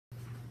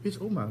Bitch,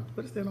 oh my,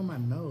 what is that on my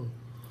nose?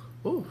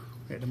 Oh,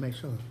 had to make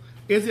sure.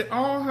 Is it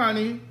on,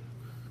 honey?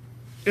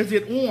 Is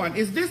it on?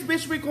 Is this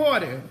bitch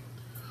recording?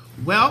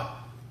 Well,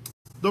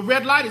 the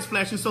red light is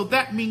flashing, so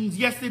that means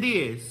yes, it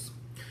is.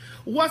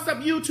 What's up,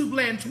 YouTube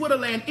land, Twitter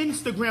land,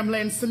 Instagram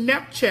land,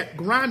 Snapchat,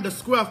 Grindr,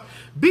 Scruff,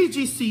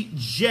 BGC,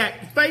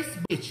 Jack, Face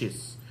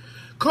bitches,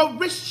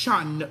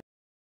 Christian.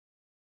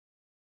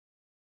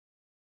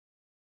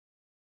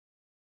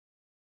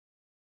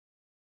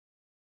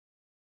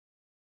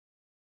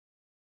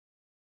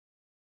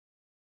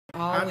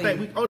 I think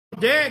we, oh,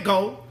 there it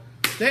go.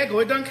 There it go.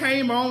 It done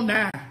came on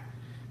now.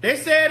 They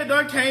said it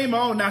done came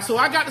on now. So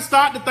I got to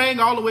start the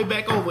thing all the way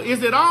back over.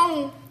 Is it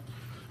on?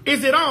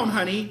 Is it on,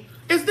 honey?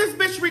 Is this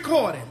bitch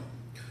recording?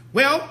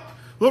 Well,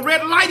 the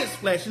red light is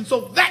flashing,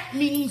 so that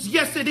means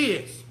yes, it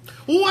is.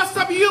 What's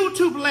up,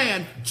 YouTube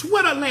land,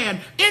 Twitter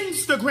land,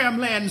 Instagram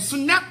land,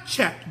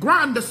 Snapchat,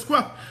 Grindr,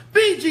 Scruff,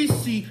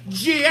 BGC,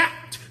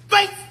 Jacked,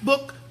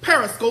 Facebook,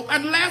 Periscope,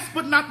 and last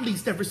but not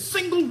least, every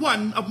single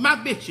one of my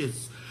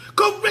bitches.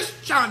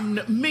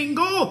 Christian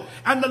Mingle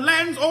and the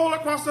lands all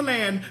across the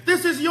land.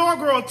 This is your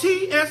girl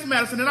T.S.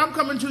 Madison, and I'm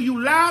coming to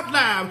you loud,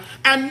 live,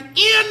 and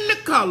in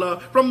color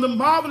from the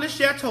marvelous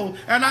chateau.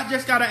 And I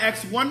just gotta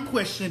ask one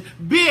question,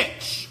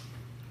 bitch.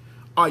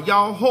 Are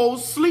y'all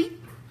hoes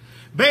asleep?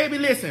 Baby,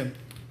 listen.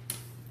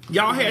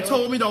 Y'all had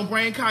told me don't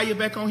bring KHIA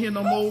back on here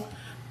no more.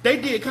 They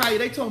did, KHIA.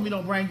 They told me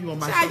don't bring you on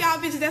my show. Y'all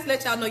bitches, let's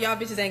let y'all know y'all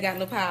bitches ain't got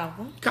no power.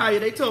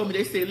 KHIA, they told me,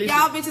 they said, listen.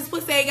 Y'all bitches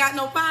pussy ain't got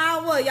no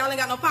power. Y'all ain't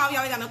got no power.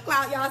 Y'all ain't got no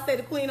clout. Y'all say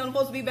the queen ain't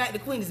supposed to be back. The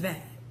queen is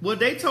back. Well,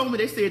 they told me,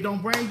 they said don't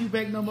bring you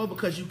back no more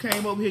because you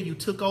came over here, you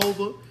took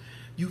over.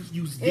 You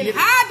did it.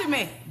 Hide the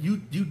man. You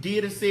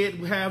did and said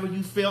however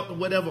you felt or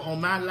whatever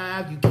on my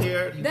live. You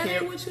cared. That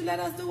ain't what you let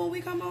us do when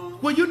we come on.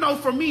 Well, you know,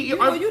 for me, you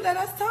let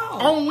us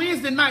talk. On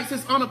Wednesday nights,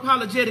 it's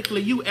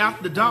unapologetically you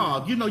after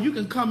dog. You know, you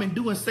can come and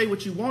do and say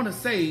what you want to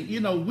say. You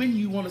know, when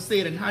you want to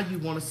say it and how you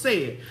want to say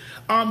it.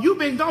 You've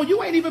been gone.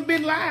 You ain't even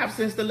been live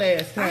since the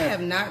last time. I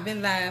have not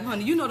been live,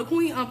 honey. You know, the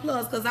queen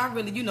unplugs because I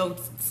really, you know,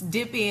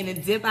 dip in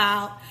and dip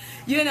out.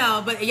 You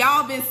know, but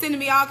y'all been sending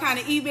me all kind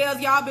of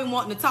emails. Y'all been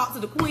wanting to talk to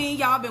the queen.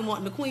 Y'all been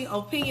wanting the queen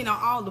opinion on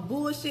all the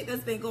bullshit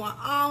that's been going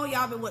on.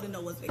 Y'all been wanting to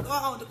know what's been going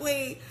on with the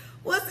queen.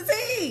 What's the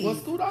tea? Well,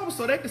 scoot over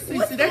so they can see.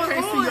 See, they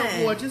can't see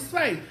your gorgeous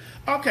face.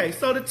 Okay,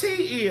 so the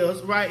tea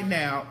is right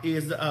now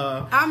is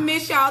I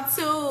miss y'all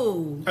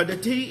too. The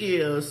tea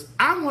is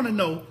I want to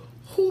know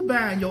who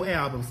buying your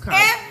albums, KHIA?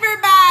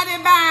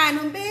 Everybody buying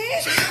them,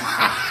 bitch.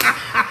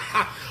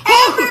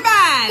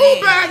 Everybody.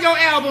 Who buying your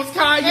albums,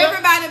 KHIA?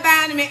 Everybody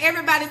buying them and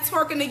everybody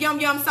twerking the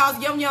Yum Yum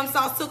sauce. Yum Yum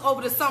sauce took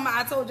over the summer.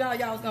 I told y'all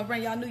was going to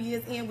bring y'all New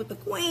Year's in with the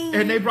queen.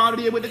 And they brought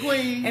it in with the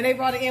queen. And they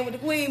brought it in with the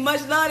queen.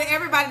 Much love to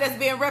everybody that's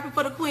been repping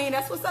for the queen.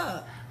 That's what's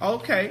up.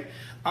 Okay.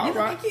 All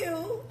right. Thank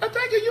you.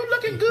 Thank you. You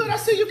looking good. I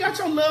see you got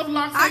your love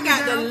locks. I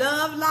got the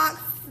love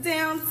locks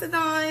down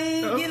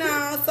tonight, okay. You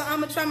know, so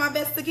I'm gonna try my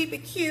best to keep it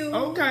cute.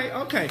 Okay.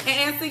 And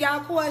answer y'all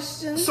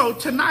questions. So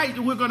tonight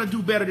we're gonna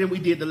do better than we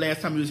did the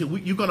last time you was here.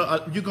 You're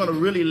gonna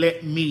really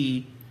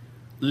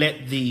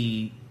let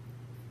the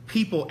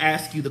people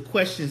ask you the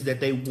questions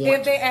that they want.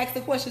 If they ask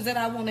the questions that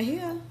I want to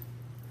hear.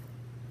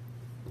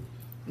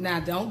 Now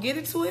don't get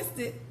it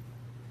twisted.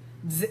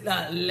 Get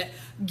everybody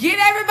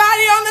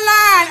on the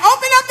line.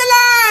 Open up the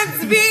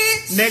lines,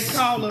 bitch. Next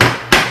caller.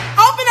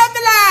 Open up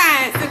the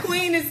lines. The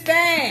queen is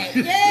back.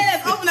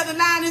 Yes, open up the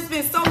line. There's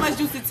been so much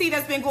juicy tea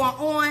that's been going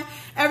on.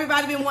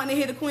 Everybody been wanting to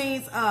hear the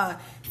queen's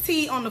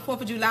tea on the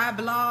 4th of July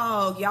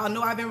blog. Y'all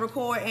know I've been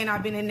recording.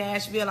 I've been in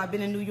Nashville. I've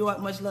been in New York.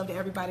 Much love to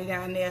everybody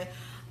down there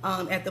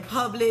at the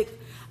public.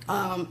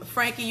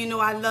 Frankie, you know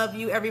I love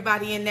you.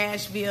 Everybody in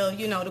Nashville,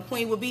 you know the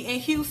queen will be in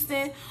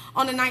Houston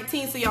on the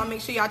 19th, so y'all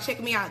make sure y'all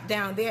check me out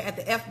down there at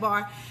the F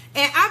Bar.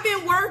 And I've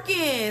been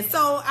working,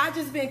 so I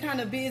just been kind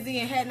of busy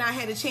and had not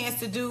had a chance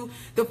to do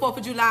the 4th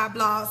of July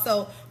blog.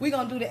 So we're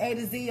gonna do the A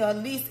to Z, or at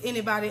least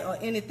anybody or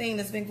anything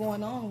that's been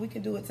going on. We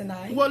can do it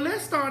tonight. Well,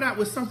 let's start out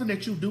with something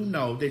that you do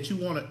know that you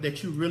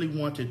really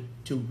want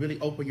to really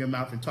open your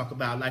mouth and talk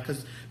about, like,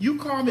 cause you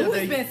called me.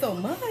 It's been so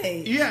much.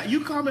 Yeah,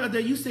 you called me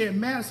today. You said,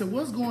 Madison,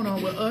 what's going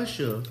on with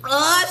Usher?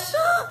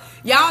 Usher,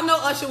 y'all know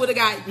Usher would have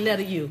got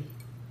letter U.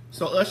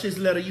 So Usher's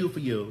letter U for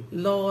you.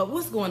 Lord,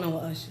 what's going on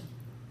with Usher?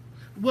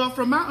 Well,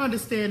 from my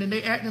understanding,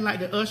 they acting like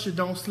the Usher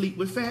don't sleep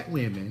with fat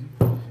women.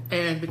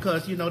 And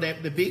because, you know,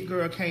 that the big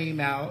girl came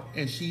out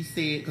and she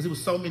said, because there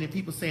was so many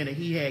people saying that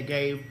he had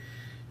gave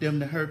them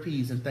the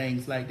herpes and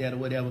things like that or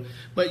whatever.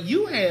 But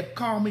you had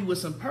called me with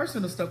some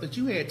personal stuff that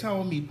you had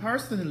told me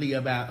personally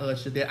about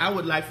Usher that I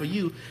would like for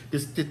you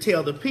to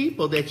tell the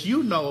people that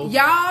you know.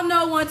 Y'all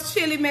know once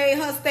Chili made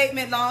her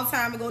statement long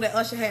time ago that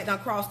Usher had done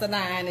crossed the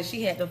line and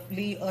she had to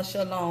leave Usher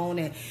alone,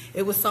 and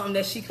it was something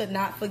that she could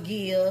not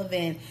forgive,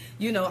 and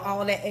you know,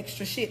 all that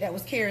extra shit that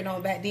was carrying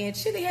on back then.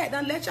 Chili had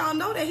done let y'all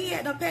know that he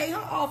had done paid her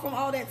off from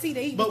all that tea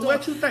that he was doing.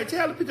 What you think?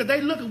 Tell the people,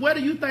 they look at, where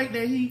do you think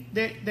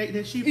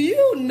that she...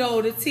 You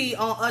know the tea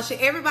on Usher.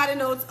 Everybody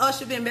knows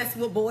Usher been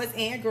messing with boys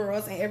and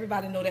girls, and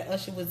everybody know that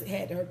Usher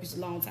had the herpes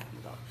a long time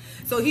ago.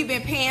 So he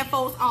been paying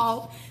folks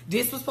off.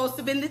 This was supposed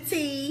to be the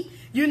tea.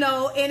 You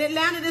know, in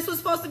Atlanta, this was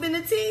supposed to be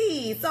the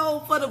tea.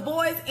 So for the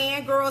boys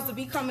and girls to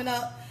be coming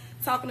up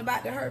talking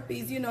about the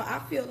herpes, you know, I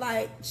feel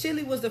like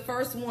Chili was the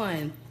first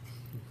one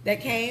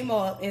that came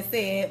up and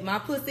said, my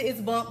pussy is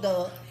bumped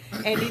up,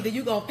 and either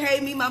you gonna pay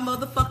me my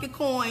motherfucking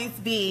coins,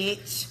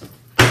 bitch,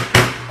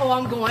 or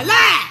I'm going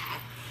live.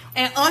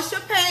 And Usher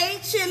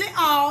paid Chili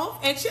off,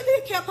 and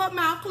Chili kept her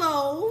mouth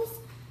closed.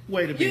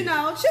 Wait a minute. You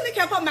know, Chili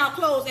kept her mouth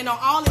closed, and on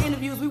all the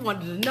interviews, we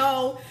wanted to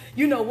know,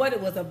 you know, what it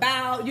was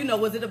about. You know,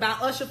 was it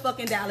about Usher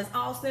fucking Dallas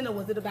Austin, or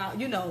was it about,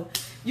 you know.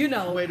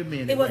 Wait a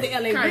minute. It was the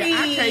L.A. Reid.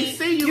 I can't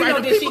see you. You right?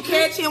 know, did she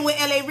catch him with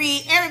L.A.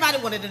 Reid?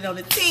 Everybody wanted to know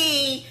the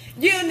tea,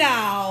 you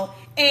know.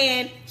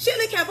 And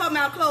Chili kept her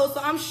mouth closed,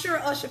 so I'm sure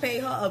Usher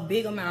paid her a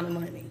big amount of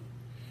money.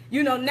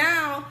 You know,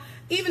 now,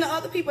 even the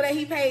other people that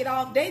he paid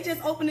off, they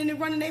just opening and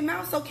running their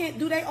mouth. So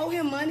do they owe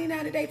him money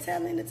now that they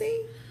telling the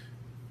tea?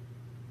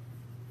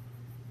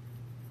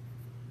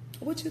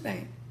 What you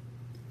think?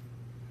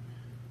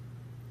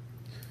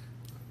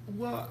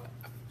 Well,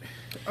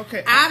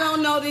 okay. I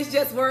don't know. This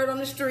just word on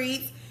the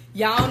streets.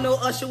 Y'all know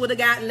Usher would have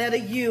got letter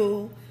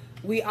U.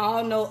 We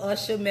all know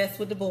Usher messed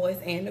with the boys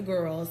and the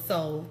girls.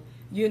 So,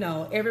 you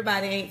know,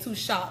 everybody ain't too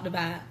shocked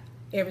about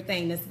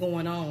everything that's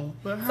going on.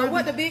 So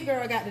what the big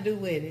girl got to do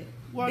with it?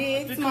 Well,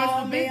 big,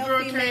 small, the big male,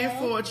 girl female. came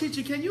forward.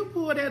 Chichi, can you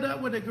pull that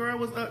up when the girl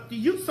was up?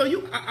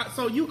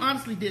 So you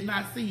honestly did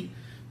not see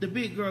the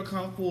big girl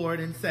come forward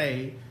and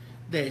say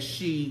that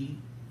she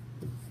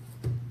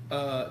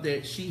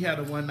had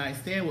a one night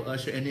stand with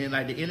Usher, and then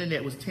like the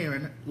internet was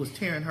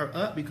tearing her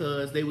up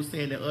because they were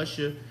saying that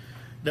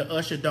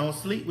Usher don't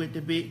sleep with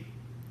the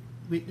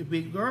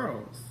big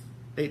girls.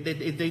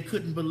 They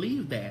couldn't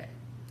believe that.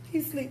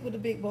 He sleep with the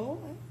big boy.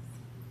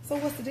 So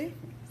what's the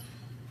difference?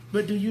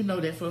 But do you know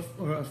that for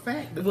a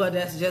fact? Well,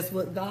 that's just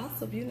what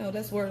gossip, you know,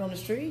 that's word on the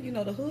street. You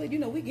know, the hood, you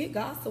know, we get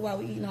gossip while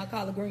we eating our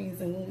collard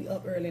greens, and when we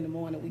up early in the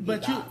morning, we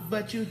get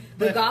gossip.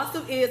 The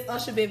gossip is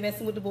Usher been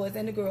messing with the boys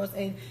and the girls,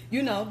 and,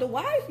 you know, the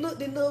wife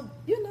looked a little,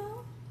 you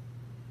know,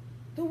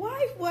 the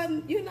wife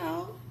wasn't, you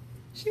know,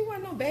 she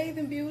wasn't no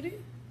bathing beauty.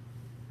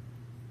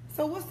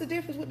 So what's the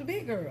difference with the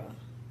big girl?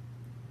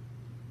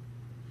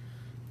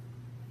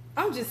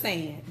 I'm just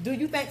saying, do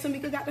you think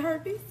Tamika got the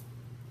herpes?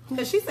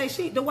 Because she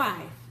say the wife.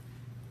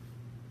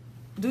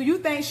 Do you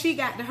think she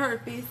got the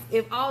herpes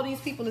if all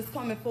these people is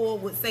coming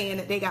forward saying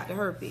that they got the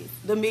herpes,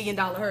 the $1 million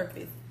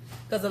herpes?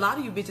 Because a lot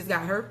of you bitches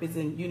got herpes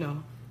and, you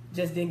know,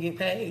 just didn't get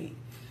paid.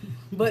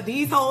 But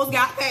these hoes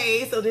got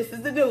paid, so this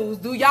is the news.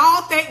 Do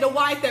y'all think the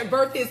wife that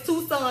birthed his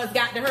 2 sons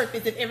got the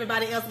herpes if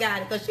everybody else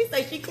got it? Because she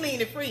say she clean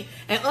and free,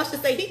 and Usher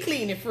say he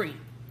clean and free.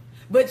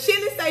 But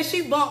Chili say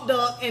she bumped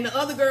up, and the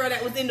other girl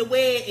that was in the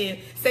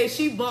wedding say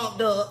she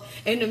bumped up,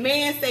 and the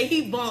man say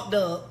he bumped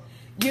up,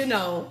 you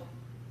know.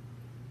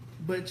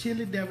 But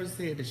Chili never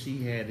said that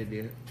she had it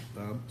in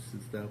bumps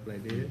and stuff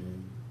like that.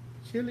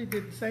 Chili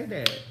didn't say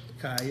that,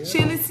 Kaya.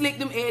 Chili slicked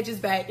them edges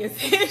back and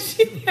said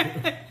she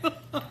had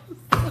bumps.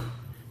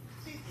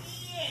 She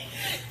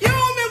did. You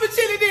don't remember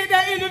Chili did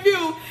that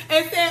interview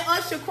and said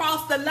Usher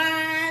crossed the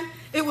line?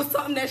 It was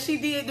something that she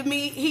did to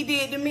me, he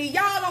did to me.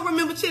 Y'all don't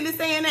remember Chili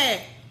saying that?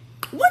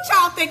 What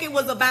y'all think it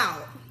was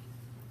about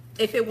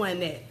if it wasn't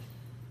that?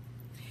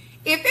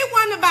 If it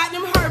wasn't about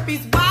them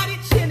herpes, why did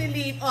Chili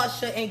leave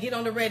Usher and get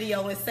on the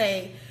radio and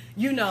say,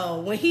 you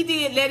know, when he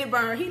did Let It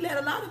Burn, he let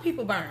a lot of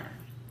people burn.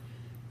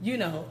 You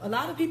know, a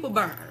lot of people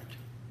burned.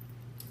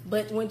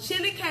 But when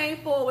Chili came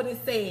forward and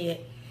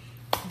said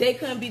they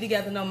couldn't be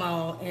together no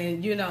more,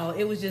 and, you know,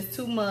 it was just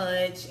too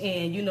much,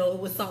 and, you know, it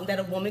was something that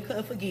a woman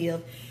couldn't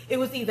forgive, it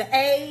was either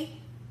A,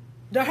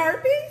 the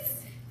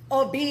herpes,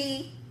 or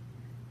B,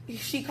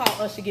 she called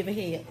Usher giving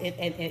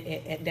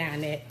head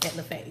down at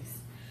the face.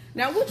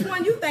 Now, which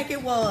one you think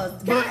it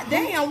was? God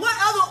damn,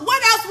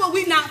 what else will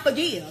we not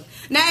forgive?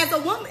 Now, as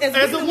a woman, we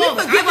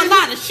forgive a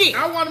lot of shit.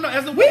 I want to know,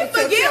 as a woman, we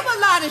forgive a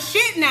lot of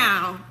shit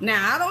now.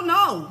 Now, I don't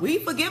know. We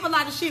forgive a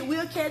lot of shit.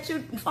 We'll catch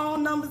your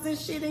phone numbers and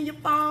shit in your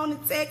phone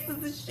and texts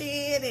and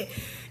shit. And,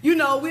 you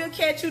know, we'll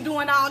catch you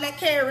doing all that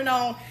carrying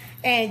on.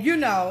 And, you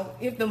know,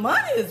 if the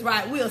money is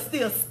right, we'll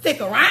still stick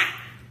around.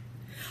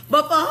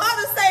 But for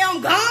her to say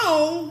I'm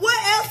gone,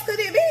 what else could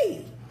it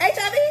be?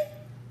 HIV?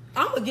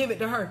 I'm going to give it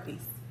to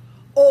herpes.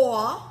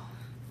 Or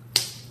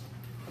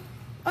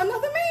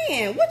another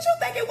man. What you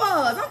think it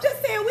was? I'm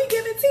just saying we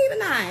giving tea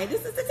tonight.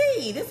 This is the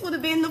tea. This would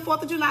have been the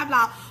 4th of July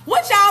vlog.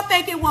 What y'all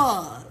think it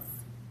was?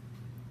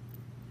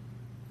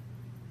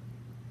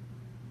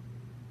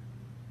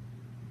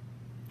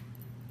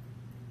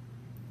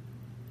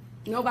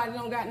 Nobody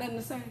don't got nothing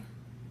to say.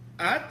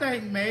 I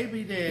think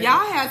maybe that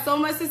y'all had so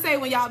much to say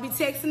when y'all be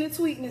texting and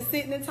tweeting and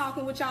sitting and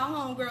talking with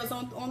y'all homegirls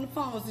on the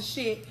phones and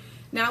shit.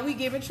 Now we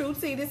giving true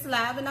tea, this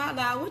live and out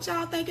loud. What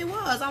y'all think it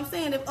was? I'm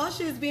saying if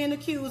Usher is being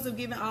accused of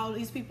giving all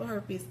these people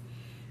herpes,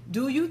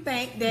 do you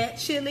think that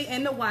Chili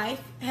and the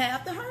wife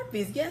have the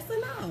herpes? Yes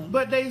or no?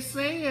 But they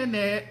saying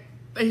that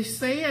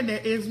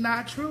it's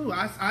not true.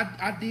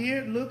 I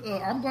did look.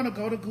 I'm gonna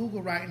go to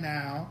Google right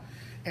now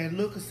and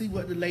look and see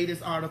what the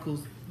latest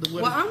articles.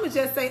 Well, I'm gonna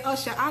just say,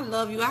 Usher, I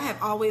love you. I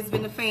have always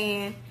been a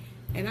fan,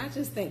 and I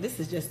just think this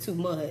is just too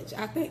much.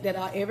 I think that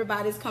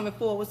everybody's coming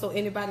forward, so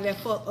anybody that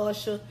fuck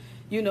Usher,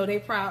 you know, they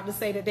proud to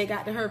say that they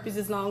got the herpes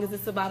as long as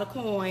it's about a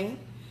coin.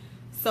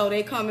 So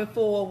they coming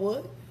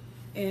forward.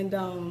 And,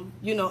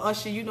 you know,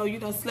 Usher, you know, you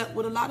done slept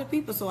with a lot of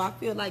people, so I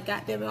feel like,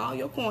 goddamn it, all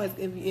your coins,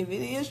 if it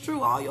is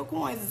true, all your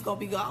coins is going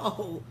to be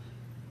gold.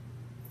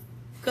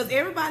 Because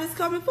everybody's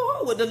coming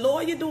forward. The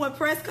lawyer doing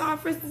press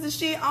conferences and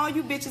shit, all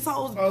you bitches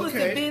hoes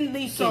pussy been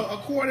leaking. So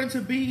according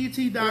to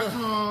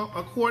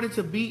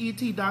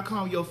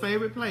BET.com, your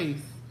favorite place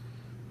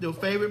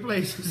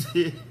is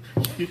here.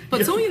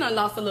 Petunia done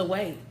lost a little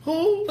weight.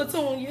 Who?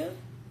 Petunia.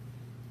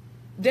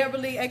 Deborah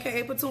Lee,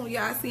 a.k.a.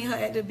 Petunia, I seen her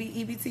at the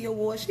BET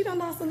Awards. She done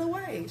lost a little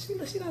weight. She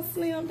done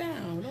slimmed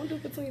down. Don't do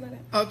Petunia like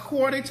that.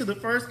 According to the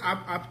first,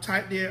 I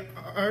typed there,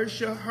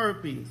 Usher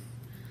herpes.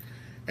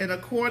 And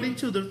according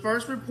to the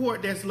first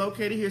report that's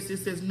located here, it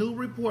says new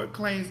report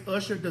claims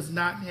Usher does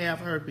not have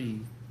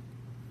herpes.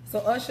 So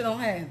Usher don't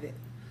have it.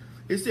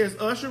 It says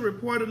Usher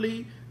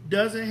reportedly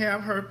doesn't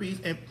have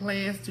herpes and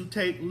plans to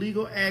take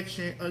legal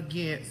action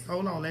against,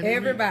 hold on, let me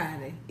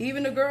everybody. read.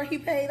 Even the girl he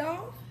paid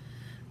off?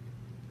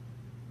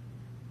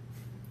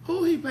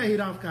 Who he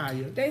paid off,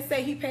 Kaya? They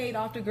say he paid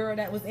off the girl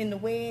that was in the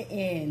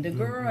wedding. The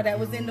girl that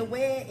was in the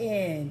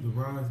wedding. The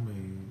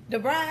bridesmaid. The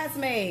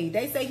bridesmaid.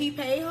 They say he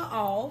paid her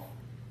off.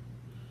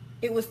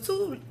 It was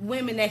 2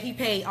 women that he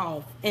paid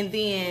off. And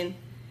then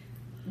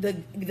the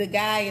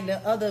guy and the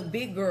other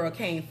big girl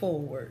came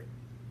forward.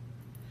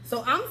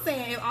 So I'm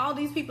saying, if all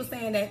these people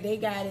saying that they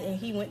got it and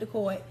he went to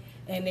court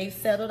and they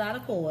settled out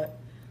of court.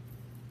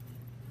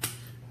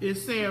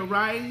 It's saying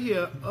right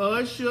here,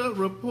 Usher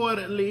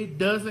reportedly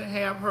doesn't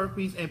have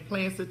herpes and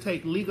plans to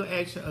take legal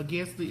action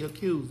against the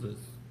accusers.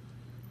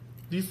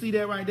 Do you see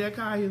that right there,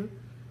 Kaya?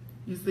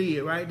 You see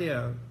it right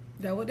there.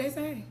 That's what they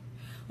say.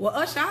 Well,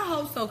 Usher, I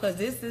hope so, because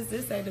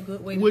this ain't a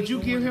good way to Would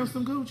you give him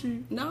some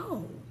Gucci?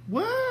 No.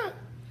 What?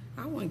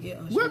 I wouldn't get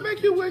Usher. What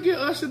make you want to get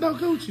Usher no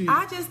Gucci?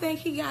 I just think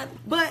he got,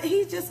 but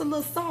he's just a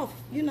little soft,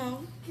 you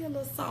know. He a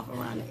little soft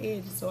around the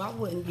edges, so I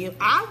wouldn't give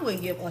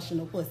Usher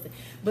no pussy.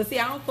 But see,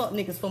 I don't fuck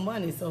niggas for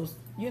money, so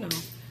you know,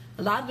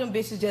 a lot of them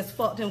bitches just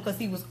fucked him because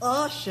he was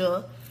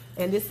Usher,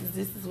 and this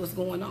is what's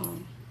going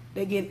on.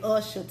 They getting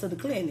Usher to the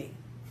clinic.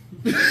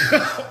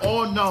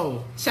 Oh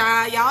no,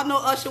 child, y'all know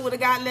Usher would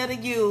have got letter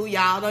U.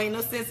 Y'all don't ain't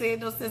no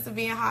sense of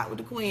being hot with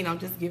the queen. I'm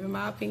just giving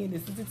my opinion.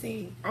 This is the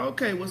tea.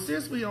 Okay, well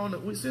since we're on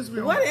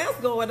what else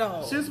going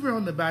on? Since we're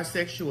on the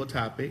bisexual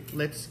topic,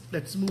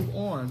 let's move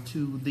on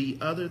to the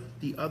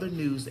other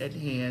news at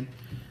hand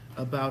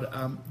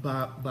about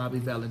Bobby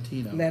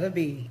Valentino. Let her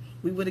be.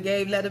 We would have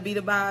gave let her be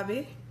to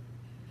Bobby.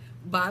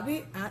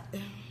 Bobby,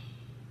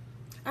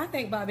 I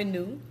think Bobby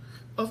knew.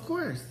 Of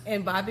course.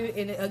 And Bobby,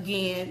 and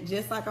again,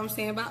 just like I'm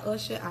saying about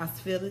Usher, I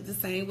feel it the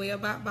same way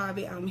about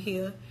Bobby. I'm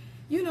here.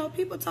 You know,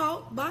 people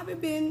talk. Bobby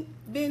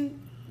been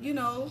you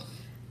know,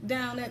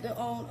 down at the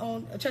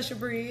on Cheshire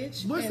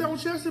Bridge. What's on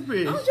Cheshire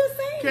Bridge? I'm just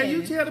saying. Can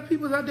you tell the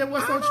people out there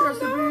what's on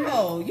Cheshire Bridge?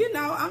 Oh, you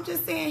know, I'm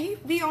just saying he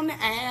be on the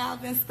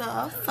Ave and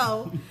stuff.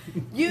 So,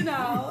 you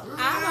know,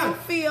 I don't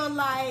feel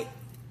like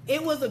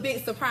it was a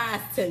big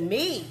surprise to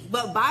me.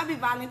 But Bobby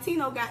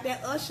Valentino got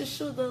that Usher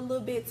sugar a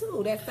little bit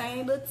too. That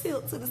same little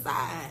tilt to the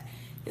side.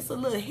 It's a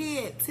little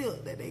head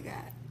tilt that they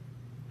got.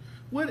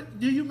 What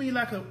do you mean,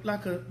 like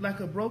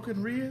a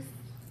broken wrist?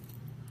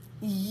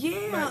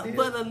 Yeah, like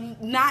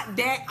but not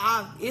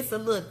that. It's a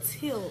little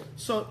tilt.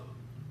 So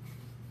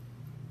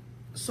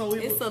it's a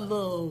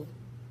little.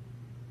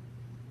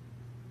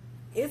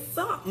 It's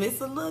something.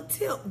 It's a little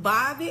tilt.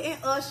 Bobby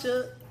and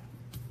Usher,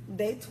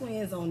 they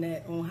twins on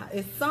that.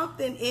 It's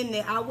something in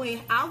there.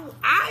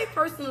 I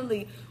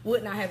personally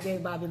would not have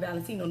gave Bobby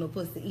Valentino no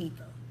pussy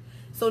either.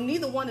 So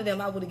neither one of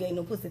them I would have gave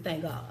no pussy.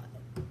 Thank God.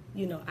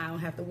 You know, I don't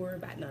have to worry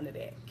about none of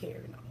that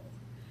carrying on.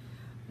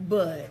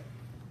 But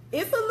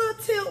it's a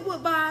little tilt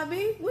with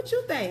Bobby. What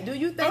you think? Do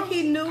you think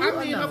he knew?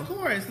 I mean, no? of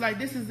course. Like,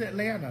 this is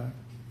Atlanta.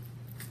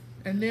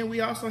 And then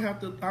we also have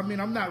to, I mean,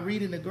 I'm not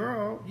reading the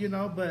girl, you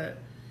know, but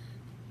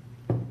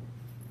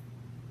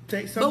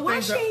some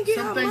things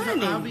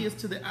are obvious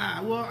to the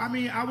eye. Well, I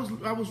mean, I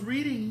was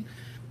reading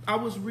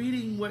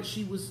what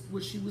she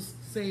was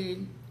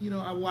saying. You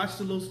know, I watched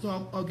a little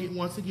stump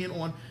once again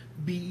on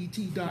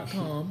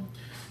BET.com,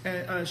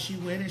 and she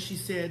went and she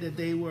said that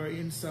they were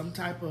in some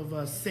type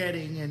of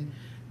setting, and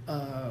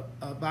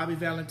Bobby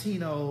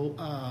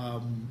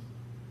Valentino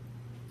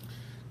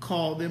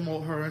called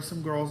her and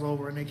some girls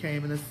over, and they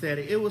came in a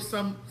setting. It was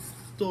some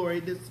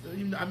story.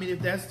 I mean, if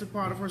that's the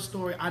part of her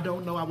story, I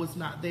don't know. I was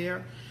not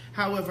there.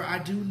 However, I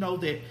do know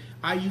that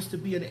I used to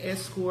be an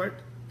escort,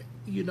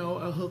 you know,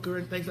 a hooker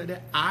and things like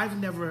that.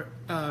 I've never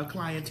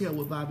clientele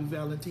with Bobby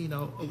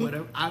Valentino or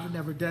whatever. I've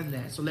never done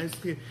that. So let's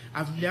clear.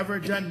 I've never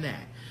done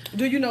that.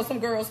 Do you know some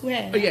girls who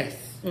have? Yes.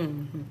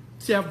 Mm-hmm.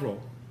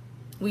 Several.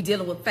 We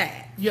dealing with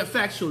facts. Yeah,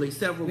 factually,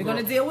 several. We're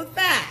going to deal with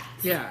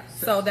facts. Yeah.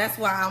 So that's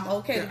why I'm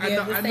okay to be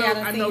able to say I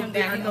done seen him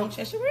down on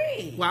Cheshire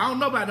Bridge. Well, I don't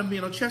know about them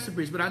being on Cheshire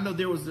Bridge, but I know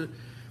there was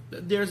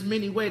there's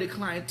many ways to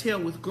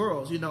clientele with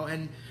girls, you know,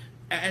 and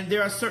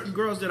there are certain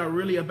girls that are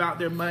really about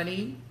their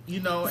money, you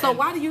know. So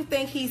why do you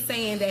think he's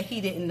saying that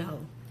he didn't know?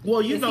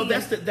 Well, you know,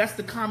 that's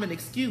the common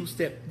excuse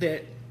that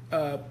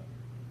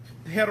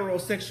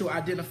heterosexual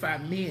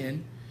identified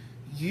men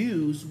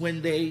use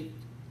when they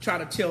try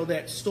to tell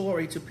that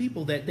story to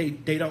people that they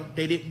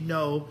didn't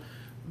know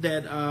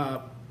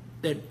that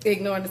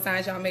ignoring the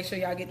signs. Y'all make sure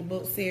y'all get the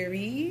book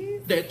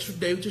series. That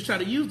they just try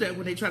to use that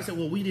when they try to say,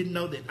 well, we didn't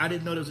know that. I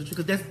didn't know that was the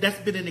truth, because that's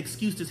been an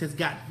excuse that has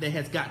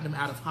gotten them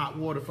out of hot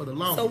water for the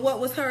longest. So what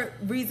was her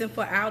reason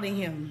for outing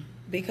him?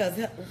 Because,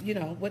 you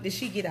know, what did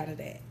she get out of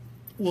that?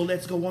 Well,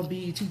 let's go on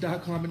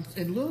BET.com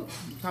and look.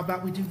 How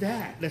about we do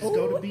that? Let's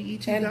go to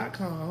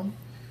BET.com.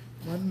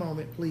 One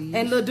moment, please.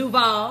 And Lil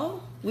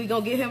Duval, we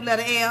gonna give him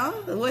letter L.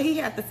 What he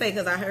have to say?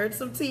 Because I heard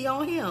some tea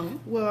on him.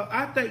 Well,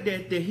 I think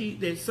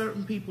that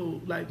certain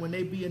people, like when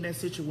they be in that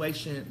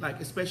situation, like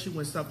especially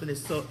when something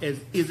is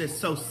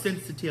so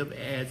sensitive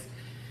as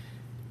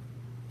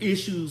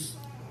issues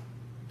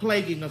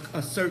plaguing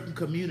a certain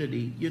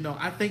community, you know,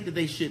 I think that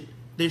there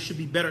should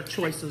be better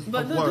choices of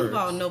words. But Lil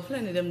Duval know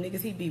plenty of them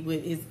niggas he be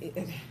with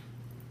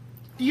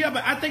Yeah,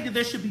 but I think that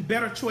there should be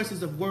better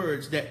choices of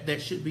words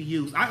that should be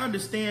used. I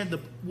understand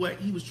what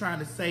he was trying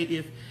to say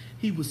if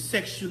he was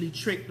sexually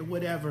tricked or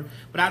whatever,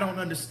 but I don't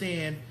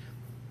understand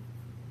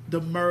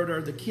the murder,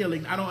 the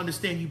killing. I don't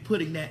understand you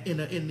putting that in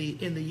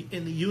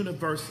the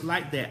universe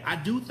like that. I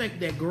do think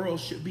that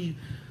girls should be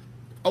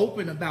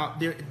open about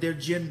their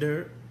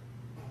gender.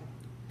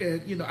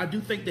 You know, I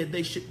do think that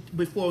they should,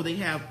 before they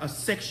have a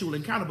sexual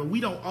encounter, but we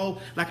don't owe,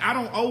 like, I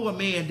don't owe a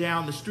man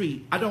down the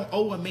street. I don't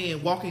owe a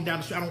man walking down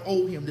the street. I don't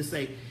owe him to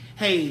say,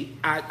 hey,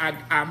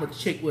 I'm a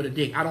chick with a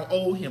dick. I don't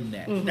owe him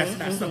that. That's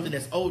not something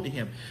that's owed to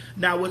him.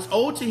 Now, what's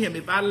owed to him,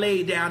 if I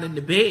lay down in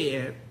the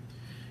bed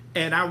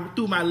and I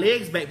threw my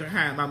legs back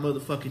behind my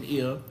motherfucking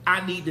ear,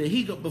 I need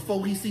to,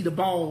 before he see the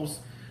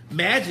balls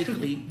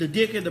magically, the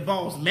dick and the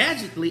balls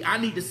magically, I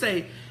need to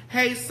say,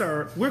 hey,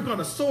 sir, we're going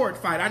to sword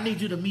fight. I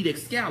need you to meet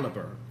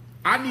Excalibur.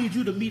 I need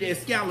you to meet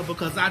Excalibur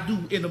because I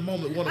do, in a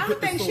moment, want to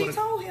put the sword. I think she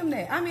told him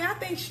that. I mean, I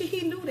think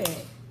he knew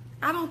that.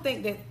 I don't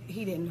think that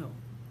he didn't know.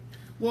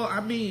 Well, I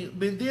mean,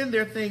 but then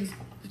there are things.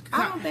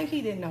 I don't think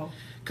he didn't know.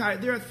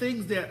 There are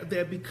things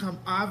that become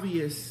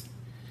obvious.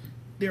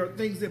 There are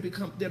things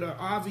that are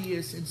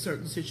obvious in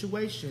certain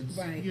situations.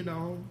 Right. You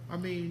know, I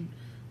mean,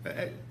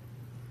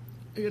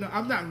 you know,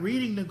 I'm not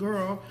reading the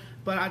girl,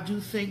 but I do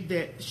think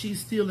that she's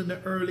still in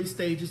the early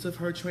stages of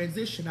her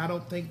transition. I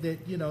don't think that,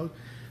 you know,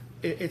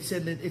 it's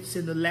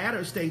in the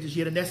latter stages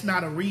yet, and that's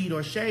not a read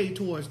or shade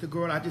towards the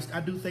girl. I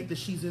do think that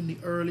she's in the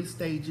early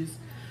stages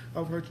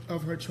of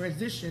her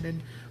transition,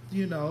 and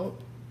you know,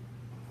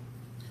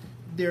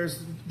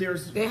 there's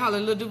they holler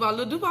Lil Duval.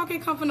 Lil Duval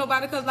can't come for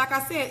nobody because, like I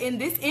said, in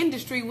this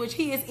industry which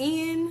he is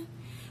in,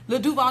 Lil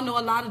Duval know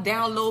a lot of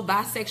down low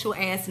bisexual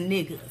ass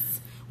niggas.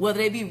 Whether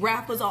they be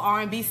rappers or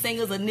R&B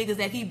singers or niggas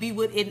that he be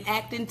with in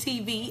acting,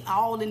 TV,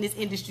 all in this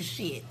industry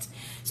shit.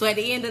 So at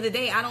the end of the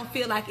day, I don't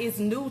feel like it's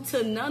new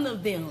to none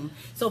of them.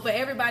 So for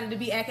everybody to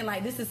be acting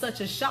like this is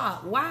such a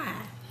shock, why?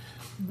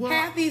 Well,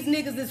 half these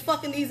niggas is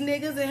fucking these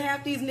niggas and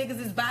half these niggas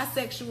is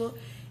bisexual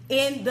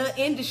in the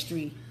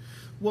industry.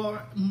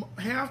 Well,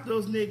 half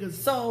those niggas.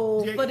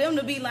 So for them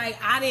to be like,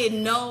 I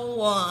didn't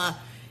know,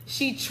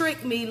 she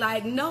tricked me,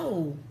 like,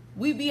 no.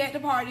 We be at the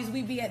parties,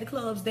 we be at the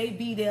clubs, they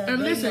be there.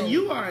 And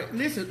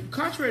listen,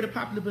 contrary to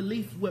popular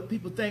belief, what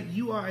people think,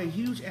 you are a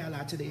huge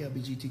ally to the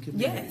LGBT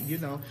community. Yes. You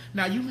know.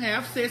 Now, you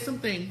have said some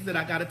things that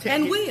I got to tell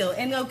you. And will,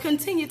 and they'll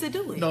continue to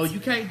do it. No,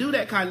 you can't do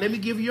that, Kai. Let me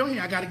give you your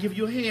hand. I got to give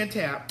you a hand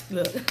tap.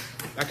 Look.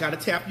 I got to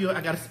tap you.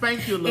 I got to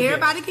spank you a little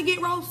Everybody can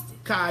get roasted.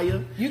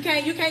 Kaya. You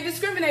can't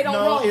discriminate on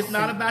roasting. No, it's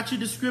not about you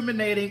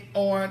discriminating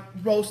on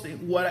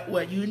roasting.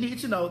 What you need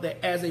to know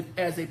that as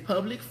a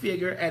public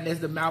figure and as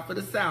the mouth of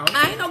the South.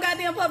 I ain't no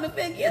goddamn public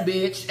figure.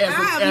 Bitch,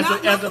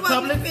 as a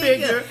public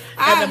figure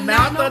and the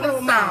mouth of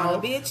the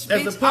South. Bitch,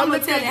 as a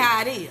public I'm gonna tell you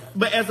how it is.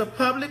 But as a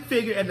public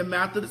figure and the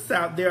mouth of the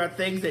South, there are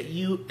things that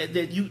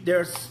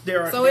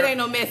there are. So it ain't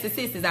no messy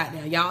sisters out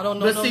there. Y'all don't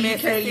know but no see, messy you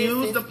can't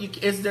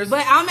sisters. use them.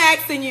 But I'm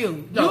asking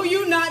you, do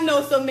you not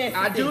know some messy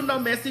I sisters? do know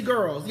messy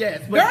girls,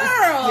 yes. Girls?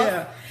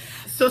 Yeah.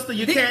 Sister,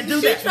 you can't do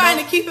that. She's trying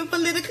to keep it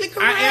politically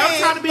correct. I am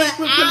trying to be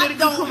politically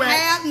correct. I don't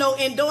have no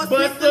endorsements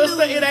but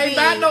sister, it ain't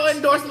about no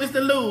endorsements to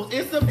lose.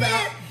 It's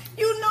about...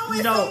 You know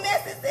it's some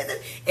messy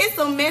sisters. It's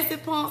some messy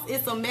punks.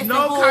 It's some messy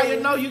hoes. No, Kaya,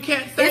 no, you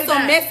can't say it's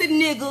some messy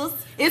niggas.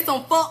 It's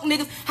some fuck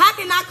niggas. How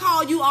can I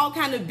call you all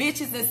kind of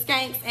bitches and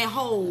skanks and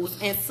hoes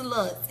and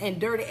sluts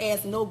and dirty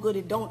ass no good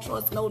and don't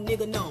trust no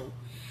nigga no?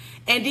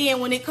 And then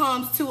when it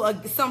comes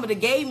to some of the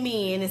gay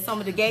men and some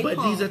of the gay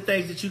punks, these are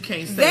things that you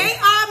can't say. They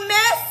are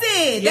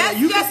messy. Yeah, That's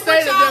you just can say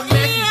what y'all that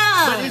they're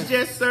messy, but it's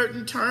just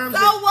certain terms.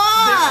 So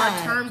what? There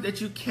are terms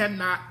that you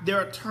cannot. There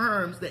are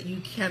terms that you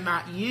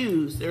cannot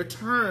use. There are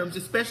terms,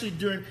 especially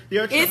during.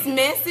 It's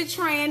messy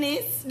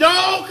trannies.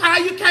 No, Kai,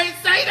 you can't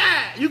say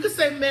that. You can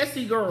say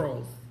messy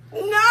girls.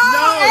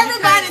 No,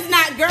 everybody's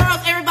not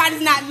girls.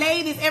 Everybody's not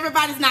ladies. this.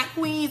 Everybody's not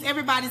queens.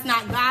 Everybody's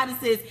not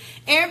goddesses.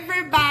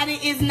 Everybody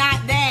is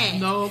not that.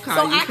 No, Kaya,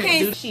 so you I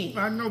can't do shit.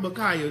 I know, but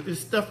Kaya,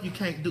 it's stuff you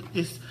can't do.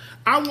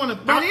 I want to.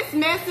 But it's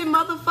messy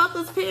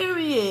motherfuckers,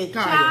 period.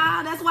 Kaya,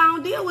 child, that's why I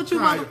don't deal with you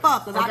Kaya,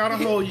 motherfuckers. I gotta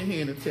hold your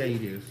hand and tell you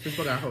this. This is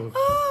what I hold.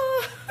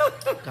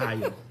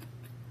 Kaya.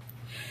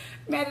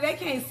 Man, they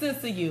can't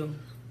censor you.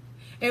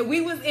 If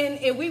we was in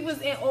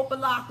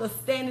Opalaka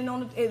standing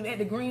on at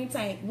the green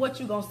tank,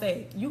 what you gonna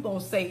say? You gonna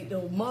say the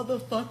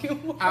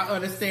motherfucking word. I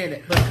understand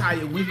it, but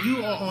Kaya, when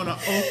you are on an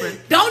open,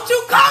 don't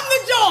you come to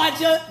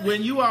Georgia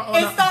when you are on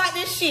and start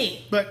this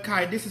shit. But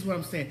Kaya, this is what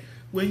I'm saying.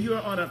 When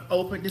you're on an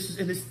open, this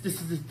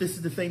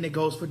is the thing that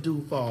goes for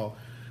Duval.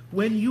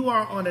 When you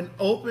are on an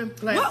open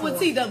platform, what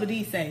would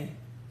TWD say?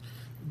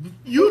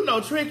 You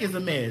know, Trick is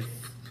a mess.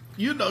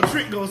 You know,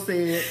 Trick gonna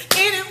say it.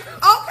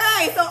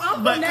 Okay, so I'm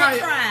from that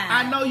tribe.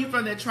 I know you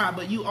from that tribe,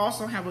 but you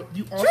also have a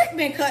Trick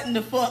been cutting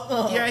the fuck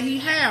up. Yeah, he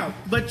have,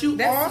 but you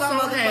that's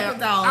also have.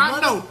 Dog. I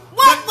know.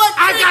 What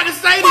I gotta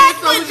say what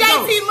this.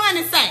 What would JT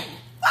Money say?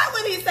 What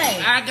would he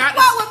say?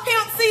 What would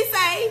Pimp C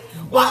say?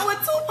 What would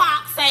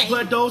Tupac say?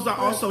 But those are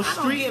also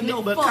street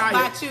niggas. But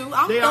Kaya,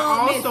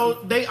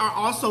 they are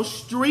also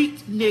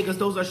street niggas.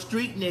 Those are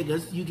street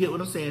niggas. You get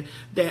what I'm saying?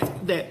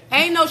 That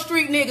ain't no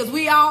street niggas.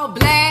 We all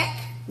black.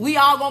 We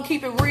all gonna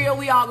keep it real.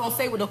 We all gonna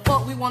say what the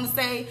fuck we want to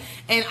say,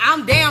 and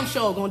I'm damn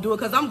sure gonna do it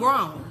because I'm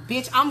grown,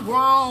 bitch. I'm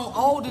grown,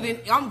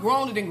 I'm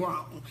growner than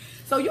grown.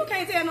 So you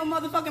can't tell no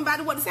motherfucking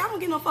body what to say. I don't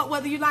give no fuck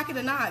whether you like it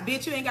or not,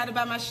 bitch. You ain't got to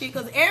buy my shit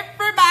because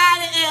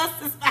everybody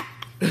else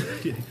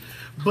is.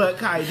 But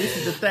Kaya, this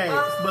is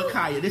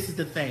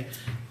the thing.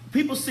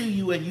 People see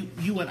you and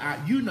you and I.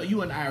 You know,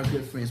 you and I are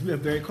good friends. We are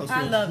very close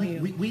friends. I love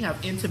you. We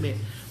have intimate,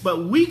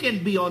 but we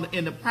can be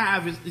in the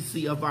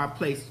privacy of our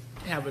place.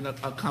 Having a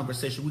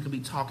conversation, we can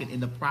be talking in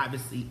the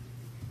privacy.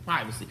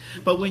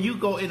 But when you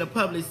go in a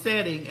public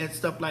setting and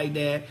stuff like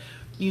that,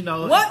 you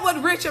know. What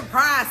would Richard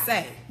Pryor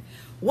say?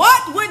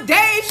 What would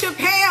Dave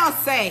Chappelle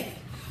say?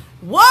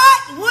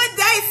 What would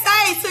they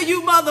say to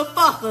you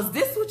motherfuckers?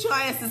 This is what your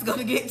ass is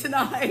gonna get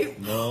tonight.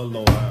 Oh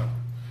Lord.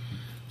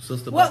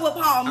 Sister, what would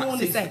Paul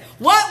Mooney say?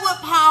 What would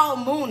Paul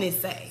Mooney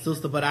say?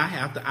 Sister, but I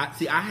have to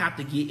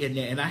get in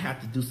there and I have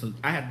to do some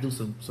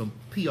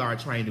PR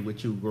training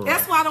with you, girl.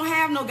 That's why I don't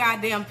have no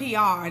goddamn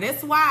PR.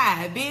 That's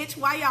why, bitch.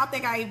 Why y'all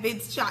think I ain't been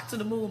shot to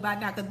the moon by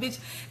now? Cause bitch,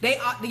 they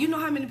are. You know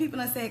how many people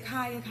I said,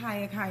 Kaya,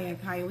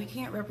 we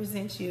can't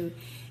represent you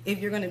if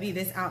you're gonna be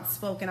this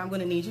outspoken. I'm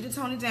gonna need you to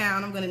tone it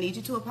down. I'm gonna need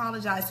you to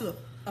apologize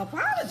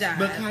apologize.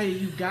 But Kaya,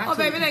 you got to. Oh,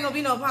 baby, there ain't gonna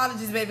be no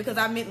apologies, baby, because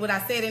I meant what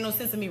I said. Ain't no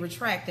sense of me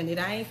retracting it.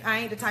 I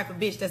ain't the type of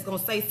bitch that's gonna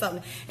say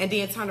something and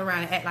then turn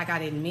around and act like I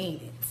didn't mean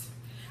it.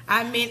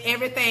 I meant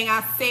everything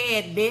I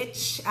said,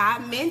 bitch. I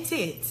meant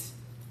it.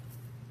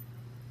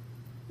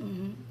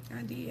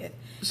 I did.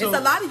 So, it's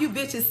a lot of you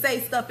bitches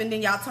say stuff and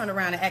then y'all turn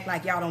around and act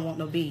like y'all don't want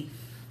no beef.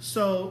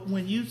 So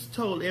when you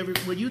told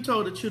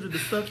the children to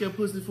suck your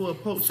pussy for a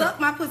pork chop, suck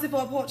my pussy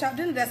for a pork chop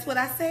dinner, that's what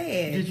I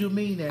said. Did you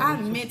mean that?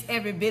 I meant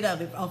every bit of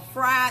it. A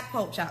fried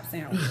pork chop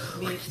sandwich,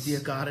 bitch.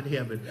 Dear God in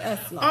heaven.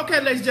 Okay,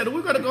 ladies and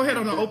gentlemen, we're going to go ahead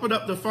and open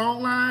up the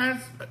phone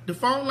lines. The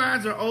phone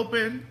lines are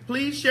open.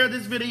 Please share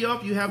this video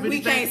if you have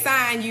anything. We can't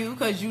sign you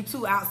because you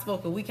too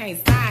outspoken. We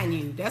can't sign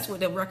you. That's what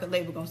the record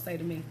label going to say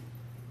to me.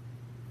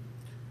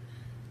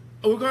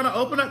 We're going to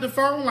open up the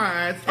phone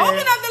lines. Open up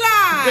the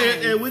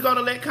lines. And we're going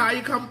to let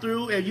Kaya come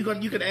through, and you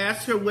can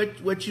ask her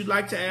what you'd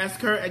like to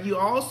ask her, and you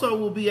also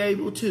will be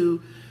able to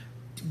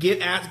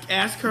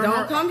ask her.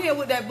 Don't come here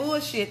with that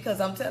bullshit, because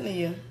I'm telling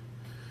you.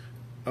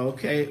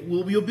 Okay,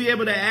 you'll be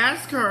able to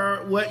ask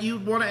her what you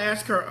want to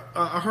ask her,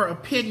 her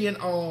opinion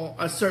on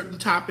a certain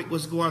topic,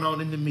 what's going on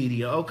in the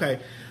media. Okay,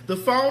 the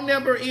phone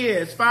number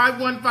is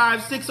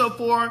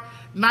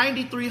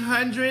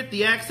 515-604-9300.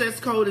 The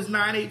access code is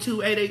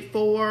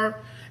 982-884.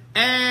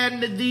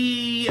 And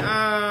you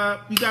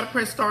gotta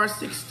press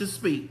 *6 to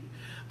speak.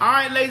 All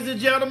right, ladies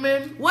and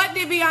gentlemen. What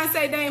did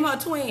Beyonce name her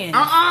twins?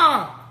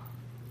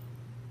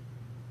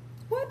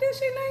 What did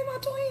she name her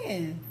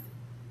twins?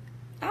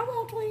 I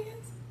want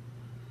twins.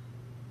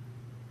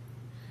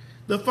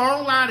 The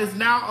phone line is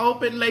now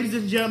open, ladies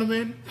and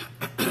gentlemen.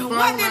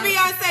 What did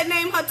Beyonce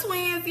name her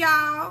twins,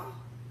 y'all?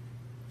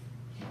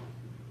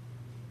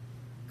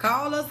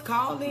 Call us,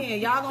 call in.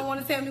 Y'all don't want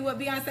to tell me what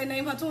Beyonce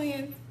named her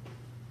twins?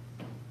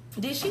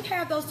 Did she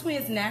have those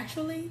twins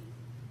naturally?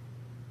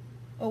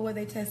 Or were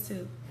they test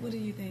tube? What do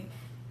you think?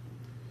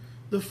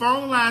 The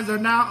phone lines are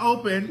now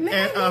open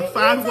at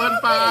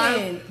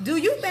 515. Do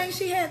you think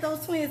she had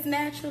those twins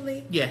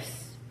naturally?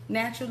 Yes.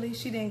 Naturally?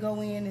 She didn't go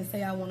in and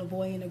say, I want a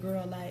boy and a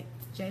girl like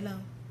J-Lo?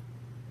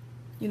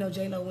 You know,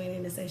 J-Lo went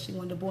in and said she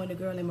wanted a boy and a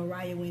girl, and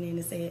Mariah went in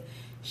and said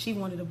she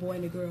wanted a boy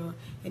and a girl,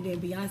 and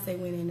then Beyonce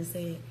went in and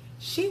said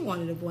she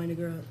wanted a boy and a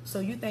girl.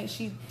 So you think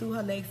she threw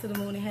her legs to the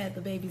moon and had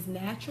the babies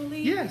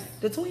naturally? Yes.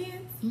 The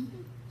twins?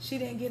 Mm-hmm. She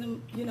didn't get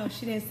them, you know,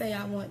 she didn't say,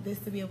 I want this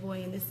to be a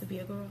boy and this to be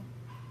a girl.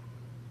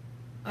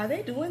 Are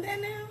they doing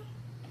that now?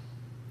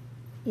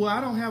 Well,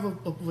 I don't have a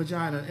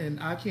vagina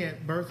and I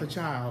can't birth a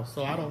child,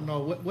 so I don't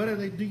know. What do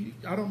they do?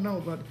 I don't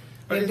know, but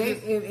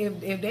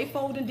If they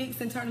folding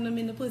dicks and turning them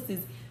into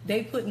pussies,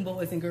 they putting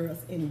boys and girls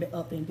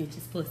up in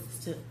bitches'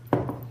 pussies too.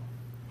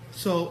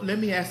 So let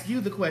me ask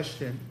you the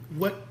question: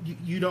 what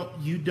you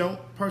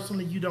don't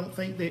personally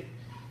think that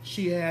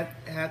she had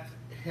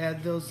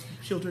those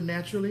children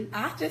naturally?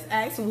 I just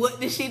asked, what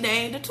did she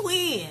name the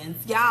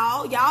twins?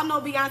 Y'all know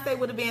Beyonce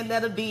would have been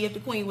let her be if the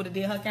queen would have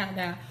did her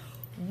countdown.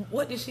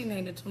 What did she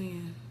name the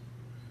twins?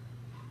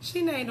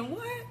 She named them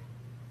what?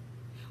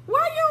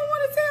 Why you don't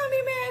want to tell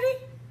me, Maddie?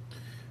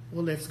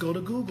 Well, let's go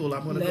to Google.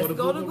 I'm going to go to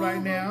Google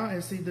right now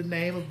and see the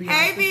name of Beyonce.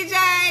 Hey,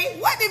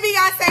 BJ, what did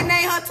Beyonce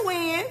name her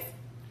twins?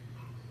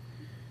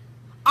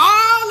 All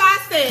I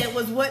said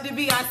was, what did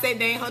Beyonce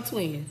name her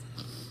twins?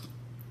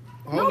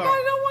 Nobody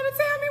don't want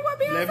to tell me what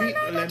Beyonce named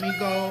her twins. Let me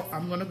go.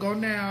 I'm going to go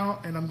now,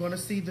 and I'm going to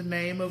see the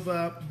name of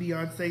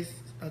Beyonce's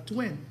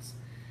twins.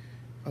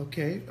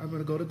 Okay, I'm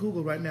going to go to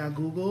Google right now.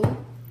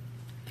 Google.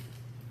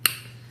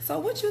 So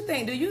what you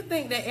think? Do you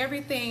think that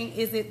everything,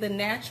 is it the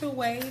natural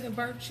way to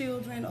birth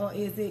children, or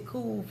is it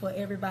cool for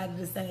everybody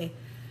to say,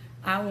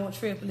 I want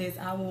triplets,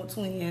 I want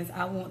twins,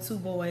 I want 2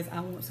 boys,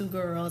 I want 2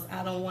 girls,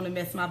 I don't want to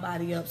mess my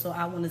body up, so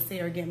I want a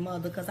surrogate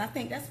mother? Because I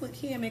think that's what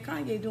Kim and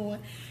Kanye doing.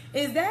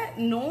 Is that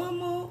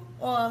normal?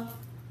 Or,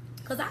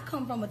 because I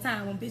come from a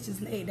time when bitches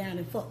laid down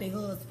and fucked their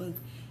husbands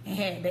and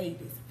had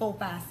babies. 4,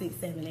 5, 6,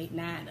 7, 8,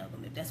 9 of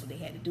them, if that's what they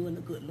had to do, and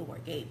the good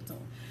Lord gave it to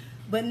them.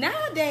 But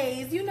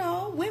nowadays, you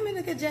know,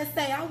 women could just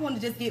say, I want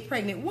to just get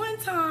pregnant one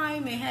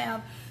time and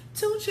have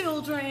 2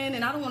 children,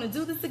 and I don't want to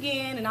do this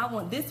again, and I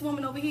want this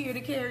woman over here to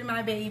carry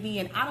my baby,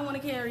 and I don't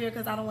want to carry her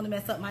because I don't want to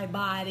mess up my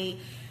body.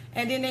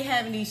 And then they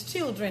having these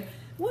children.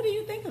 What do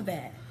you think of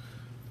that?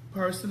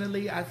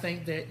 Personally, I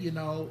think that,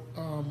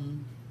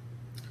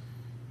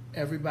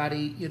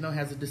 everybody,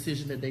 has a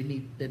decision that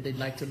they'd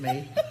like to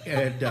make.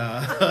 And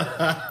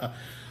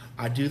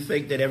I do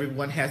think that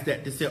everyone has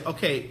that decision.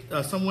 Okay,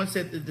 someone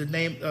said the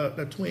name,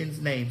 the twins'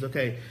 names.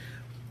 Okay,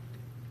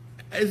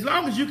 as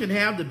long as you can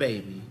have the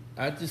baby,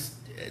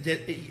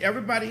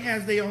 everybody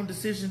has their own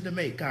decision to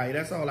make, Kai.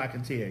 That's all I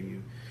can tell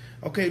you.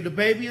 Okay, the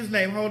baby is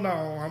named. Hold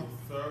on.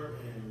 Sir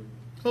and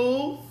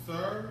who?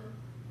 Sir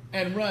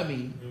and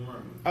Remy. And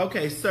Remy.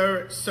 Okay,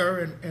 Sir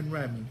and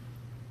Remy.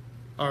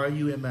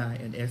 Rumi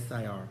and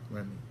SIR,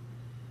 Remy.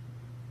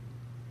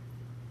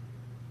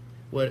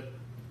 What?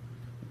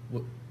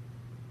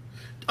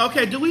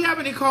 Okay, do we have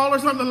any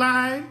callers on the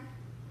line,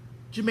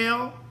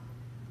 Jamel?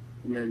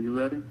 Yeah, you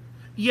ready?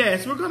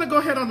 Yes, we're going to go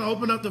ahead and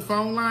open up the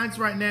phone lines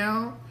right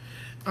now.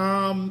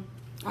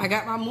 I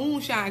got my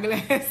moonshine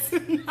glass.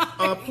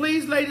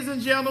 Please, ladies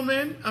and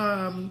gentlemen,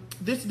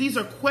 these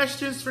are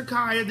questions for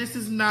Kaya. This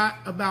is not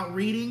about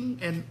reading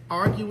and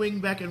arguing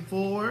back and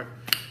forth.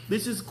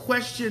 This is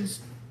questions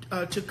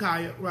to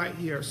Kaya right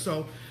here.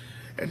 So,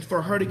 and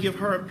for her to give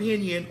her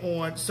opinion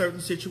on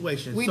certain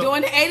situations. We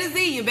doing the A to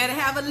Z. You better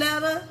have a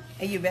letter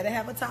and you better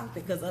have a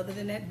topic, because other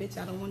than that, bitch,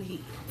 I don't want to hear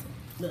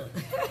it. Look.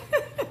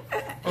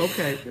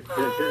 Okay.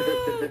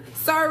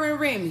 Sir and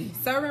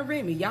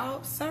Remy.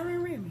 Y'all, Sir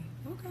and Remy.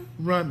 Okay.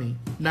 Remy,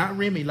 not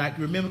Remy. Like,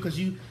 remember, because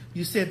you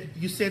said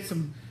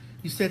some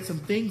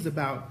things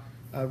about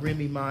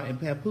Remy Ma and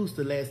Papoose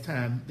the last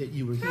time that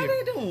you were here. How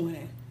they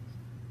doing?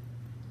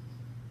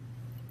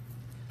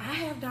 I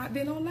have not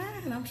been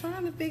online. I'm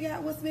trying to figure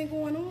out what's been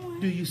going on.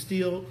 Do you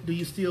still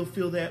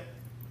feel that?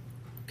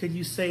 Can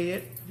you say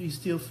it? Do you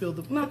still feel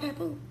the my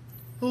Papoose?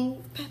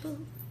 Who? Papoose.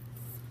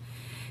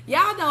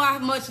 Y'all know I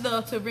have much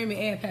love to Remy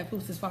and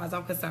Papoose as far as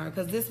I'm concerned,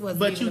 because this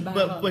wasn't even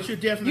about her. But you're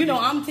definitely,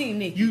 I'm Team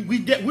Nikki.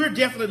 We're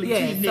definitely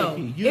Team so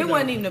Nikki. It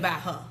wasn't even about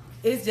her.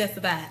 It's just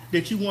about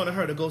that you wanted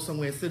her to go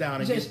somewhere and sit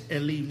down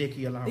and leave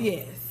Nikki alone.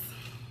 Yes.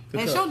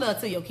 And show love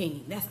to your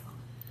king. That's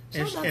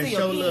all.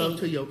 Show love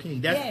to your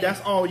king.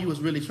 That's all you was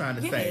really trying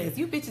to say. Yes,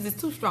 you bitches is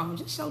too strong.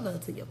 Just show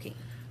love to your king.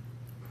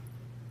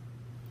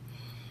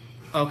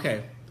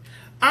 Okay.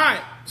 All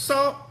right.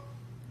 So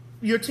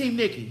you're Team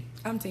Nikki.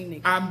 I'm Team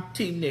Nikki. I'm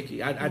Team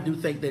Nikki. I do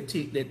think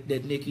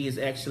that Nikki is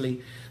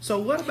actually. So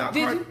what about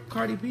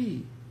Cardi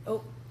B?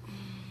 Oh.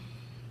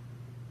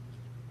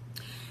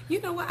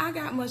 You know what? I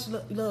got much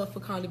love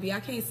for Cardi B.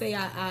 I can't say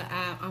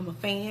I'm a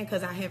fan,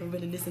 because I haven't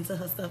really listened to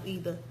her stuff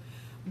either.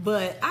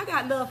 But I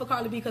got love for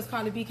Cardi B because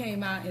Cardi B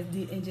came out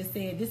and just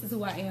said, "This is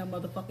who I am,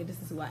 motherfucker.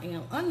 This is who I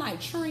am."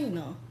 Unlike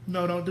Trina.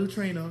 No, don't do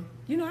Trina.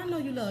 You know, I know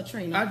you love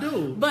Trina. I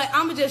do. But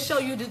I'm going to just show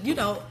you,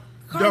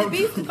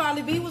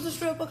 Cardi B was a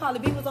stripper. Cardi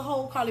B was a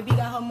hoe. Cardi B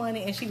got her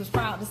money, and she was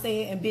proud to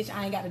say it. And bitch,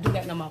 I ain't got to do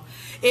that no more.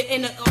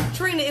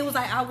 Trina, it was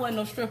like, I wasn't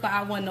no stripper.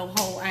 I wasn't no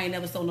hoe. I ain't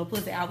never sold no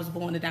pussy. I was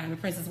born a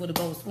diamond princess with a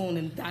gold spoon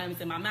and diamonds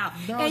in my mouth.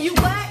 No, and you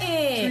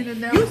wasn't.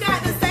 You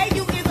got to say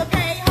you is a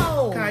paid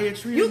hoe.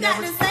 You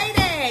got to say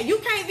that. You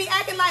can't be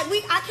acting like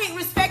I can't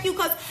respect you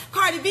because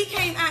Cardi B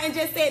came out and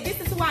just said, "This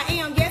is who I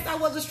am. Yes, I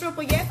was a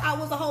stripper. Yes, I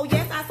was a hoe.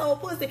 Yes, I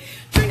sold pussy."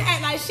 Trina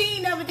act like she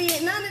ain't never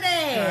did none of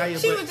that.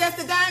 She was just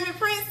a diamond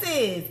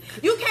princess.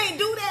 You can't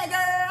do that,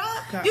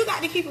 girl. You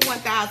got to keep it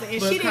 1,000.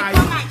 And she didn't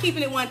come out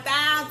keeping it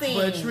 1,000.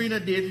 But Trina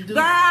didn't do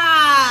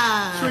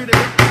that. Trina.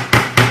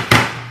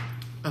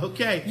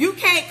 Okay. You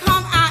can't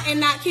come out and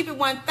not keep it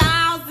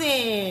 1,000.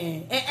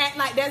 buzzing and act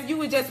like that you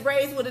were just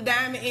raised with a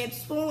diamond and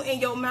spoon in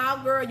your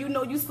mouth, girl. You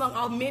know you slung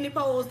off many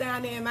poles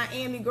down there in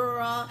Miami,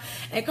 girl.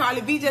 And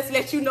Carly B just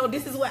let you know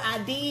this is what I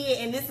did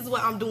and this is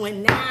what I'm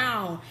doing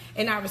now.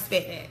 And I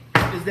respect that.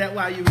 Is that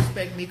why you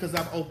respect me? Because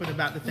I'm open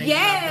about the things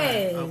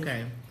yes. I've done?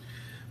 Okay.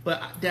 But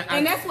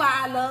and that's why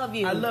I love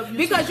you. I love you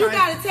because too, you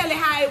gotta tell it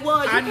how it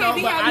was. You can't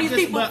be having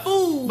these people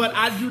fooled. But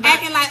I do not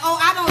acting like, oh,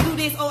 I don't do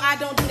this, oh, I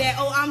don't do that,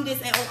 oh, I'm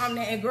this, and oh, I'm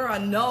that. And girl,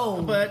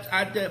 no. But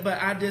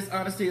I just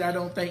honestly, I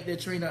don't think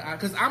that Trina,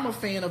 because I'm a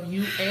fan of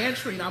you and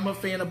Trina. I'm a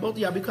fan of both of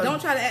y'all because don't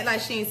try to act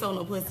like she ain't sold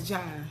no pussy,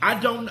 child. I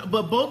don't.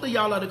 But both of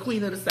y'all are the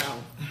queen of the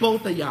South.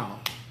 Both of y'all.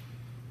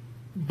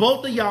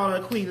 Both of y'all are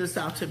the queen of the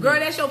South to me. Girl,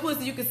 that's your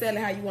pussy. You can sell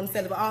it how you want to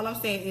sell it. But all I'm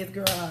saying is,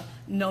 girl,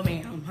 no,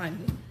 ma'am, honey.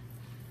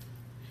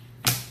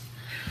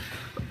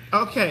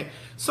 Okay,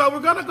 so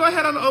we're gonna go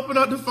ahead and open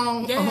up the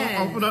phone.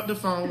 Yes. Open up the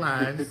phone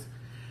lines.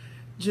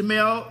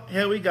 Jamel,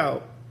 here we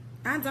go.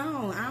 I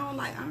don't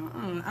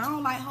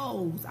like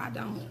hoes. I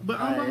don't. But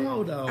I'm a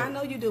hoe though. I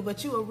know you do,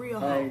 but you a real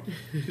hoe.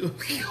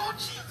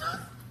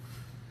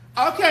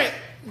 Okay,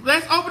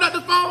 let's open up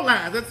the phone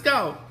lines. Let's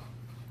go.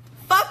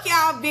 Fuck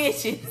y'all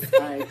bitches.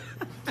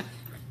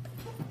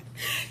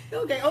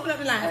 Okay, open up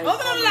the lines.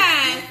 Open up the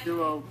lines.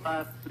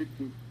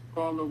 1053.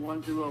 Caller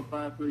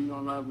 1053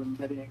 on live with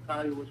Madison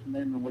KHIA. What's your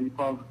name and where you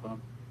calling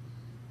from?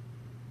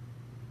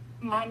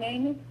 My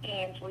name is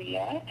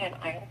Andrea, and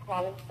I am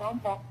calling from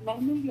Buffalo,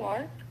 New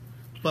York.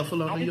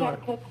 Buffalo, New York. I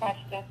just have a quick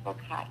question for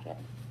KHIA.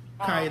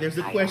 KHIA, there's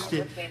a question.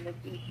 I understand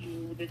this is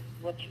you. This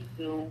is what you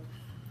do.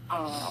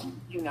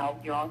 You know,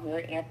 you're on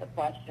here to answer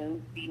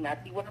questions, be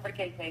messy, whatever the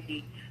case may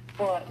be.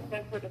 But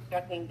since we're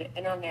discussing the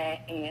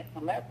internet and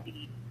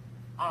celebrities,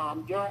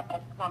 you're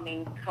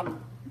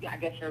I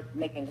guess you're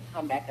making a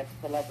comeback as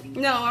a celebrity.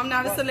 No, I'm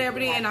not a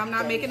celebrity, and I'm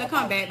not making a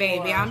comeback,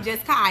 baby. I'm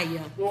just KHIA.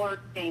 Your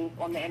things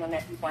on the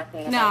internet, people are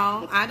saying.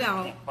 No, I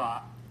don't.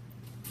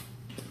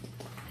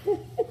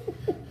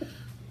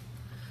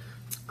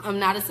 I'm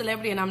not a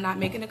celebrity, and I'm not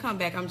making a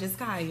comeback. I'm just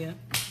KHIA.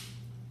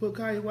 But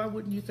KHIA, why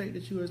wouldn't you think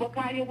that you were? Well,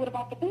 KHIA, what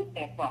about the food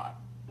stamp fraud?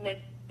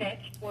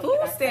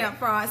 Food stamp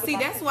fraud. See,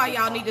 that's why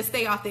y'all need to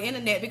stay off the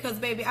internet because,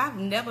 baby, I've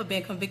never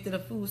been convicted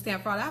of food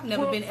stamp fraud. I've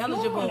never been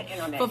eligible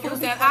for food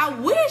stamps. I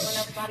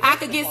wish I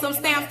could get some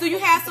stamps. Do you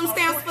have some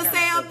stamps for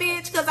sale,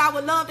 bitch? Because I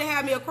would love to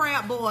have me a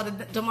crab board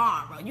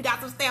tomorrow. You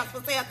got some stamps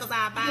for sale? Because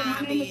I buy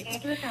them,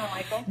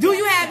 bitch. Do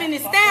you have any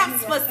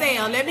stamps for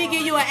sale? Let me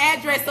give you an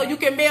address so you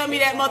can mail me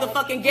that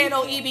motherfucking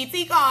ghetto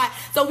EBT card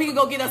so we can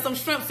go get us some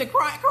shrimps and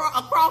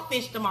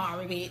crawfish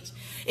tomorrow, bitch.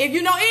 If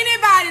you know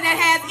anybody that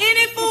has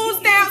any food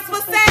stamps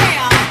for sale,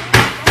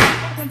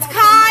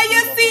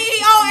 KHIA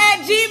CEO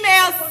at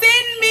Gmail,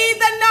 send me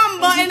the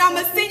number and I'm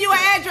going to send you an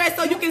address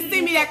so you can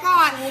send me that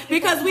card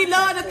because we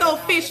love to throw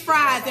fish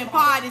fries and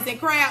parties and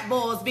crab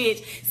balls,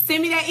 bitch.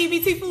 Send me that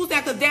EBT food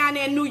stamp because down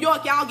there in New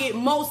York, y'all get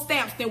more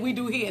stamps than we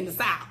do here in the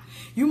South.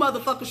 You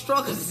motherfuckers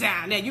struggles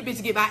down there. You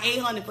bitches get about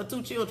 800 for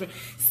 2 children.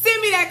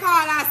 Send me that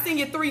card. I'll send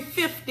you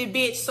 350,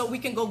 bitch, so we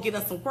can go get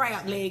us some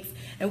crab legs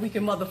and we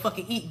can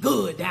motherfucking eat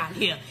good down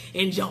here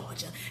in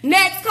Georgia.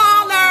 Next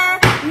caller.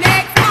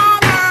 Next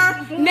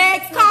caller.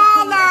 Next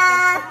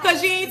caller.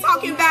 Because you ain't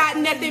talking about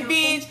nothing,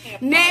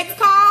 bitch. Next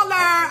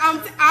caller.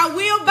 I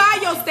will buy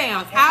your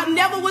stamps. I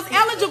never was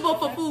eligible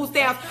for food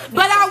stamps,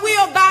 but I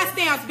will buy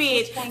stamps,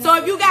 bitch. So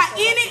if you got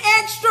any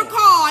extra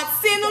cards,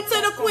 send them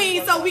to the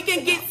queen so we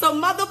can get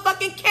some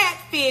motherfucking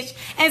catfish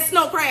and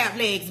snow crab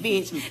legs,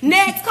 bitch.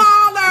 Next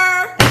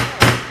caller.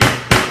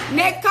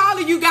 Next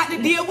caller, you got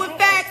to deal with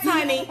facts,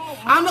 honey.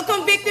 I'm a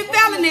convicted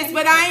felonist,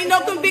 but I ain't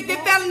no convicted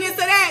felonist of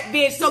that,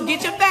 bitch. So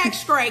get your facts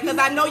straight, because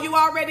I know you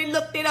already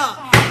looked it up.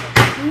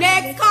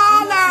 Next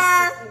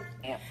caller.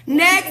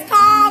 Next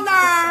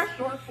caller.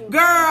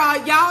 Girl,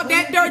 y'all,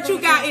 that dirt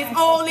you got is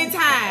old and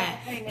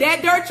tired.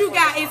 That dirt you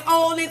got is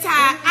old and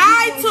tired.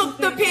 I took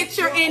the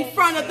picture in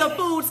front of the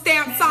food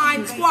stamp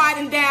sign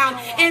squatting down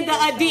in the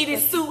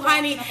Adidas suit,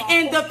 honey,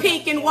 in the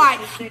pink and white.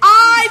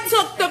 I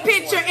took the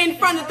picture in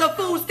front of the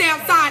food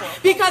stamp sign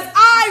because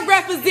I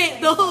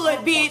represent the hood,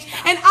 bitch.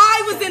 And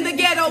I was in the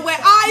ghetto where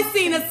I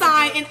seen a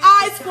sign and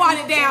I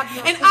squatted down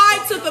and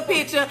I took a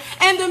picture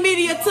and the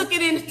media took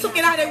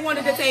it how they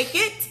wanted to take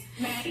it.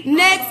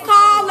 Next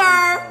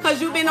caller,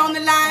 because you've been on the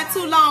line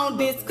too long,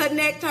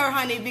 disconnect her,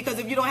 honey, because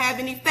if you don't have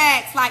any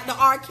facts like the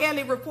R.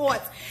 Kelly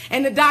reports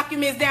and the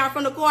documents down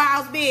from the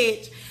courthouse,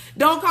 bitch,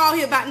 don't call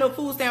here about no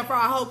food stamp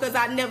fraud, hoe, because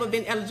I've never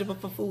been eligible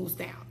for food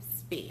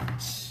stamps,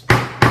 bitch.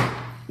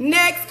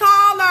 Next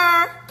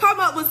caller, come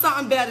up with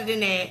something better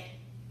than that,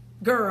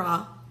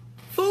 girl.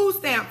 Food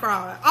stamp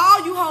fraud.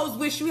 All you hoes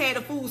wish you had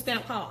a food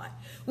stamp card.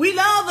 We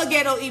love a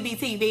ghetto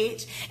EBT,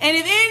 bitch. And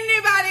if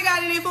anybody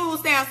got any food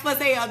stamps for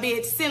sale,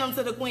 bitch, send them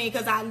to the queen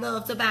because I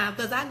love to buy them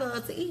because I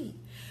love to eat.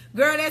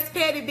 Girl, that's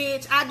petty,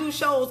 bitch. I do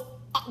shows,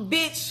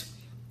 bitch.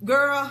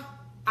 Girl,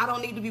 I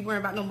don't need to be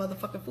worrying about no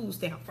motherfucking food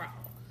stamp fraud.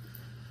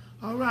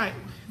 All right.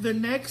 The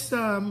next,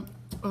 one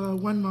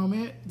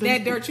moment.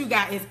 That dirt you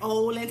got is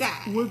old and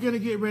tired. We're going to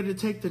get ready to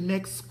take the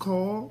next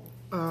call.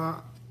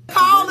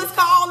 callers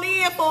call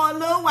in for a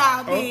little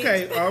while, bitch.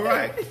 Okay, all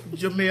right.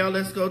 Jamel,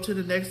 let's go to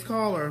the next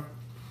caller,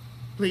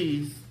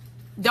 please.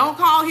 Don't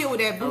call here with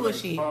that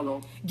bullshit.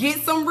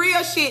 Get some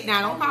real shit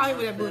now. Don't call here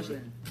with that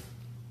bullshit.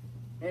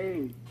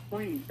 Hey,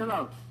 Queen, chill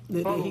out.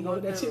 He go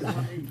with that shit.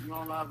 You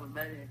on live with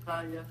Madison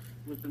KHIA?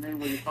 What's the name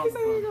where you calling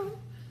from?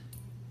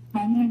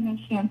 My name is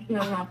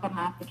Chantel from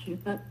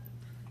Massachusetts.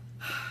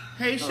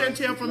 Hey,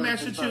 Chantel from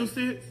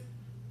Massachusetts.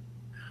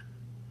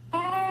 Hey,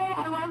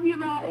 I love you,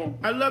 Maddie.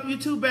 I love you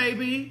too,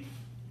 baby.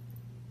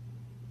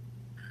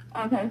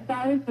 Okay,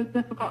 sorry for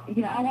difficult.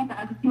 Yeah, I want to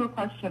ask you a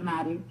question,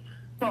 Maddie.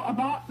 So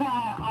about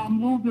that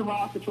move your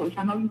raw situation,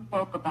 I know you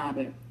spoke about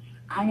it.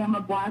 I am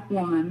a black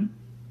woman,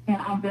 and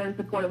I'm very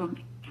supportive of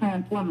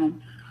trans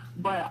women.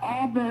 But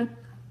all this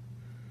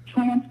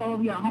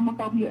transphobia,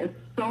 homophobia is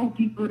so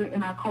deep-rooted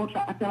in our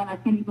culture. I feel like I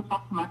can't even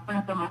talk to my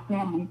friends or my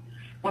family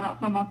without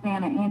someone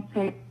saying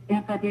an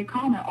anti-gay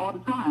comment all the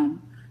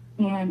time.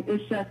 And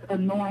it's just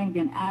annoying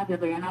and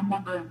aggravating. And I'm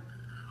wondering,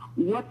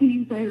 what do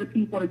you say to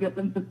people to get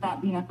them to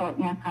stop being so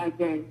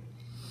anti-gay?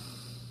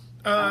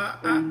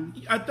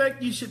 I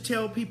think you should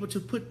tell people to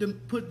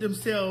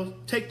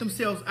take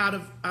themselves out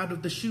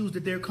of the shoes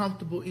that they're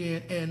comfortable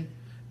in and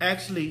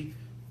actually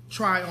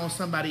try on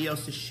somebody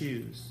else's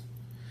shoes,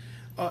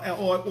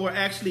 or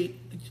actually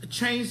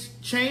change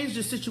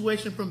the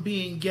situation from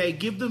being gay.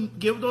 Give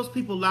those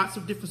people lots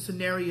of different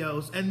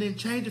scenarios, and then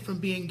change it from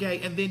being gay,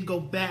 and then go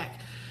back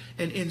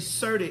and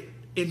insert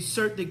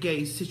the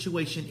gay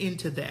situation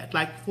into that.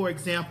 Like, for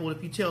example,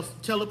 if you tell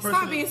a person,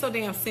 stop being so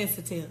damn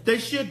sensitive. They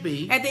should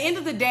be. At the end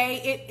of the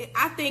day,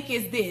 I think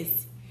it's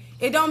this.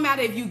 It don't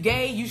matter if you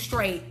gay, you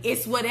straight.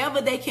 It's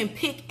whatever they can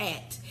pick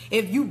at.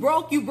 If you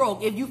broke, you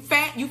broke. If you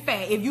fat, you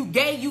fat. If you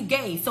gay, you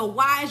gay. So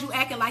why is you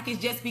acting like it's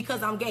just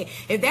because I'm gay?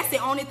 If that's the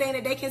only thing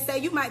that they can say,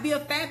 you might be a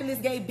fabulous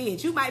gay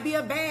bitch. You might be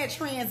a bad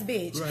trans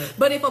bitch. Right.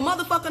 But if a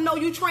motherfucker know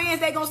you trans,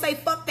 they gonna say,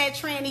 fuck that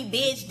tranny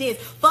bitch this.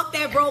 Fuck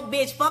that broke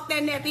bitch. Fuck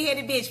that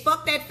nappy-headed bitch.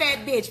 Fuck that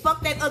fat bitch.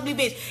 Fuck that ugly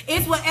bitch.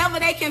 It's whatever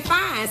they can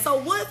find. So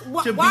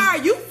why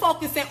are you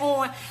focusing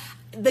on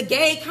the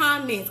gay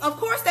comments? Of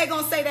course they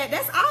gonna say that.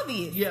 That's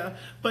obvious. Yeah,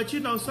 but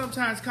you know,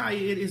 sometimes,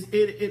 KHIA,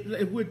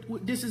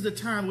 this is a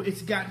time where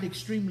it's gotten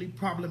extremely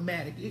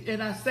problematic.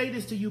 And I say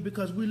this to you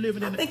because we're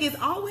living in. I think it's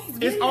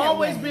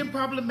always been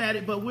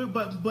problematic.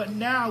 But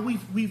now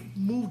we've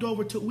moved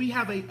over to, we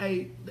have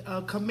a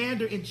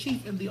commander in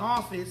chief in the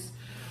office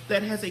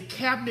that has a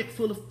cabinet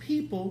full of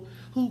people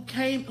who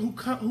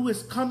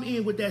has come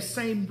in with that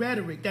same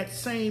rhetoric, that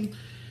same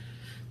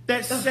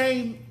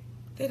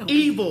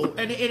evil,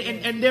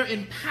 and they're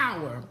in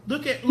power.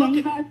 Can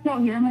you guys still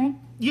hear me?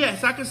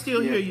 Yes, I can still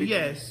hear you.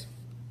 Yes.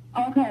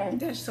 Okay.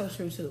 That's so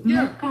true too.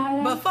 Yeah.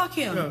 But fuck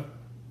him.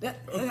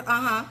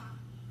 Yeah.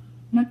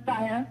 Miss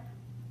KHIA.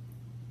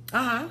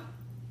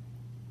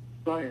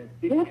 Go ahead.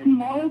 It's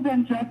more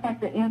than just like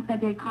the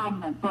anti-gay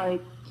comments.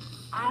 Like,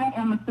 I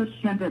am a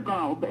cisgender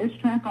girl, but it's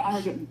trans girls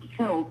are getting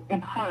killed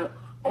and hurt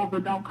over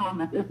dumb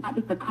comments. It's not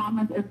just the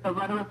comments, it's the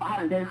rhetoric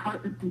behind it. They're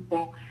hurting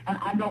people. And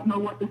I don't know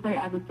what to say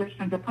as a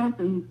cisgender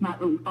person who's not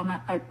really from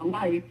that type of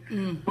life.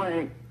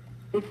 But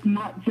it's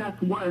not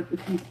just words,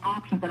 it's these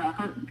actions that are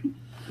hurting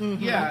people.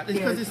 Yeah,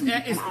 because it's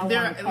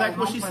there, like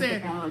what she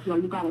said.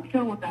 You gotta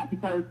chill with that,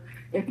 because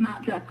it's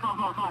not just ha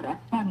ha ha,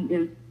 that's funny.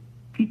 It's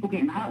people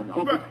getting hurt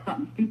over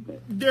something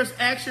stupid. There's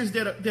actions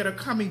that are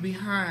coming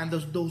behind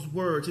those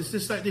words. It's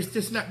just like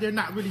they're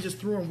not really just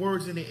throwing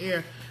words in the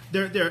air.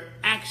 There are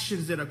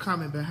actions that are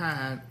coming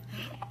behind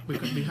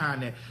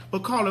that.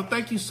 But caller,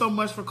 thank you so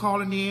much for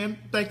calling in.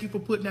 Thank you for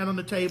putting that on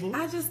the table.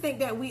 I just think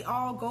that we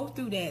all go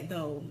through that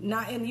though.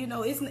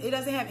 It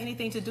doesn't have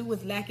anything to do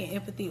with lacking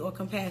empathy or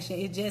compassion.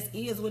 It just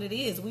is what it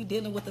is. We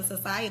dealing with a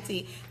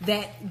society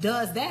that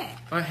does that.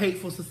 A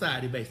hateful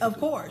society, basically. Of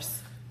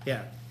course.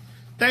 Yeah.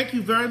 Thank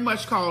you very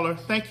much, caller.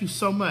 Thank you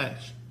so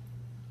much.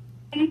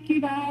 Thank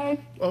you, guys.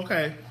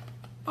 Okay.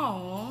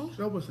 Aww.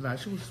 That was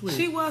nice. She was sweet.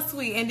 She was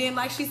sweet. And then,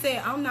 like she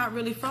said, I'm not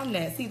really from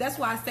that. See, that's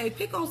why I say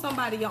pick on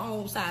somebody your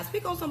own size.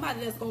 Pick on somebody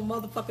that's going to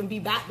motherfucking be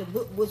back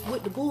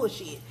with the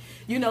bullshit.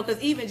 You know,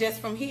 because even just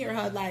from here,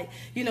 her, like,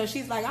 you know,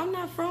 she's like, I'm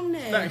not from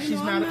that. Like,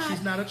 she's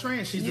not a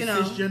trans. She's a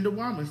cisgender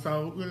woman.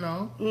 So, you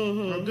know,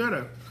 I'll get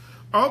her.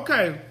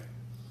 Okay.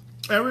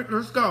 Eric,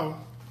 let's go.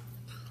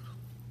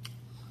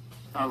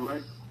 All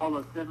right.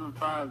 Caller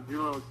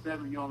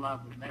 7507, you're on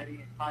live with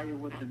Madison KHIA.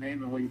 What's your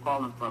name and where you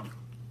calling from?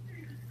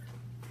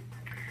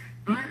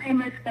 My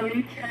name is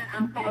Felicia.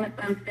 I'm calling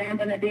from San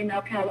Bernardino,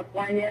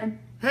 California.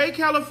 Hey,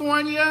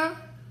 California.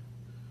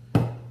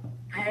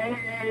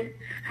 Hey.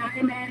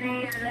 Hi,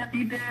 Maddie. I love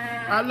you, girl.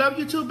 I love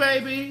you too,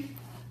 baby.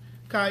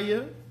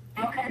 KHIA.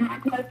 Okay, my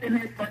question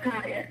is for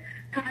KHIA.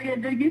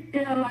 KHIA, do you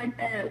feel like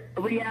that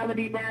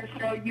reality rap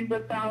show you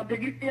was on, do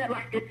you feel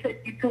like it took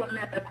you to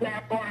another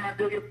platform, or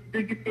do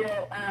you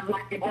feel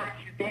like it brought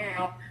you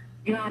down?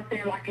 You know what I'm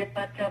saying? Like it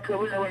fucked your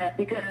career up?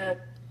 Because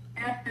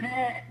after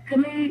that, to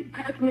me,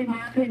 personally,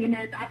 my opinion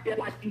is I feel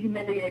like you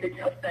humiliated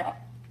yourself.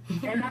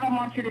 And I don't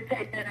want you to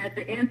take that as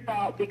an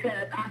insult,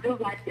 because I do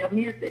like your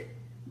music.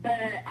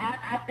 But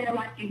I feel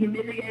like you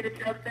humiliated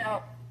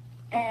yourself.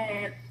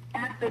 And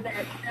after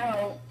that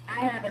show,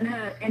 I haven't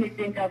heard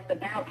anything else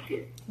about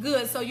you.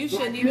 Good, so you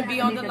shouldn't even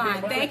be on the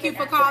line. Thank you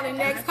for calling.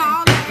 Next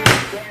caller.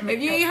 If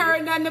you ain't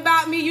heard nothing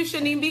about me, you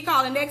shouldn't even be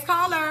calling. Next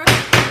caller.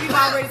 We've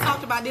already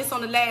talked about this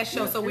on the last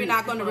show, so we're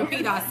not going to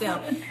repeat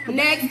ourselves.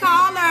 Next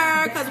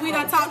caller, because we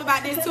done talked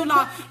about this too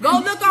long. Go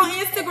look on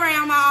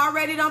Instagram. I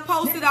already done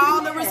posted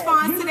all the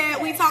response to that.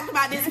 We talked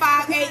about this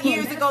 8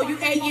 years ago. You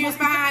 8 years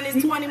behind.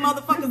 It's 20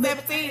 motherfuckers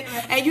 17,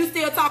 and you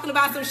still talking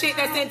about some shit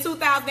that's in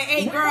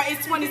 2008. Girl,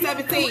 it's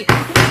 2017.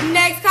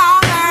 Next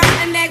caller.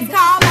 Next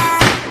caller.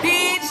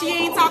 Bitch, she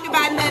ain't talking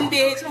about nothing,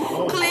 bitch.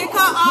 Click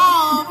her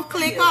off.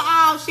 Click her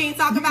off. She ain't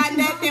talking about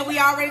nothing. We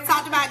already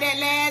talked about that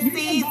last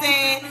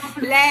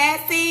season.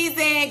 Last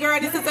season. Girl,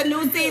 this is a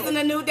new season,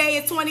 a new day.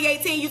 It's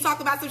 2018. You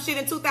talked about some shit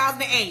in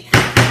 2008.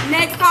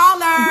 Next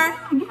caller.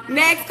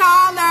 Next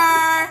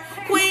caller.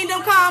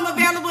 Queendom Come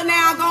available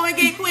now. Go and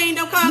get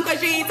Queendom Come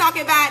because you ain't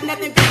talking about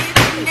nothing,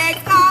 bitch.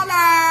 Next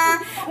caller.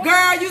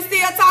 Girl, you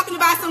still talking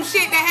about some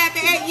shit that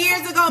happened 8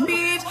 years ago,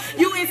 bitch.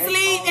 You in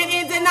sleep and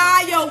in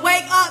denial.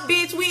 Wake up,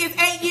 bitch. We is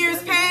 8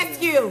 years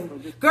past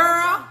you.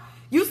 Girl,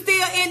 you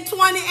still in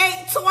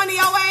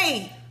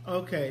 2008.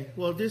 Okay,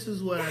 well, this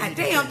is what I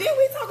damn, didn't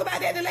we talk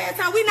about that the last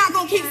time? We not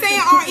going to keep saying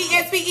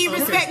R-E-S-P-E,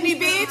 respect me,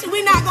 bitch.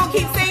 We not going to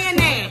keep saying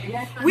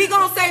that. We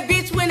going to say,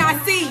 bitch, when I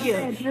see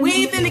you.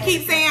 We ain't finna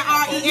keep saying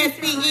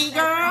R-E-S-P-E,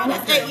 girl.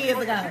 That's 8 years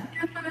ago.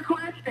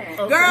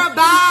 Girl,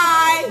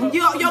 bye.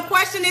 Your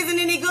question isn't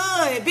any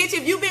good. Bitch,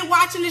 if you've been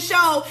watching the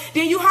show,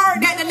 then you heard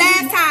that the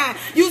last time.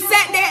 You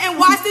sat there and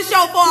watched the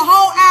show for a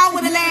whole hour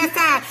the last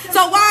time.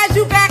 So why is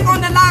you back on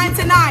the line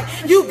tonight?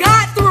 You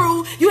got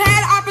through. You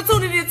had an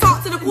opportunity to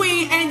talk to the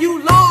queen and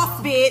you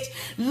lost, bitch.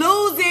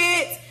 Lose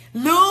it.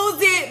 Lose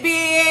it,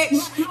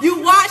 bitch.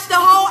 You watched the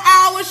whole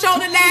hour show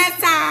the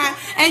last time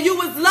and you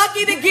was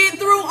lucky to get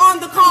through on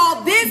the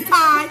call this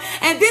time.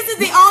 And this is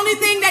the only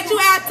thing that you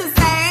have to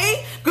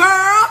say.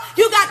 Girl,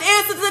 you got the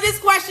answer to this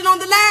question on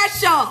the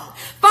last show.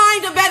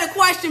 Find a better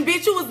question,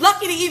 bitch. You was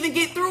lucky to even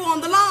get through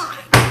on the line.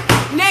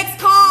 Next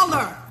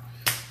caller.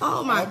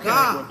 Oh my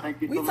God. Well,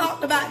 we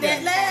talked about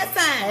that last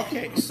time.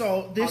 Okay,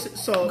 so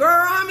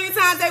girl, how many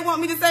times they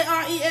want me to say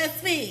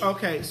R-E-S-P?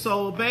 Okay,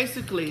 so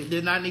basically,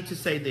 then I need to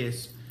say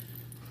this.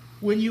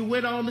 When you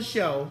went on the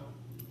show,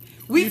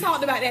 we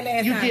talked about that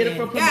last time. You did it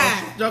for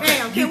promotion. God, okay.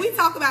 Damn, can we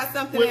talk about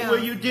something else?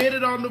 Where you did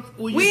it on the...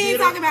 We ain't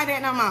talking about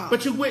that no more.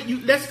 But you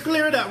went... let's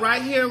clear it up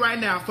right here, right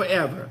now,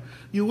 forever.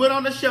 You went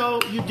on the show,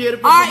 you did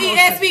it for promotion.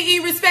 R-E-S-P-E,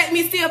 respect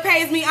me, still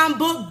pays me. I'm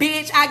booked,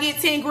 bitch. I get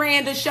 10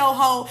 grand a show,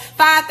 ho.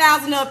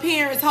 5,000 a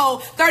appearance, ho.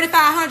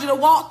 3,500 a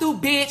walkthrough,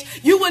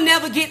 bitch. You will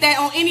never get that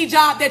on any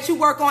job that you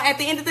work on. At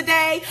the end of the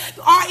day,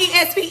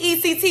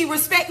 R-E-S-P-E-C-T,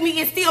 respect me,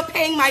 is still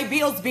paying my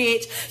bills,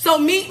 bitch. So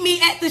meet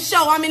me at the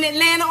show. I'm in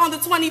Atlanta on the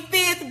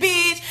 25th,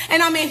 bitch.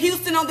 And I'm in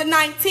Houston on the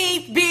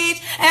 19th,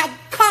 bitch. And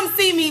come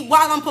see me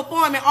while I'm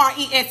performing.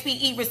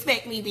 R-E-S-P-E,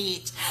 respect me,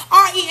 bitch.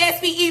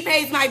 R-E-S-P-E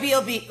pays my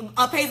bills,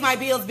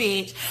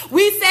 bitch.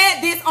 We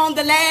said this on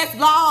the last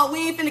vlog.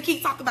 We ain't finna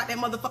keep talking about that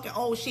motherfucking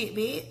old shit,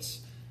 bitch.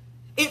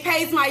 It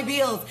pays my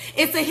bills.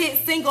 It's a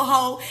hit single,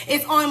 ho.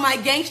 It's on my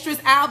Gangsters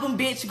album,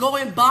 bitch. Go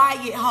and buy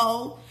it,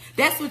 ho.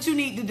 That's what you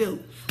need to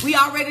do. We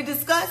already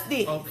discussed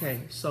it.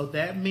 Okay, so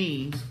that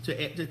means to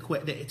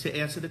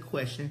answer the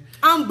question,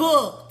 I'm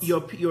booked.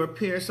 Your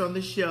appearance on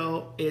the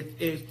show,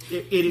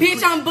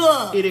 bitch, I'm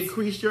booked. It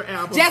increased your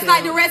album. Just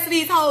like the rest of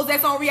these hoes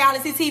that's on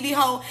reality TV,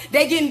 ho.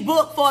 They getting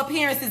booked for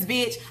appearances,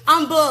 bitch.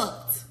 I'm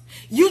booked.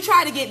 You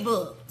try to get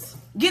booked.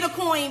 Get a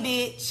coin,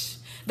 bitch.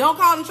 Don't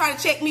call and try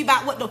to check me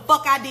about what the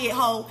fuck I did,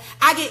 ho.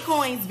 I get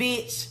coins,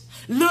 bitch.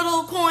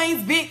 Little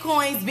coins, big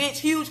coins, bitch.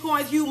 Huge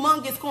coins,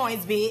 humongous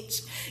coins,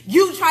 bitch.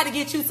 You try to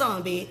get you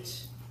some,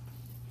 bitch.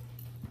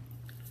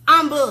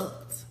 I'm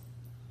booked.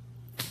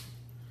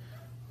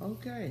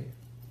 Okay.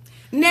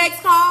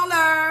 Next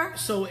caller.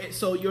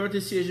 So your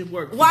decision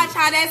worked. Watch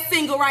how that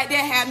single right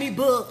there had me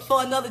booked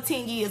for another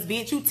 10 years,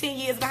 bitch. You 10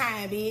 years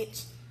behind,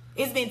 bitch.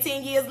 It's been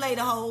 10 years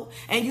later, ho.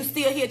 And you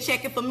still here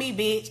checking for me,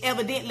 bitch.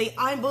 Evidently,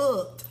 I'm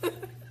booked.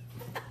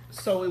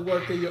 So it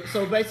worked in your...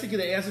 So basically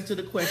the answer to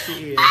the question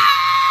is...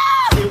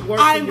 It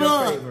worked in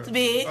your favor.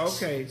 Bitch.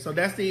 Okay, so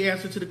that's the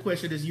answer to the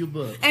question is you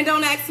booked. And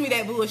don't ask me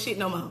that bullshit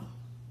no more.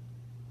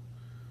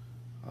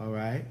 All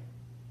right.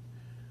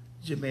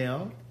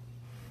 Jamel.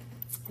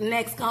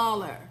 Next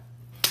caller.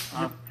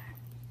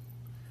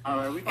 All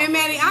right, and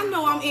Maddie, I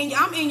know I'm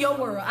in your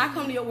world. I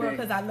come to your world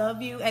because I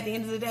love you at the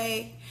end of the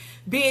day.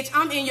 Bitch,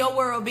 I'm in your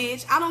world,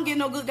 bitch. I don't get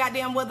no good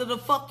goddamn whether the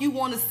fuck you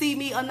want to see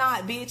me or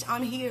not, bitch.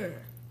 I'm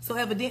here. So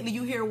evidently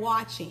you here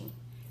watching.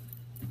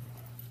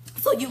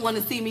 So you want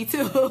to see me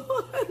too.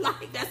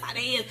 Like, that's how it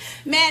is.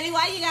 Maddie,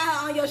 why you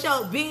got her on your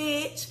show?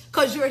 Bitch,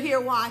 because you're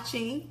here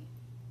watching.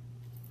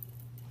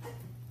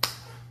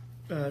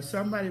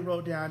 Somebody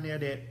wrote down there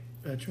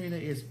that Trina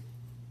is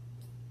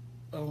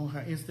on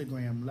her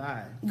Instagram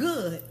live.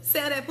 Good.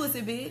 Sell that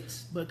pussy,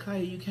 bitch. But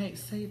Kaya, you can't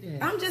say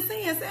that. I'm just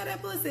saying, sell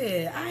that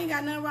pussy. I ain't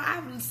got nothing wrong.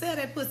 I sell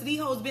that pussy. These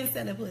hoes been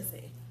selling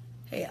pussy.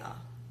 Hell.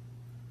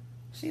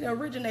 She the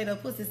originator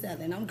of pussy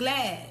selling. I'm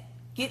glad.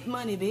 Get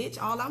money,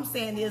 bitch. All I'm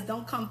saying is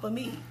don't come for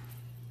me.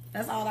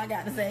 That's all I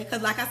got to say.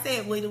 Because like I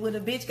said, when a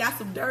bitch got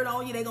some dirt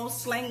on you, they gonna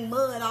slang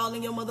mud all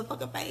in your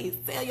motherfucking face.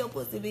 Sell your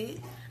pussy,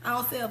 bitch. I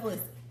don't sell pussy.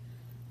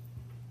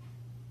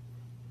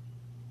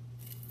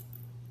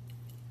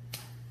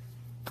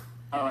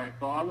 All right,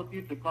 for all the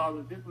future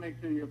callers, just make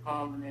sure you're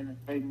calling in and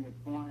stating your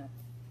point.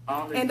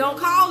 And don't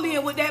call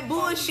in with that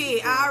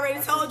bullshit. I already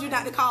told you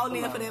not to call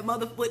in for that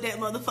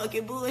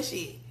motherfucking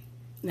bullshit.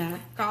 Nah,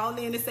 call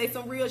in and say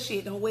some real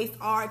shit. Don't waste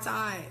our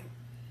time.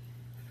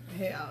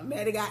 Hell,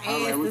 Maddie got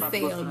ass to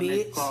sell,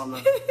 bitch.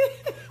 Caller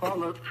 6599.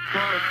 Caller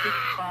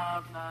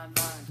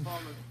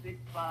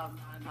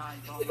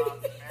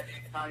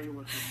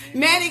 6599.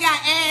 Maddie got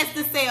ass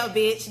to sell,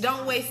 bitch.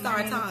 Don't waste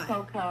our time.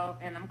 Coco,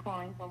 and I'm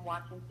calling from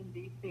Washington,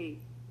 D.C.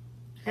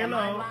 Hello.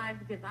 Am I live?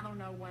 Because I don't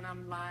know when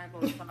I'm live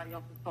or somebody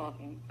else is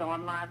talking. So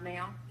I'm live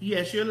now?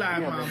 Yes, you're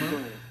live,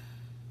 Mama.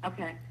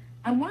 Okay.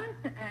 I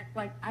wanted to ask,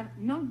 like,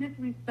 no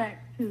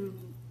disrespect to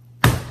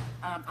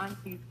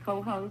Auntie's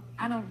co-host.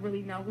 I don't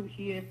really know who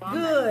she is. So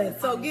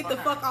good. So get the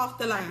fuck off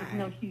the line. I just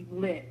know she's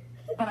lit.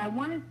 But I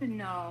wanted to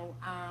know,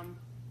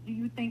 do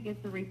you think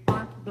it's the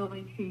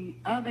responsibility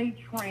of a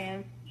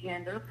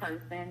transgender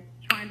person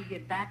trying to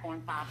get back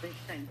on topic,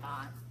 thank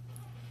God,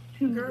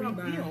 to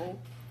reveal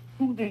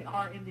who they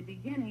are in the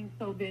beginning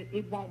so that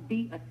it won't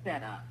be a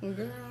setup?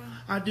 Girl.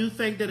 I do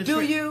think that it's...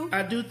 Do you?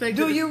 I do think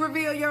Do you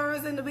reveal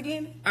yours in the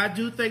beginning? I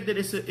do think that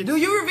it's do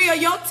you reveal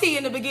your tea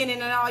in the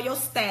beginning and all your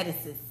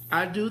statuses?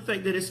 I do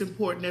think that it's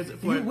important as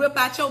for you whip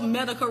out your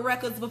medical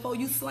records before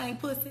you slang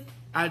pussy.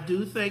 I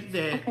do think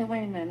that. Okay,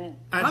 wait a minute.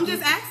 I'm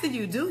just asking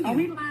you. Do you? Are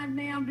we live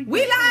now? We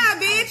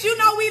live, bitch. You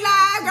know we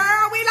live,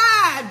 girl. We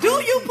live.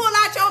 Do you pull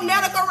out your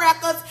medical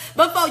records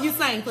before you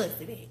slang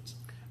pussy, bitch?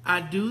 I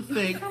do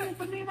think. Coming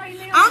for me right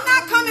now? I'm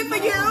not coming for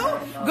you,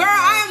 girl.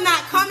 I am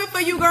not coming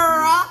for you,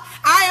 girl.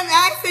 I am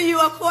asking you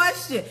a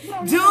question.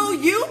 Do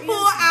you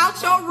pull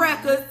out your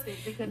records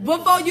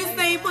before you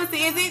sing pussy?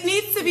 It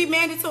needs to be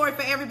mandatory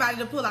for everybody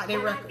to pull out their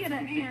records. I get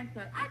an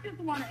answer. I just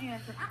want an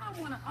answer. I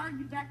don't want to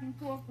argue back and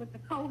forth with the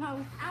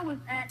co-host.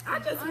 I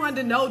just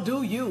wanted to know,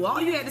 do you?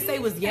 All you had to say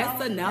was yes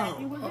or no.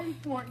 It was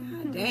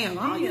important. Damn,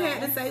 all you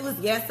had to say was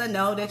yes or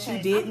no that you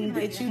didn't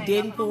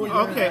pull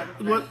your Okay.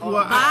 records.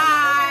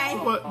 Bye.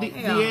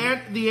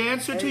 Bye. The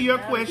answer to your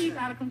question.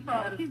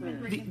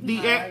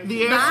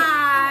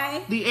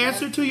 The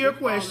answer to your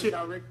question.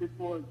 Directed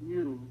towards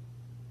you.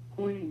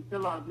 Queen,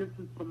 fill out. This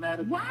is for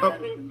Madison. Bye.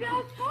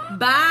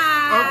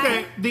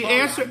 Okay. The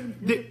answer.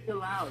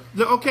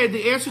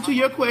 The answer to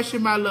your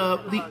question, my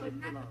love. The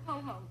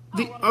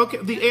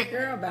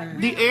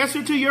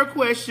answer to your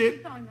question.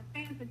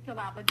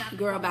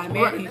 Girl, bye,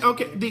 Mary.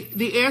 Okay.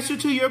 The answer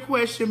to your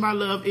question, my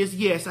love, is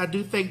yes. I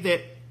do think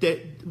that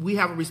we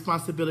have a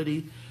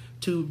responsibility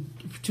to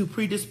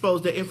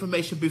predispose the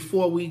information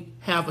before we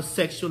have a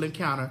sexual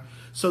encounter,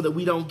 so that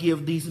we don't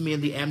give these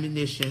men the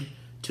ammunition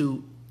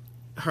to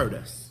hurt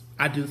us.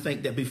 I do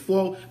think that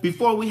before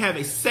we have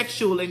a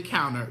sexual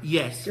encounter,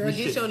 yes, girl,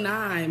 get your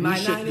 9. We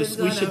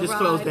should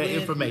disclose that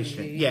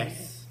information. Me.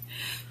 Yes.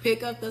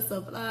 Pick up the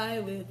supply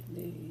with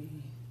me.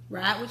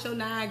 Ride with your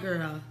 9,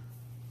 girl.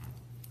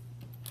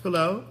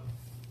 Hello.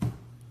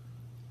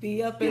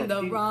 Be up in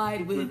the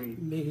ride with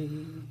me.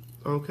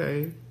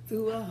 Okay.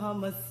 To a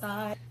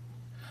homicide.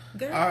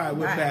 Girl, all right,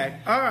 we're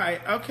back. All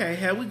right, okay,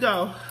 here we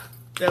go.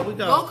 There we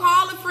go. Go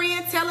call a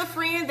friend, tell a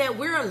friend that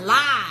we're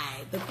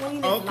live. The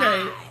queen is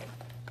live.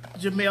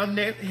 Jamel,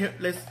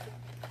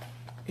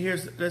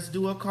 let's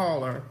do a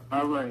caller.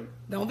 All right.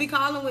 Don't be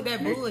calling with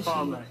that bullshit.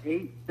 Caller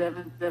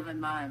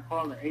 8779.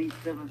 Caller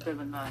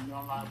 8779. You're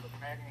on live with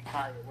Maddie and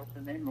KHIA. What's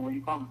the name and where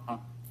you calling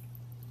from?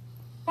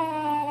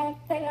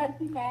 Say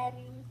Auntie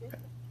Maddie. This is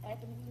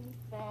Ebony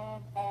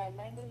from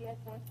Langley Air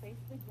Force Base,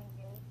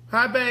 Virginia.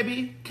 Hi,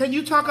 baby. Can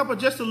you talk up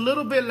just a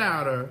little bit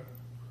louder?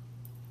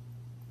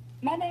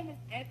 My name is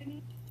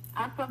Ebony.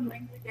 I'm from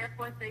Langley Air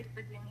Force Base,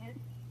 Virginia.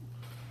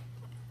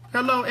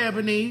 Hello,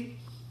 Ebony.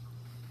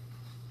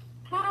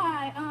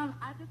 Hi.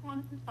 I just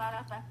wanted to start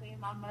off by saying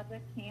my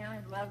mother,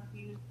 Karen, loves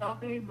you so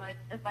very much,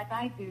 just like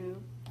I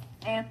do.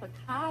 And for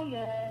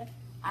KHIA,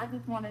 I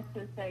just wanted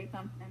to say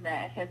something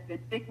that has been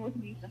sticking with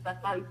me since I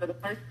saw you for the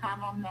first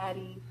time on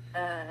Maddie's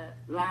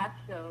live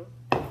show.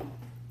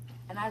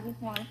 And I just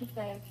wanted to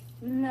say,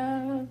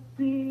 love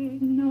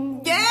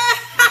signal. Yeah!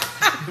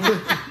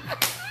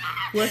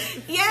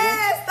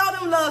 Yes, throw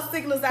them love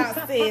signals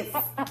out, sis.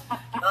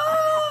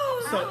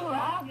 Oh, so, I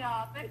love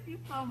y'all. Thank you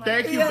so much.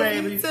 Thank you,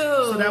 baby.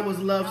 So that was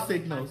love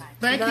signals.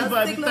 Thank you,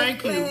 buddy.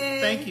 Thank you.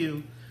 Thank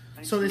you.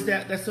 So is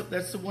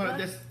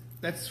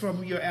that's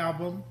from your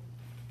album?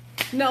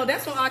 No,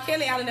 that's from R.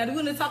 Kelly album. Now, we're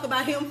going to talk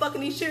about him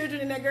fucking these children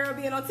and that girl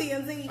being on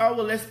TMZ. Oh,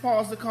 well, let's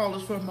pause the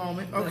callers for a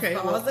moment. Okay.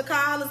 Let's pause the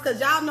callers, because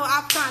y'all know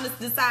I'm trying to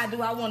decide,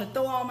 do I want to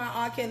throw all my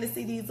R. Kelly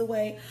CDs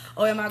away,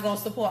 or am I going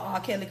to support R.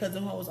 Kelly because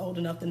them hoes old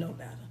enough to know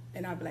better?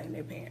 And I blame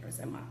their parents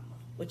and mama.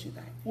 What you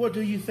think? Well,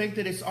 do you think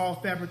that it's all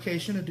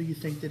fabrication, or do you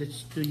think that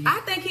it's...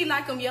 I think he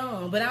like them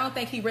young, but I don't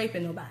think he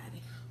raping nobody.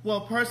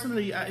 Well,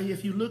 personally,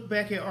 if you look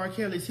back at R.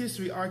 Kelly's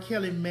history, R.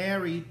 Kelly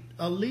married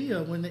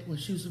Aaliyah when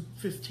she was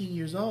 15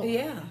 years old.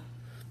 Yeah.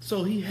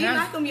 So he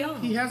like them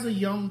young. He has a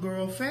young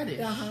girl fetish.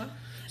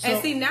 So,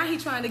 and see, now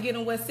he's trying to get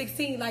him with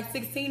 16. Like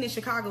 16 in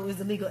Chicago is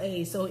the legal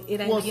age, so it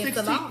ain't against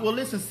the law. Well,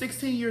 listen,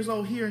 16 years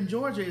old here in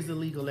Georgia is the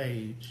legal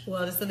age.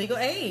 Well, it's the legal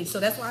age, so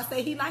that's why I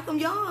say he like them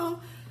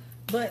young.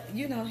 But,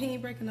 you know, he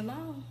ain't breaking the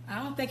law.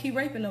 I don't think he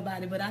raping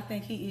nobody, but I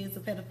think he is a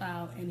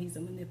pedophile and he's a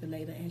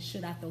manipulator. And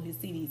should I throw his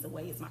CDs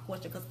away is my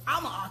question, because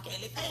I'm an R.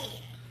 Kelly fan.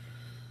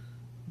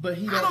 But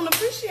I don't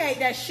appreciate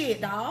that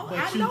shit, dog.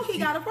 I know he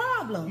got a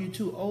problem. You're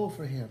too old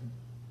for him.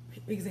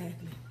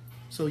 Exactly.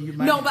 So you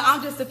might... No, but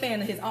I'm just a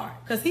fan of his art,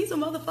 because he's a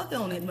motherfucker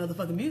on that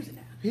motherfucking music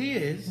now. He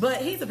is.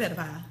 But he's a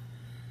pedophile.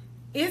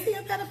 Is he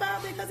a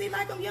pedophile because he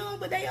like them young,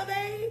 but they of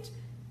age?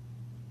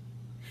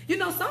 You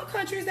know, some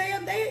countries, they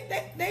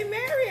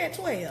marry at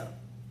 12.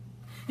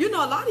 You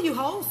know, a lot of you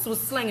hoes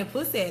was slinging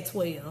pussy at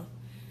 12.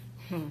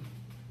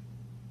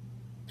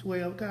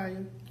 12,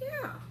 Kaya?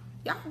 Yeah.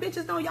 Y'all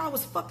bitches know y'all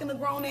was fucking a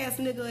grown-ass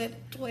nigga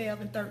at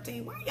 12 and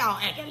 13. Why y'all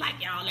acting like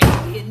y'all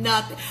ain't did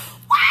nothing?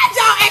 Why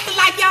y'all acting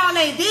like y'all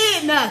ain't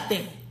did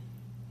nothing?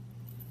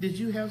 Did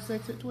you have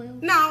sex at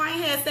 12? No, I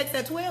ain't had sex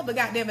at 12, but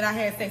goddamn it, I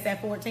had sex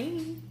at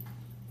 14.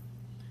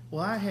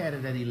 Well, I had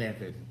it at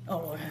 11. Oh,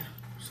 wow.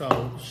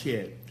 So,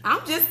 shit.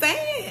 I'm just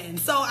saying.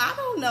 So, I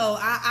don't know.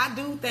 I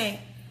do think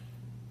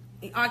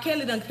R.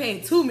 Kelly done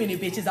paid too many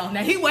bitches off.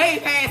 Now, he way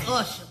past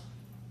Usher.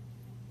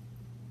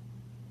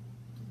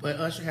 But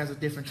Usher has a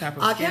different type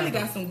of R. Kelly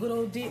got some good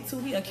old dick, too.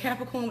 He a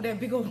Capricorn with that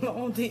big old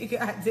long dick.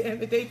 God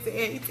damn it. They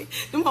said,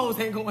 them hoes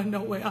ain't going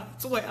nowhere. I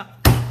swear.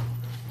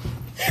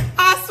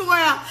 I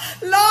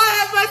swear. Lord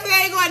have mercy,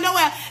 they ain't going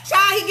nowhere.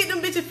 Child, he get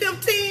them bitches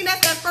 15.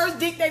 That's that first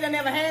dick they done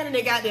never had, and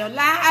they got their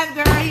live,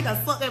 girl. He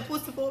done sucked that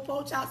pussy for a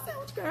poor child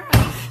sandwich, girl.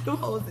 Them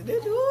hoes in there,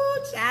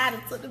 ooh, child,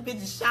 and took them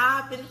bitches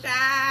shop and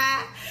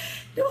shine.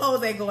 Them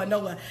hoes ain't going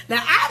nowhere.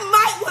 Now, I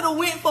might would have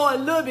went for a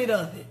little bit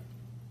of it.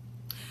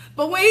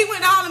 But when he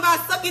went on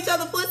about suck each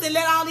other pussy and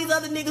let all these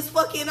other niggas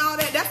fuck you and all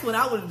that, that's when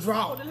I would have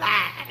drawn the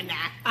line. Nah,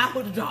 I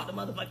would have drawn the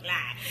motherfucking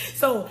line.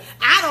 So,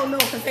 I don't know,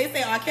 because they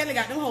say R. Kelly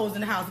got them hoes in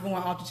the house going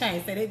off the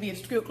chain. Say they be at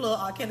the strip club,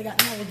 R. Kelly got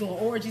them hoes doing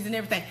orgies and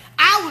everything.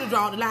 I would have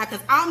drawn the line,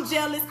 because I'm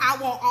jealous. I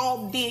want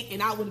all dick,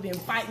 and I would have been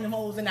fighting them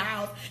hoes in the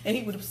house, and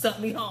he would have sucked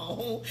me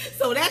home.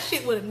 So, that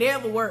shit would have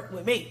never worked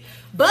with me.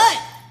 But,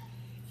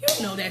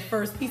 you know that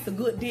first piece of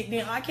good dick,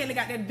 then R. Kelly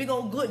got that big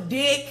old good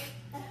dick.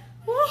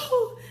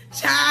 Woo!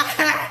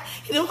 Child,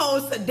 them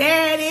hoes say,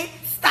 Daddy,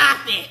 stop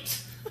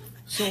it.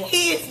 So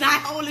he is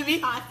not holding me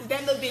hostage.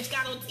 That little bitch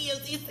got on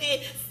TLC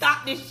said,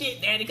 stop this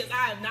shit, Daddy, because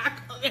I am not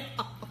coming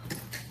home.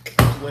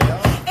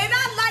 Well. And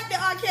I like the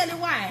R.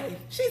 Kelly wife.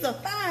 She's a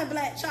fine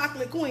black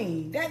chocolate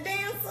queen. That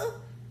dancer,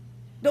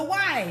 the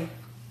wife.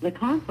 The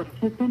conference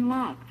has been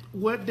locked.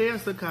 What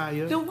dancer,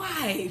 Kaya? The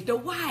wife,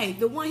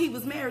 the one he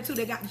was married to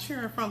that got the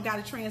children from, got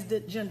a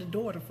transgender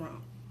daughter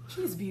from.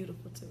 She's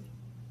beautiful, too.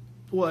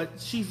 What?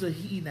 She's a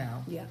he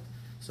now. Yeah.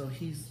 So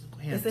he's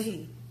handsome. It's a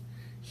he.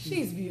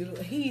 She's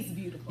beautiful. He's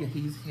beautiful. Yeah,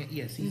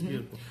 he's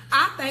beautiful.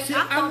 I think See,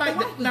 I like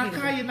that. Now,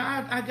 beautiful. Kaya,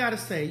 now I gotta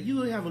say,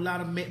 you have a lot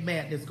of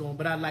madness going,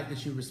 but I like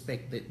that you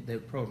respect the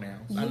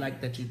pronouns. Yeah. I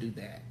like that you do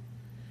that.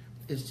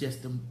 It's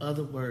just the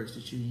other words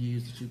that you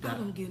use that you got. I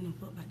don't give no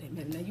fuck about that,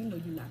 man. Now you know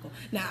you're not gonna.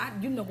 Now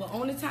you know what?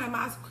 Only time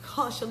I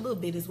hush a little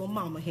bit is when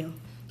Mama here.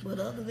 But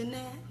other than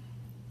that.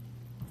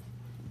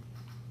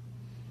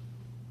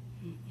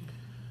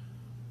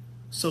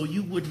 So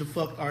you wouldn't have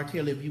fucked R.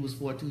 Kelly if you was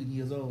 14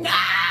 years old? Nah,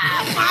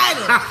 that's what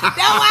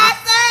I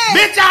said.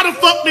 Bitch, I'd have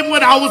fucked him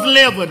when I was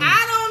 11.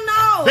 I don't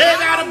know. They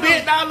got a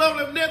bitch all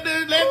over them.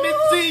 Let me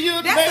see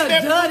you. That's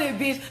a dirty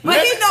bitch.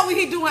 But he know what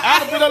he doing.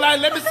 I'd have been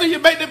like, let me see you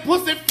make that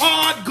pussy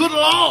fart. Good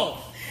Lord.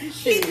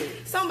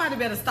 Somebody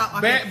better stop.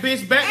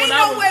 Bitch, back when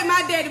I was... Ain't no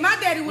way my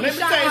daddy would have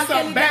shot R.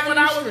 Kelly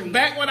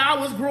back when I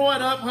was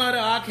growing up, honey,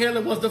 R.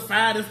 Kelly was the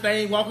finest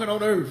thing walking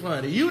on earth,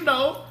 honey. You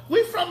know,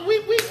 we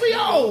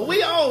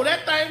old.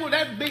 That thing with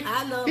that big.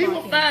 I love he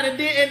was fine and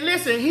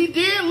listen, he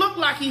did look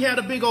like he had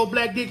a big old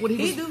black dick when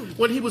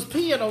he was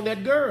peeing on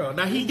that girl.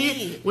 Now he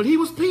did when he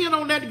was peeing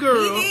on that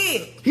girl.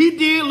 He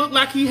did look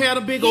like he had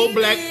a big old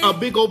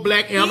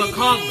black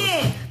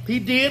anaconda. He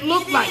did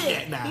look like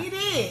that now. He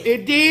did.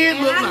 It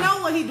did look like. I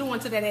know what he doing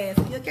to that ass.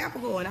 He's a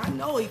Capricorn. I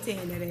know he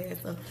tearing that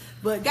ass up.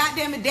 But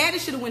goddamn it, Daddy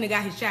should have went and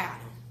got his child.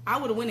 I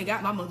would have went and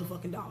got my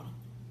motherfucking daughter.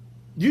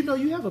 You know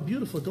you have a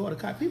beautiful daughter.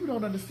 People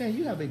don't understand.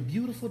 You have a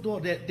beautiful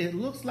daughter that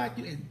looks like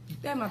you.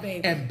 That's my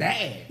baby. And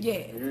bad.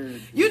 Yeah.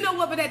 You know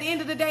what? But at the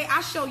end of the day,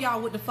 I show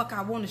y'all what the fuck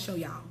I want to show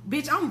y'all.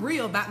 Bitch, I'm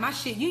real about my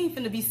shit. You ain't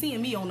finna be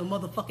seeing me on the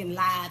motherfucking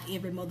live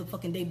every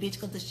motherfucking day, bitch,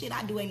 because the shit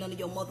I do ain't none of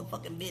your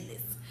motherfucking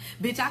business.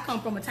 Bitch, I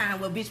come from a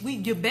time where,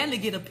 bitch, you barely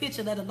get a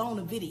picture, let alone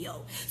a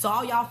video. So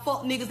all y'all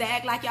fuck niggas that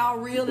act like y'all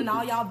real and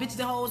all y'all bitches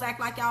and hoes act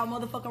like y'all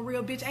motherfucking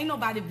real, bitch. Ain't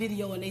nobody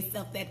videoing they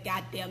self that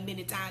goddamn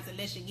many times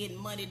unless you're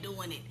getting money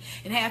doing it.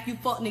 And half you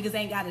fuck niggas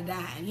ain't gotta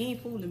die. And you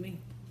ain't fooling me.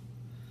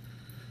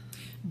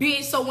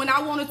 Bitch, so when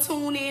I want to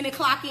tune in and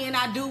clock in,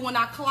 I do. When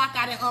I clock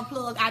out and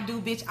unplug, I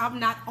do, bitch. I'm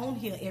not on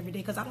here every day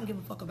because I don't give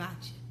a fuck about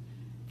you.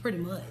 Pretty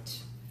much.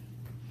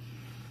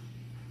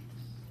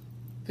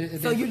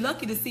 So you're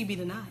lucky to see me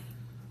tonight.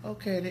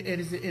 Okay, and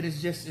it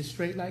is just as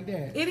straight like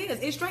that. It is.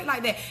 It's straight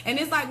like that. And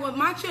it's like when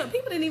my children,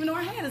 people didn't even know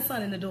I had a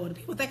son and a daughter.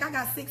 People think I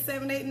got 6,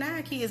 7, 8,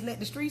 9 kids. Let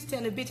the streets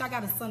tell it, bitch, I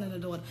got a son and a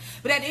daughter.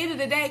 But at the end of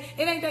the day,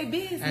 it ain't their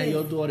business. And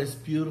your daughter's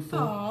beautiful.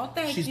 Oh,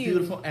 thank you. She's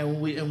beautiful.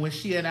 And when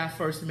she and I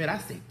first met, I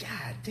said,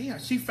 God damn,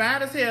 she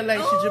fine as hell,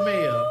 Laisha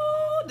Jamel.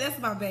 That's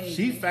my baby.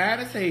 She fine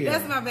as hell.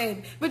 That's my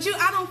baby. But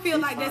I don't feel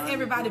like that's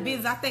everybody's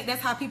business. I think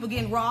that's how people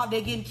getting robbed.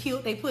 They getting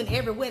killed. They putting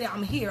everywhere.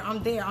 I'm here.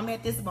 I'm there. I'm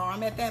at this bar.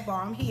 I'm at that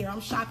bar. I'm here. I'm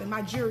shopping.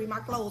 My jewelry, my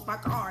clothes, my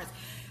cars.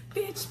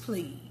 Bitch,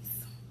 please.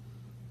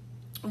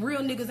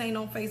 Real niggas ain't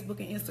on Facebook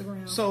and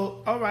Instagram.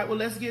 So, all right. Well,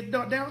 let's get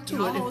down to it.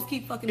 Y'all hoes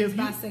keep fucking these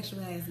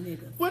bisexual ass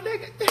niggas. Well,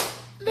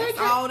 that's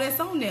all that's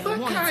on there. But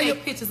Want to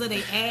take pictures of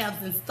their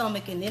abs and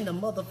stomach and in the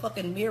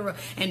motherfucking mirror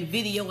and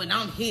video and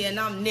I'm here and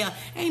I'm there.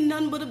 Ain't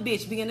nothing but a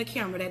bitch being the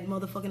camera that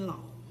motherfucking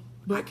long.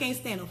 But I can't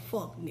stand a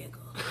fuck nigga.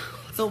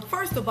 So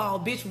first of all,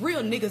 bitch,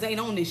 real niggas ain't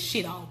on this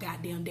shit all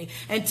goddamn day.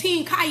 And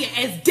Team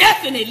KHIA is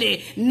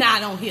definitely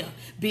not on here,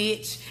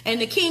 bitch. And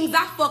the kings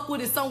I fuck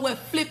with is somewhere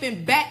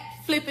flipping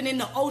in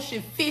the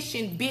ocean,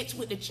 fishing, bitch,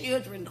 with the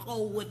children,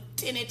 hoe, with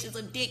 10 inches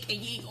of dick,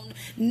 and you ain't gonna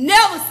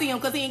never see him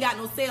because he ain't got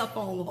no cell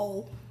phone,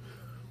 hoe.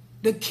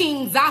 The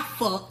kings I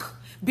fuck,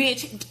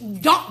 bitch,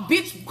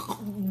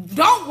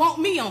 don't want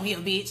me on here,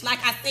 bitch. Like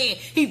I said,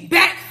 he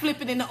back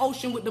flipping in the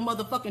ocean with the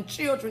motherfucking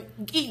children,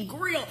 eating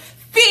grilled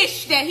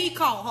fish that he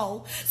caught,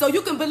 hoe. So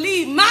you can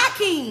believe my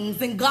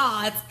kings and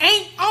gods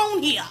ain't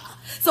on here.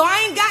 So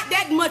I ain't got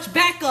that much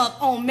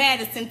backup on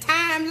Madison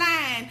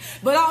timeline.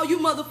 But all you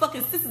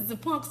motherfucking sisters and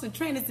punks and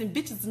trainers and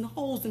bitches and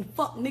hoes and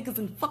fuck niggas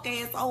and fuck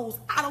ass hoes,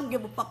 I don't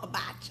give a fuck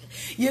about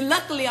you.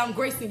 Luckily, I'm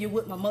gracing you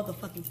with my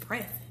motherfucking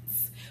presence.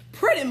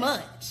 Pretty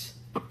much.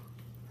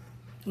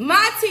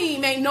 My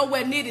team ain't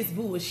nowhere near this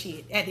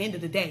bullshit at the end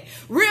of the day.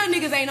 Real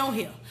niggas ain't on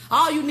here.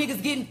 All you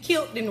niggas getting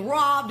killed and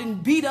robbed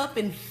and beat up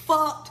and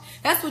fucked.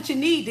 That's what you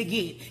need to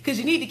get. Because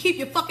you need to keep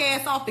your fuck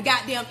ass off the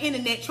goddamn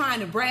internet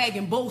trying to brag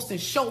and boast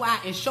and show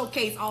out and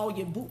showcase all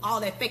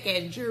that fake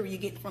ass jewelry you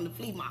get from the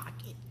flea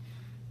market.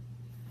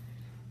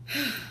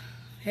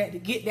 Had to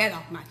get that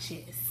off my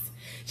chest.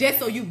 Just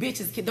so you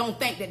bitches don't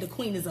think that the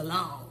queen is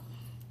alone.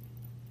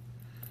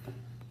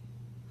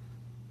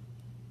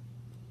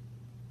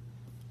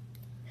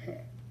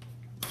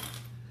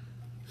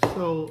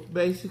 So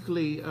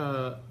basically,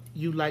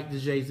 you like the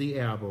Jay-Z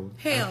album?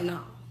 Hell no.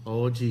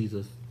 Oh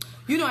Jesus.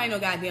 You know I ain't no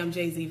goddamn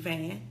Jay-Z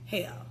fan.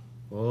 Hell.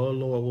 Oh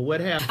Lord. Well,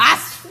 what happened? I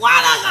swear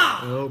to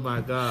God. Oh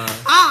my God.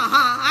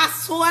 I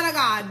swear to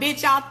God,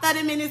 bitch. Y'all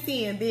 30 minutes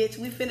in, bitch.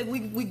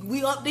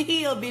 We up the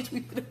hill, bitch.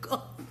 We finna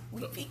go.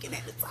 We peeking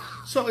at the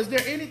top. So is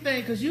there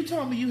anything? Because you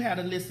told me you had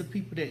a list of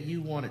people that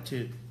you wanted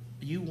to.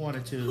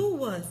 Who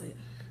was it?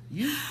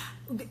 You.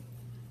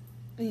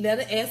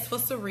 Letter S for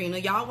Serena.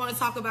 Y'all want to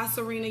talk about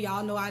Serena?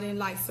 Y'all know I didn't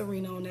like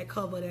Serena on that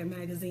cover of that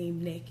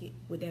magazine naked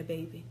with that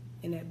baby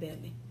in that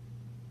belly.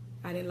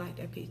 I didn't like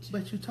that picture.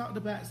 But you talked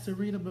about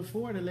Serena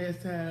before the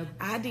last time.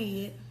 I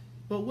did.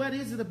 But what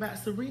is it about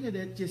Serena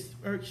that just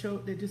irks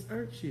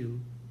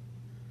you?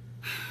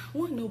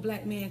 Wasn't no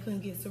black man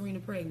couldn't get Serena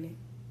pregnant.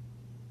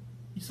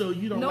 So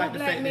you don't like the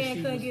fact that she No black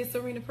man couldn't get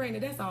Serena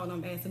pregnant. That's all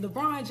I'm asking.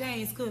 LeBron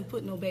James couldn't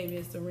put no baby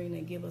in Serena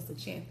and give us a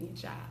champion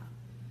child.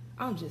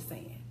 I'm just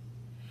saying.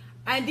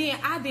 And then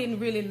I didn't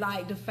really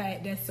like the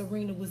fact that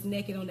Serena was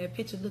naked on that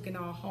picture looking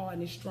all hard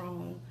and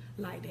strong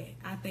like that.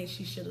 I think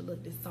she should have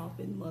looked as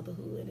soft in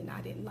motherhood, and I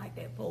didn't like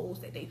that pose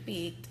that they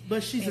picked.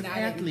 But she's an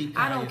athlete.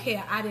 I don't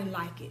care. I didn't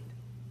like it.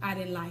 I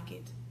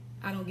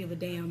don't give a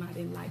damn. I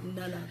didn't like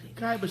none of it.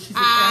 But she's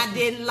an athlete.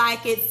 Didn't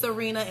like it,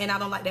 Serena, and I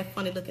don't like that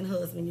funny looking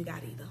husband you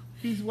got either.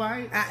 He's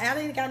white? I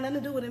ain't got nothing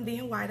to do with him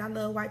being white. I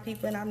love white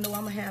people, and I know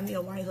I'm going to have me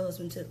a white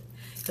husband too.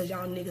 Because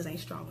y'all niggas ain't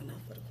strong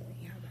enough for the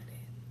queen. How about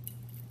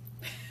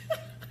that?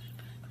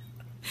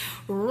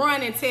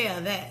 Run and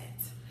tell that.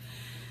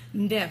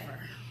 Never.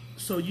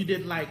 So you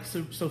didn't like,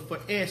 so for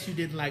S, you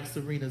didn't like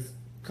Serena's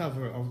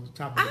cover on the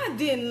top of it? I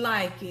didn't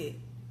like it.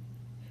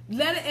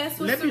 Letter S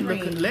was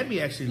Serena. Let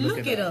me actually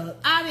look it up.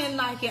 I didn't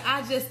like it.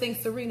 I just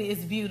think Serena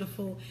is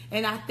beautiful.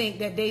 And I think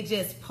that they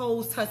just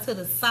posed her to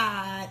the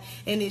side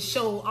and it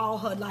showed all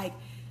her, like,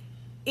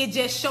 it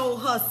just showed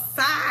her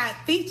side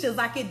features.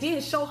 Like, it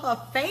didn't show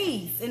her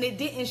face and it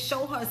didn't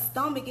show her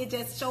stomach. It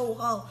just showed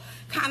her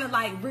kind of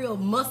like real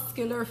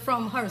muscular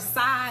from her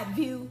side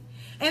view.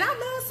 And I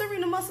love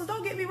Serena muscles.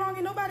 Don't get me wrong.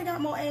 And nobody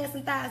got more ass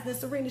and thighs than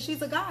Serena.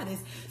 She's a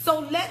goddess. So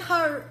let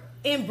her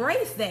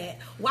embrace that.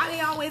 Why they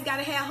always got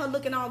to have her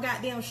looking all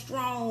goddamn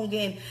strong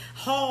and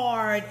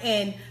hard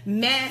and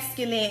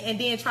masculine and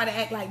then try to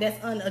act like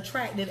that's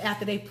unattractive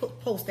after they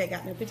post that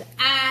goddamn picture?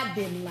 I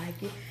didn't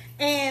like it.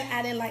 And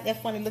I didn't like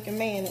that funny looking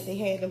man that they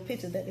had, them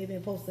pictures that they've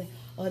been posting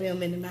of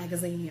them in the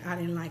magazine. I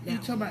didn't like that. You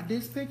talking about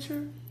this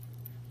picture?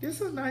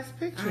 This is a nice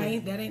picture.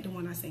 That ain't the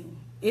one I seen.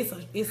 It's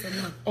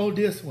another. Oh,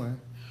 this one.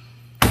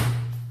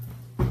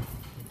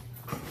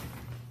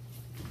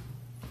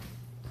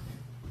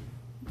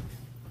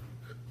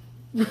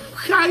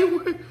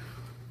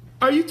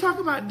 Are you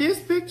talking about this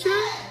picture?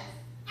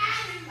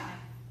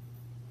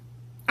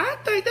 I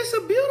think that's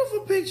a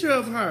beautiful picture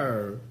of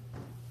her.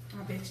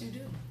 I bet you do.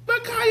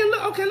 But Kaya,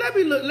 look, okay,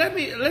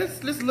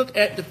 let's look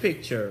at the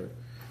picture.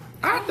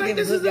 I think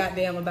this is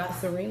goddamn about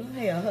Serena.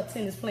 Hell, her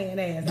tennis playing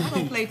ass. I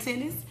don't play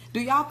tennis.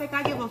 Do y'all think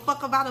I give a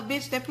fuck about a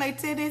bitch that play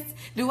tennis?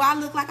 Do I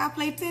look like I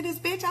play tennis,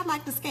 bitch? I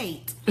like to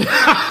skate.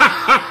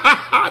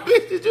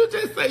 Bitch, did you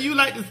just say you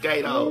like to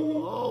skate?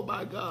 Oh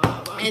my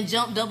God. And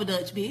jump double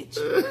dutch, bitch.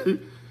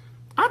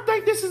 I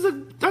think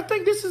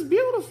this is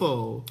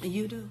beautiful.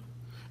 You do.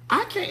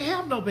 I can't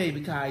have no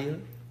baby, Kaya.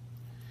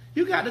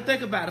 You got to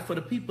think about it for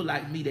the people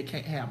like me that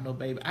can't have no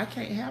baby. I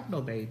can't have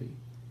no baby.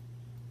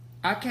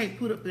 I can't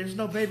put up, there's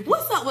no baby.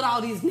 What's up with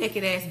all these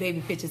naked ass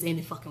baby pictures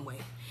any fucking way?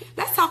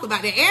 Let's talk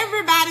about that.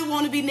 Everybody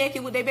want to be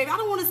naked with their baby. I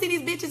don't want to see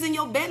these bitches in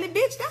your belly,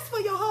 bitch. That's for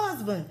your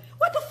husband.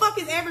 What the fuck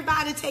is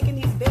everybody taking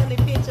these belly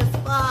pictures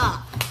for,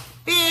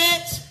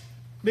 bitch?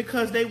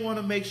 Because they want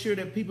to make sure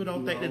that people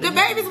don't think that the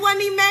babies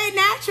wasn't even made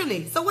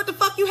naturally. So what the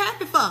fuck you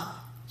happy for?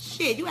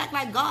 Shit, you act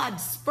like God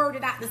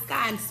spurted out the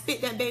sky and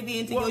spit that baby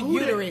into your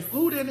uterus.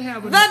 Who didn't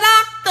have a... The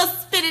doctor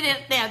spit it in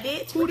there,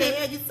 bitch. What the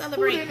hell you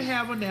celebrating? Who didn't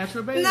have a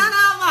natural baby? None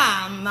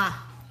of them.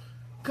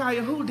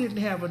 Kaya, who didn't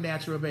have a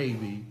natural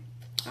baby?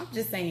 I'm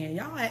just saying,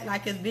 y'all act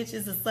like as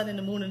bitches, the sun and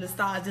the moon and the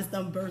stars just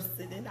done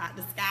bursted out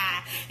the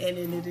sky, and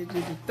then the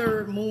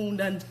third moon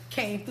done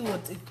came through a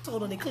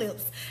total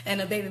eclipse,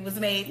 and the baby was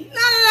made. None of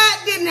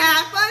that didn't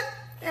happen.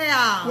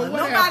 Yeah, well,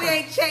 nobody happened?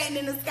 Ain't chanting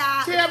in the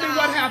sky. Tell me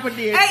what happened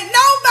then. Ain't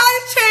nobody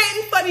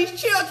chanting for these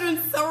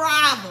children's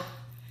survival.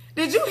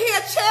 Did you hear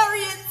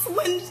chariots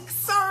when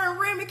Sir and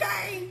Remy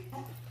came?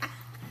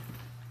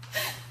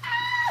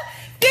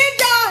 Did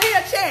y'all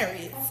hear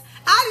chariots?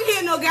 I didn't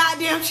hear no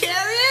goddamn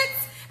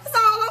chariots. That's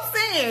all I'm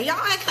saying.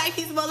 Y'all act like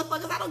these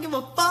motherfuckers. I don't give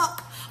a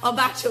fuck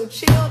about your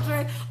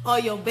children or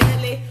your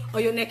belly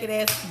or your naked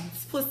ass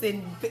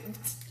pussy.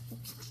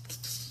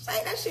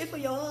 Say that shit for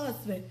your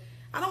husband.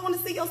 I don't want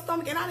to see your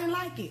stomach, and I didn't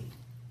like it.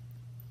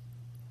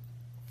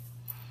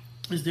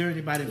 Is there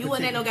anybody? You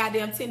wasn't at no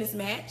goddamn tennis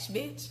match,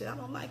 bitch. I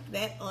don't like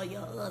that or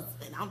your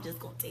husband. I'm just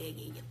gonna tell you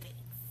in your face.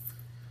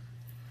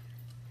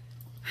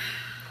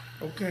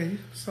 Okay,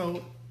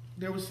 so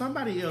there was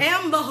somebody else.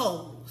 Amber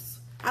Hose.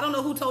 I don't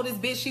know who told this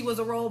bitch she was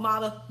a role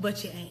model,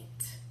 but you ain't.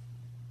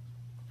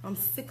 I'm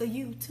sick of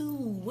you too.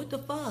 What the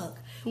fuck?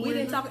 We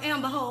didn't talk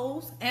Amber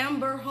Hose.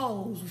 Amber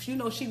Hose. You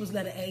know she was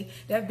letter A.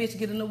 That bitch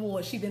get an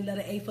award. She been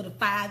letter A for the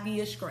 5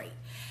 years straight.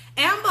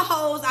 Amber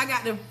Hose, I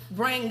got to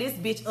bring this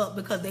bitch up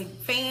because they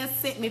fans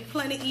sent me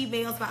plenty of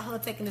emails about her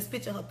taking this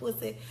picture of her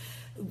pussy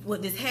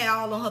with this hair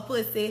all on her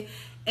pussy,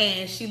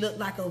 and she looked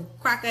like a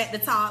cracker at the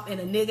top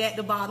and a nigga at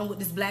the bottom with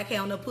this black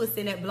hair on her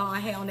pussy and that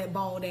blonde hair on that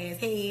bald ass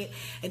head.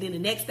 And then the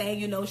next thing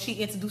you know, she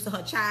introducing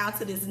her child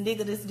to this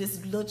nigga,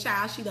 this little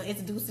child. She done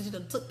introduced it, she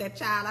done took that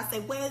child. I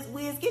said,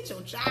 where's get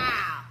your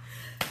child?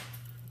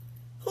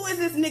 Who is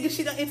this nigga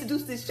she done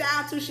introduced this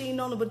child to? She ain't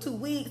known him but 2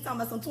 weeks. Talking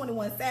about some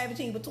 21 Savage.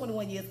 He ain't but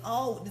 21 years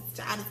old. This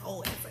child is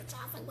old. And the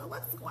child's like, well,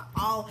 what's going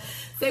on?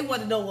 They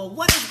want to know, well,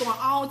 what is going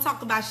on?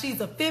 Talk about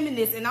she's a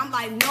feminist. And I'm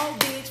like, no,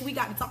 bitch. We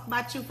got to talk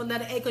about you for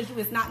letter A because you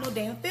is not no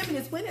damn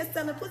feminist. When is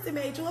selling pussy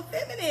made you a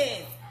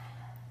feminist?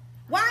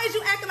 Why is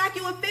you acting like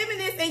you a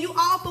feminist and you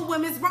all for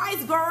women's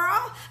rights,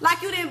 girl?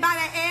 Like you didn't buy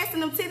that ass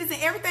and them titties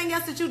and everything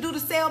else that you do to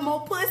sell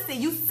more pussy.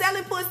 You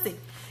selling pussy.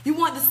 You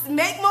want to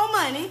make more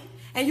money.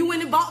 And you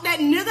went and bought that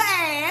nigga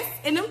ass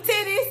and them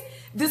titties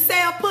to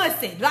sell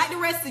pussy, like the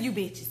rest of you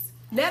bitches.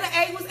 Letter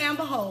A was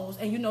Amber Hose,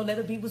 and you know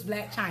letter B was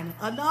Black China.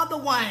 Another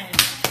one.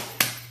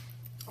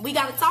 We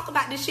got to talk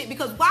about this shit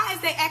because why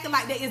is they acting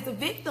like they is the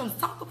victims?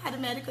 Talk about it,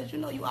 man, because you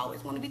know you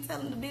always want to be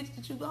telling the bitch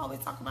that you always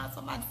talk about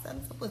somebody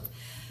selling some pussy.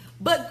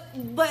 But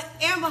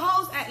Amber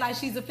Hose act like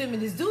she's a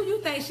feminist. Do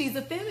you think she's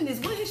a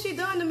feminist? What has she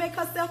done to make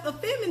herself a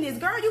feminist?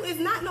 Girl, you is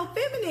not no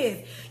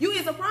feminist. You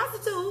is a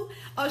prostitute,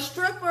 a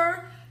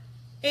stripper,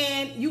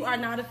 and you are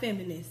not a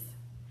feminist.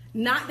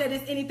 Not that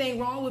there's anything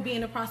wrong with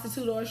being a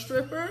prostitute or a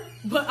stripper,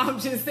 but I'm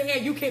just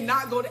saying you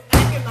cannot go to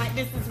acting like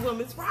this is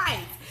women's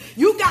rights.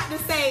 You got to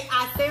say,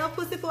 I sell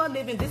pussy for a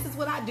living. This is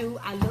what I do.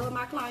 I love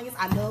my clients.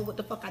 I love what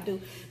the fuck I do.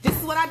 This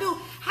is what I do.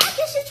 How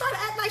can she try to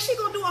act like she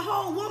gonna do a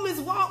whole woman's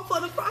walk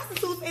for the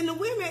prostitutes and the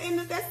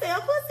women that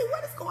sell pussy?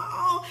 What is going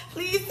on?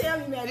 Please tell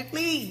me, Maddie,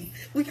 please.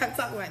 We got to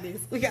talk about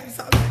this. We got to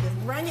talk about this.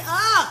 Bring it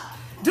up.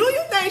 Do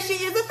you think she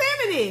is a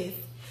feminist?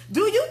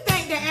 Do you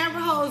think that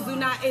Amber Hose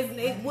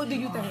what do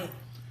you think?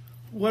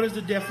 What is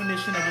the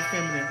definition of a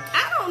feminist?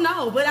 I don't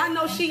know, but I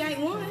know she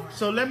ain't one.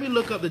 So let me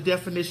look up the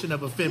definition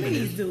of a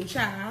feminist. Please do,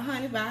 child.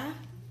 Honey, bye.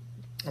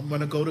 I'm going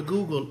to go to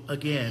Google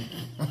again.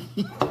 I'm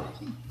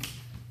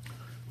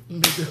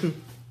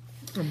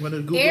going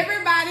to Google.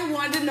 Everybody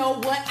wanted to know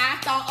what I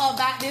thought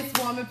about this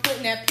woman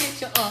putting that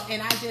picture up,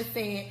 and I just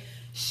said,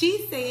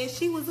 she said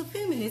she was a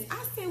feminist.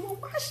 I said, well,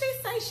 why she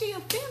say she a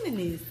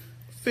feminist?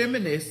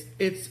 Feminist,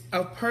 it's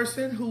a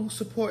person who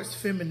supports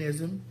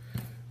feminism,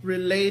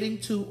 relating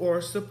to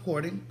or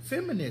supporting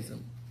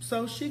feminism.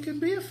 So she can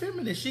be a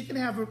feminist. She can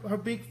have her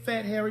big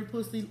fat hairy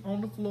pussy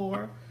on the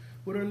floor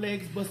with her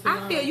legs busted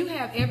out. I feel you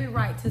have every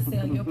right to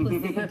sell your pussy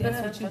if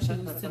that's what you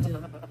choose to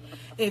do.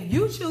 If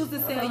you choose to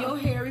sell your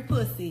hairy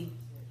pussy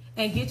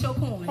and get your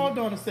coin. Hold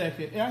on a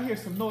second. I hear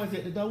some noise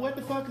at the door. What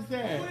the fuck is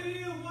that? What it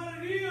is?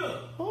 What it is?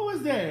 Who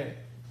is that?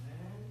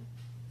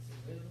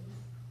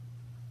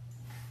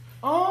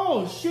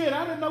 Oh shit!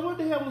 I didn't know what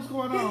the hell was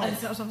going on.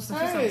 It's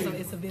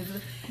a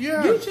visitor.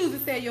 Yeah. You choose to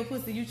sell your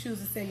pussy. You choose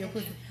to sell your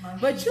pussy.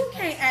 But you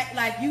can't act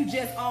like you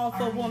just all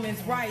for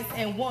women's rights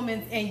and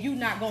women's, and you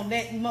not gonna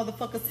let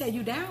motherfuckers tear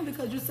you down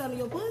because you selling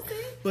your pussy.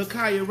 But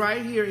Kaya,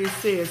 right here it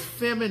says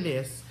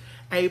feminist,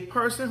 a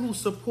person who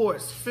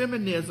supports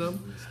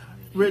feminism,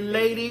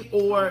 relating to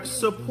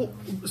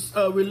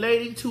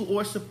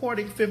or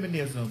supporting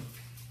feminism.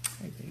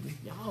 Hey, baby.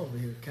 Y'all over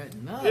here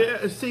cutting up.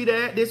 Yeah, see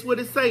that? This what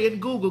it say in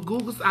Google.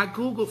 I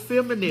Googled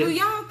feminist. Do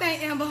y'all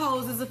think Amber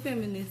Hose is a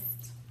feminist?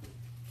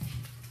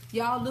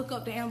 Y'all look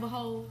up to Amber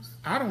Hose?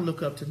 I don't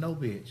look up to no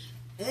bitch.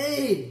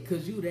 Hey,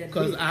 cause you that.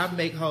 Cause bitch. I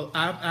make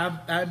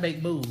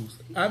moves.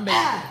 I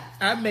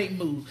make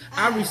moves.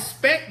 I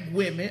respect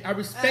women. I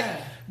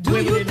respect. Do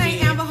women you and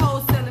think men. Amber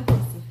Hose selling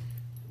pussy?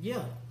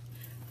 Yeah.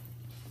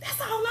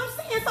 That's all I'm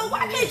saying. So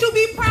why can't you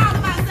be proud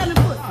about selling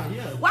pussy?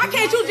 yeah. Why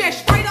can't you just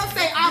straight up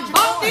say, I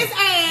bought this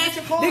ass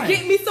to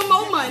get me some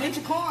more money.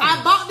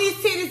 I bought these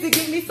titties to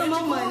get me some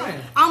more money.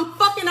 I'm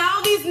fucking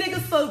all these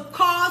niggas for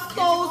cars,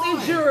 clothes,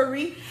 and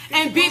jewelry.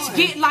 And bitch,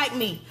 get like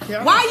me.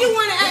 Yeah. Why you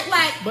want to act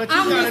like But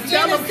you I'm gotta this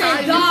tell them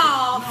innocent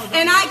how doll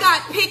and I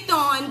got picked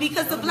on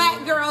because the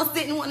black girls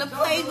didn't want to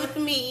play with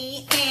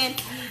me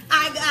and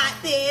I got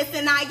this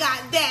and I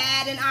got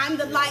that and I'm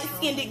the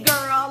light-skinned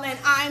girl and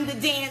I'm the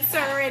dancer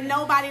and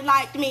nobody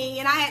liked me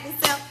and I had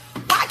to sell.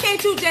 Why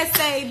can't you just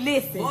say,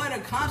 listen? Boy, the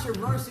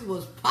controversy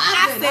was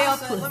I popping. sell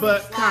said, pussy. let me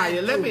But slide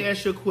Kaya, let through. me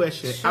ask you a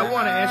question. I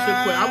want to ask you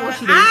a question. I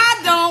want you to.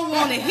 I don't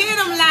want to hear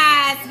them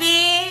lies,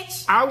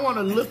 bitch. I want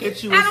to look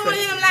at you I and don't want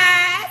to say. hear them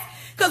lies.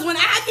 Because when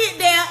I get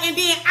there and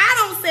then I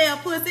don't sell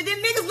pussy, then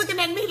niggas looking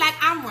at me like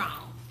I'm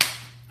wrong.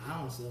 I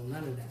don't sell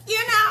none of that. You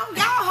know,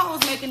 y'all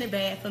hoes making it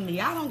bad for me.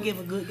 I don't give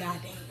a good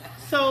goddamn.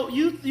 So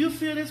you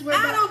feel this way?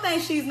 I don't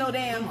think she's no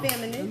damn Let me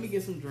feminist.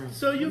 get some drinks.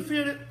 So you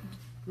feel it?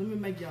 Let me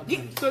make y'all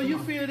drinks. So you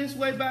feel this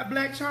way about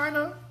Black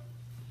China?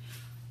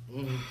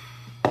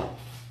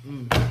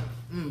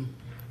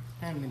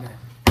 Hand me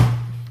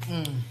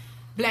that.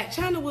 Black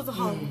China was a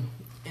hoe.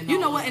 And You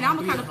know I'll- what? And I'm I'll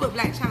going to be kind a of hoe. put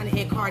Black China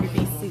in Cardi B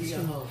Be a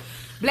section. hoe.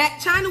 Black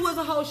China was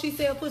a hoe. She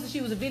sold pussy.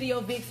 She was a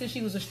video vixen.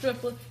 She was a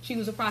stripper. She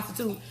was a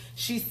prostitute.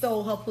 She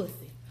sold her pussy.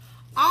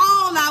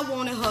 All I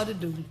wanted her to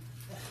do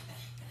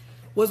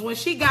was when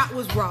she got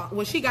with Rob,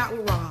 was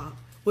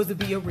to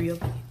be a real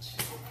bitch.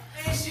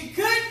 And she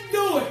couldn't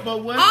do it.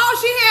 But what? All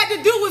she had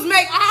to do was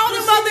make all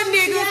them other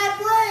she had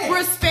niggas bread.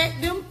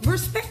 respect them.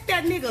 Respect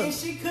that nigga. And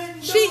she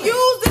couldn't do She it.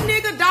 used the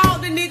nigga,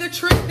 dogged the nigga,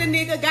 tricked the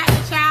nigga, got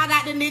the child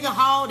out the nigga,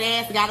 hauled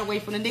ass, got away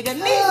from the nigga.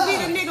 Niggas be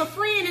the nigga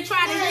friend and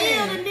try to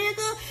heal the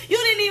nigga. You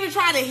didn't even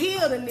try to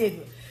heal the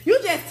nigga. You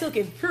just took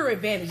it pure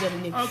advantage of the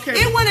nigga. Okay.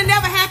 It would have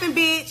never happened,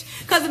 bitch.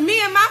 Cause me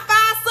and my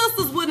 5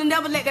 sisters would have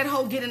never let that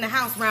hoe get in the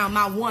house around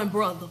my one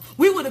brother.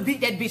 We would have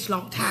beat that bitch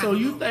long time. So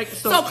you ago. think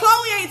so? So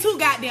Chloe ain't too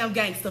goddamn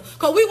gangster.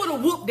 Cause we would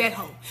have whooped that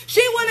hoe.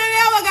 She would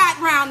have never got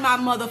round my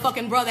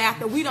motherfucking brother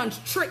after we done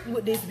tricked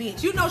with this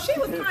bitch. You know, she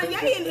was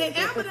Kanye and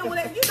Amber and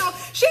whatever. You know,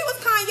 she was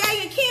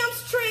Kanye and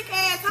Kim's trick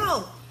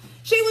asshole.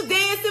 She was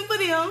dancing for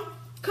them,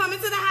 coming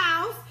to the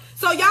house.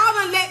 So y'all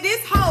done let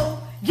this hoe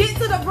get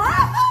to the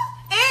brother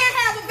and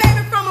have a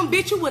baby from him.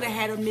 Bitch, you would have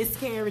had a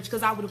miscarriage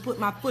because I would have put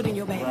my foot in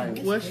your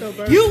baby. What's your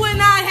birthday? You would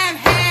not have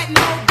had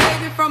no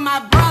baby from my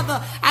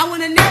brother. I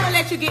would have never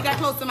let you get that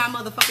close to my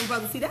motherfucking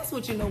brother. See, that's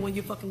what you know when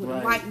you're fucking with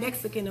them white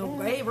Mexican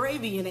or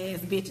Arabian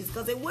ass bitches.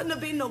 Because it wouldn't have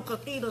been no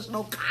Coquitas,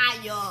 no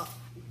Kaya,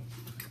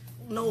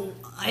 no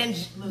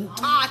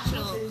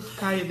Tasha,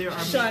 Kaya, there are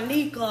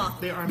Shanika.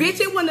 There are Bitch,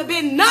 it wouldn't have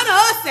been none of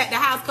us at the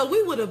house because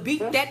we would have beat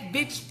that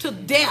bitch to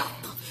death.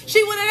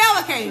 She would have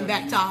never came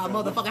back to our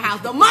motherfucking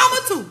house. The mama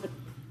too.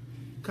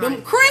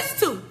 Them Chris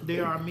too.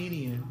 They're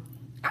Armenian.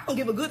 I don't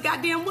give a good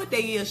goddamn what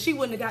they is. She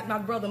wouldn't have got my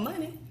brother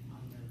money.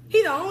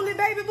 He the only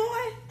baby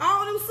boy.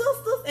 All them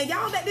sisters. And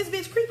y'all let this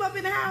bitch creep up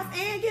in the house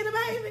and get a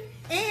baby.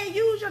 And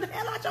use the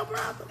hell out your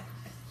brother.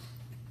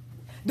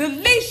 The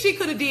least she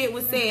could have did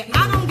was say,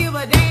 I don't give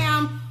a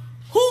damn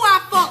who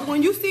I fuck.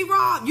 When you see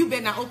Rob, you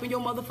better not open your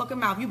motherfucking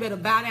mouth. You better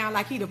bow down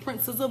like he the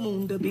Princess of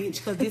Munda, bitch,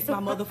 because this my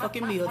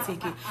motherfucking meal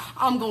ticket.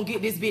 I'm going to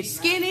get this bitch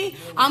skinny.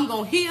 I'm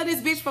going to heal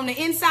this bitch from the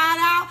inside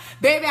out.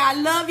 Baby, I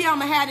love you. I'm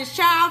going to have this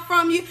child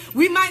from you.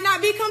 We might not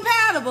be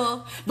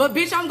compatible, but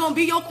bitch, I'm going to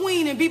be your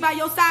queen and be by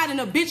your side. And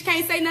a bitch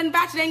can't say nothing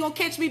about you. They ain't going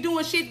to catch me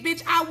doing shit,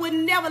 bitch. I would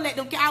never let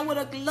them. I would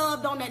have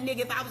loved on that nigga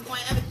if I was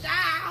going to have a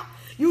child.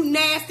 You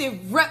nasty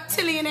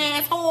reptilian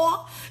ass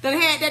whore. Done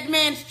had that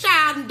man's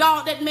child and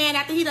dogged that man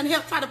after he done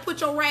helped try to put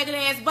your ragged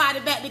ass body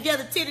back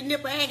together, titty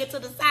nipple hanging to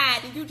the side,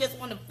 and you just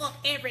want to fuck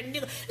every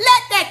nigga.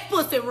 Let that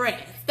pussy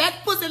rest.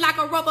 That pussy like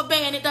a rubber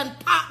band. It done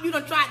pop. You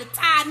done tried to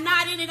tie a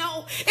knot in it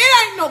on.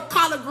 It ain't no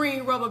collard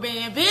green rubber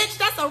band, bitch.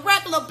 That's a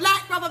regular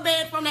black rubber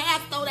band from the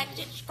Astro. That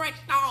shit stretched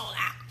all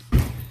out.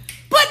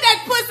 Put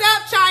that pussy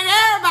up, China.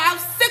 Everybody, I'm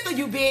sick of of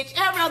you, bitch.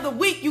 Every other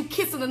week, you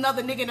kissing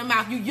another nigga in the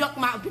mouth. You yuck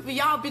mouth. People,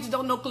 y'all bitches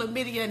don't know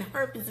chlamydia and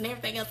herpes and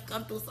everything else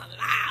come through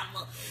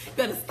saliva. You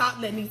better stop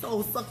letting these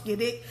hoes suck your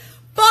dick.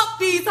 Fuck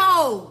these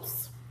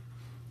hoes.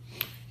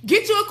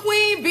 Get you a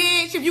queen,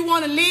 bitch, if you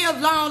want to live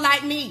long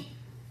like me.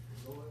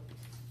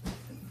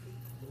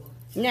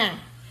 Now,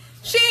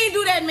 she ain't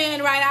do that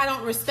man right. I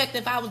don't respect.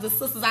 If I was the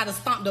sisters, I'd have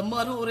stomped the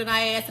mud hole in her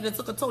ass and it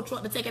took a tow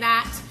truck to take it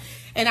out.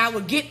 And I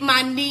would get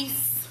my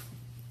niece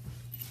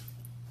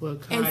Well,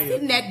 and KHIA,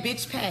 sit in that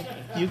bitch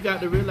packing. you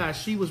got to realize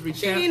she was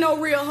She ain't no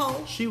real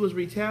hoe. She was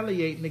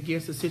retaliating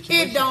against the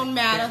situation. It don't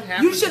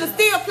matter. You should have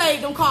still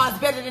played them cards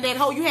better than that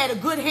hoe. You had a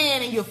good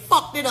hand and you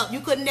fucked it up. You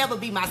could never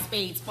be my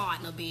spades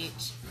partner,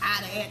 bitch.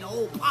 I'd have had the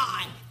whole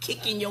pod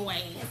kicking your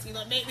ass. You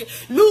know, make me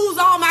lose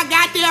all my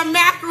goddamn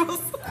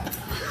macros.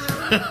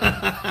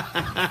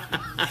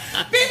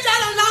 Bitch, I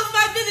done lost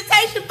my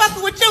visitation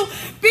fucking with you.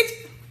 Bitch.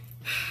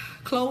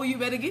 Chloe, you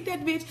better get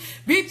that bitch.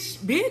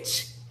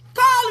 Bitch.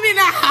 Call me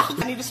now.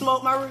 I need to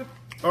smoke my roof.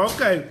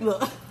 Okay.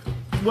 Look.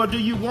 Well, do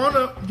you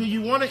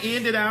wanna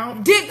end it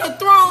out? Dick the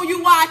throne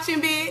you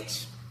watching,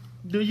 bitch.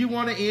 Do you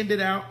want to end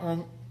it out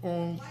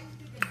on?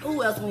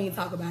 Who else we ain't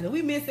talk about it?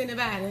 We miss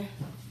anybody?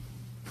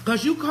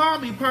 Because you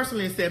called me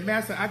personally and said,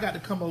 Master, I got to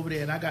come over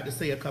there and I got to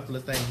say a couple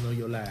of things on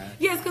your live.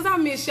 Yes, because I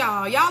miss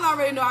y'all. Y'all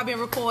already know I've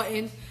been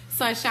recording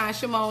Sunshine,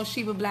 Shimon,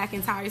 Sheba, Black,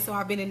 and Tyre. So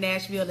I've been in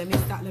Nashville. Let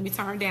me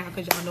turn down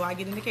because y'all know I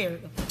get in the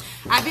character.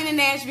 I've been in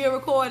Nashville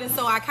recording,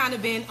 so I kind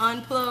of been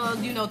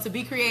unplugged. You know, to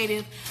be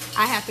creative,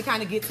 I have to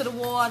kind of get to the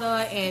water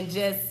and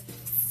just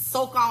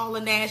soak all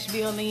of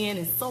Nashville in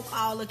and soak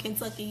all of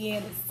Kentucky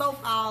in and soak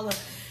all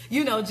of,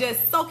 you know,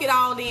 just soak it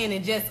all in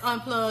and just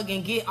unplug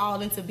and get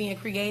all into being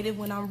creative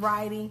when I'm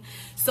writing.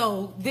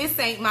 So this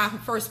ain't my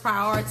first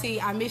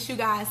priority. I miss you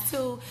guys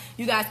too.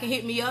 You guys can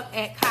hit me up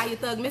at KHIA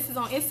Thug Mrs.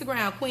 on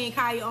Instagram, Queen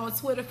KHIA on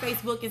Twitter.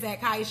 Facebook is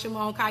at KHIA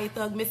Shimon,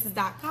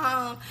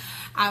 KHIAThugMrs.com.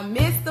 I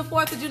missed the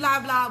 4th of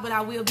July vlog, but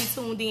I will be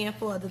tuned in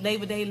for the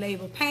Labor Day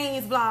Labor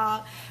Pains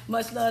vlog.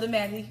 Much love to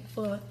Maggie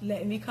for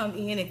letting me come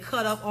in and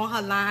cut up on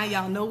her line.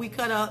 Y'all know we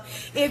cut up.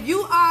 If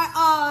you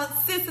are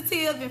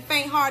sensitive and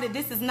faint-hearted,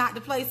 this is not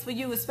the place for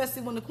you,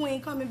 especially when the queen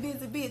come and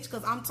visit, bitch,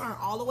 because I'm turned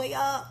all the way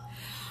up.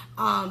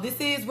 This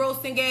is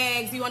Roast and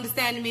Gags. You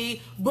understand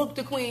me? Book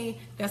the queen.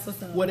 That's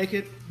what's up.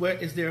 Where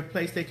is there a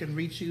place they can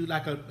reach you,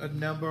 like a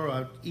number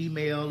or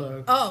email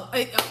or?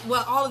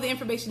 Well, all of the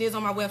information is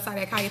on my website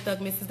at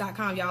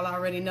KHIAThugMrs.com. Y'all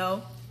already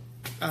know.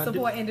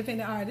 Support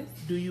independent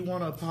artists. Do you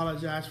want to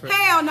apologize for?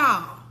 Hell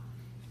no.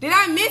 Did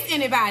I miss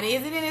anybody?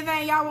 Is it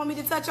anything y'all want me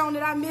to touch on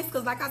that I missed?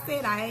 Because like I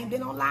said, I ain't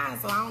been online,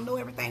 so I don't know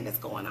everything that's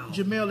going on.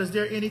 Jamel, is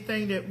there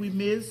anything that we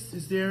missed?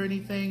 Is there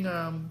anything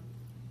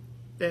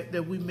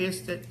that we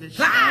missed that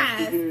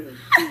Plies.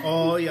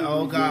 Oh yeah,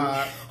 oh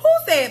God. Who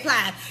said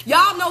Plies?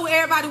 Y'all know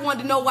everybody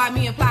wanted to know why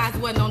me and Plies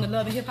wasn't on the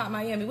Love and Hip Hop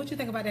Miami. What you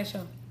think about that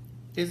show?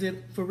 Is it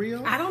for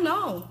real? I don't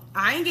know.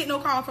 I ain't getting no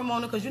call from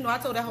Mona because you know I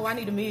told that hoe I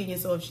need $1 million.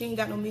 So if she ain't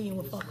got no $1 million,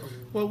 well fuck her.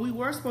 Well, we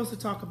were supposed to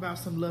talk about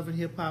some Love and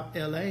Hip Hop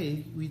LA.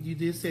 You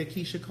did say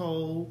Keisha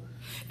Cole.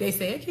 They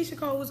said Keisha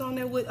Cole was on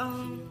there with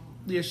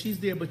Yeah, she's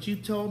there, but you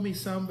told me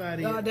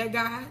somebody. That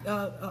guy.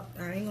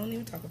 I ain't gonna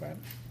even talk about it.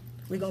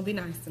 We're gonna be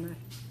nice tonight.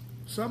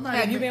 Somebody.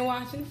 Have you been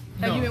watching?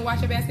 No. Have you been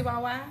watching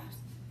Basketball Wives?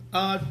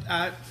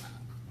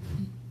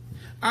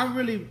 I'm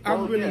really.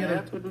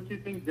 After do you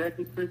think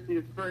Jackie Christie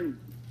is crazy?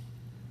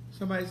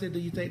 Somebody said, "Do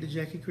you think that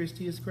Jackie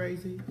Christie is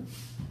crazy?"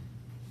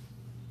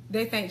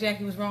 They think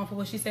Jackie was wrong for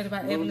what she said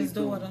about Evelyn's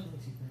daughter.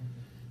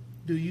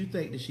 Do you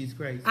think that she's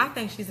crazy? I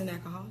think she's an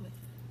alcoholic.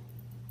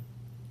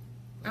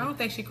 I don't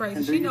think she's crazy.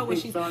 And She know what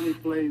she's. Shawnee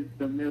plays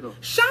the middle.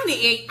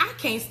 Shawnee, I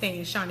can't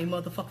stand Shawnee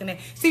motherfucking name.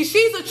 See,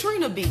 she's a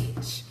Trina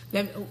bitch.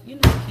 You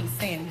know I keep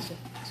saying this shit.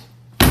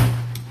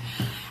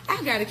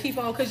 I gotta keep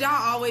on, cause y'all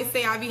always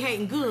say I be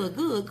hating. Good,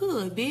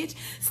 bitch.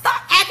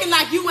 Stop acting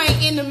like you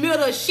ain't in the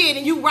middle of shit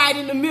and you right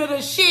in the middle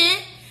of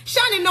shit.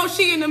 Shawnee know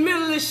she in the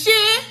middle of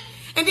shit,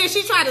 and then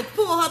she try to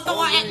pull her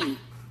throw her act like.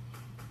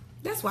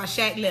 That's why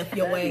Shaq left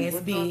your ass,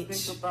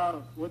 bitch.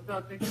 What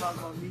y'all think about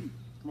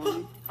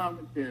Monique's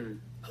commentary?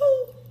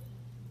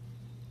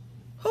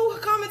 Who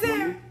commentary?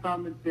 Monique's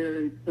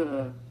commentary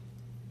to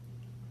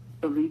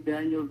Lee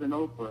Daniels and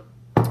Oprah.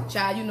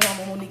 Child, you know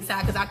I'm on Monique's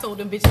side because I told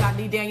them bitches like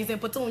Lee Daniels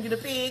and Petunia the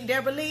Pig,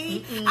 Deborah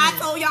Lee. I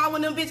told y'all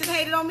when them bitches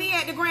hated on me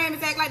at the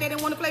Grammys, act like they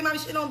didn't want to play my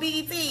shit on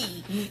BET.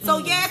 So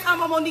yes,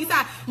 I'm on Monique's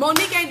side.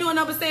 Monique ain't doing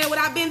nothing but saying what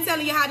I've been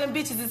telling you, how them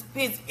bitches is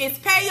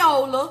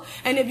payola.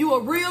 And if you a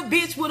real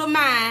bitch with a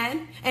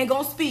mind and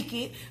gonna speak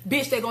it,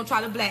 bitch, they gonna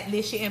try to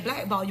blacklist you and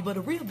blackball you. But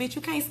a real bitch,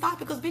 you can't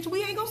stop it because bitch,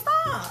 we ain't gonna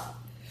stop.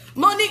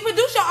 Monique,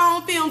 produce your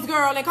own films,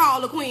 girl, and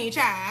call the queen,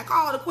 child.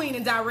 Call the queen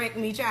and direct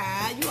me,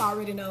 child. You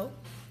already know.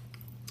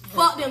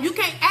 Fuck them. You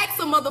can't ask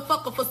a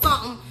motherfucker for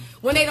something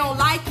when they don't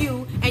like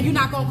you and you're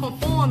not going to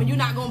conform and you're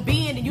not going to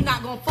bend and you're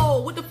not going to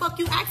fold. What the fuck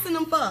you asking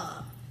them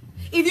for?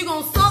 If you're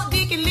going to suck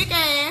dick and lick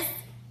ass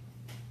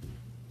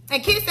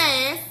and kiss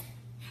ass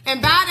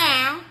and bow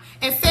down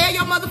and sell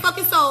your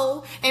motherfucking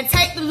soul and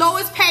take the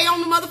lowest pay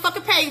on the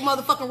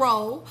motherfucking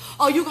roll,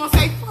 or you gonna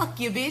say, fuck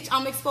you, bitch,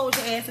 I'm expose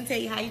your ass and tell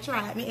you how you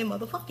tried me and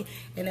motherfucking.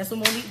 And that's what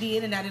Monique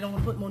did, and now they don't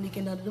want to put Monique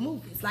in none of the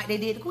movies. Like they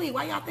did the Queen.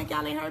 Why y'all think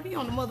y'all ain't heard me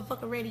on the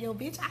motherfucking radio,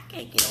 bitch? I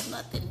can't get on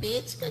nothing,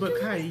 bitch. But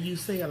Kaya, you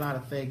say a lot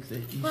of things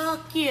that you...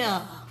 Fuck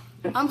yeah.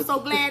 I'm so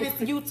glad it's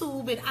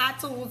YouTube and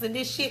iTunes and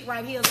this shit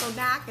right here, so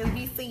now I can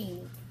be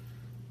seen.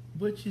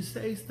 But you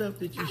say stuff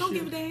that you I don't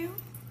give a damn.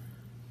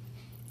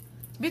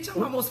 Bitch,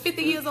 I'm almost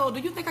 50 years old. Do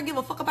you think I give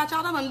a fuck about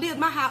y'all? I done lived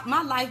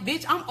my life,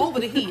 bitch. I'm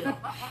over the hill.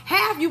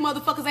 Half you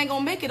motherfuckers ain't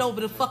gonna make it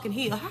over the fucking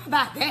hill. How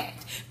about that?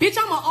 Bitch,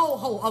 I'm an old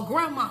hoe, a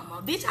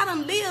grandmama. Bitch, I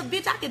done lived.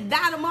 Bitch, I could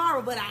die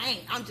tomorrow, but I ain't.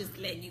 I'm just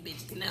letting you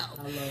bitches know.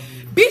 I love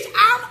you. Bitch,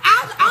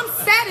 I'm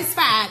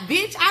satisfied,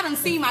 bitch. I done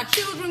seen my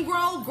children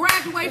grow,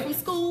 graduate from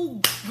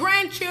school,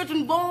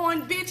 grandchildren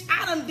born, bitch.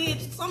 I done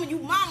did. Some of you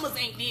mamas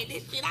ain't did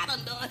this shit. I done.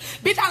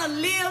 Bitch, I done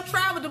lived,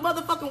 traveled the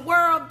motherfucking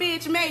world,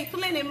 bitch. Made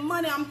plenty of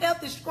money. I'm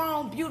healthy,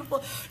 strong,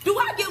 beautiful. Do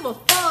I give a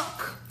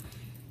fuck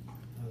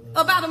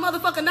about a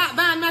motherfucker not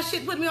buying my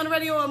shit, putting me on the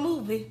radio or a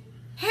movie?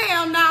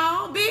 Hell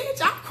no,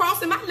 bitch. I'm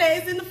crossing my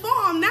legs in the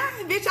farm now,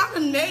 bitch.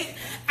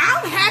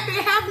 I'm happy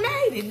to have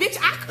made it. Bitch,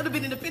 I could have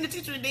been in the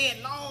penitentiary dead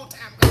a long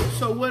time ago.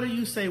 So what do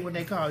you say when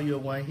they call you a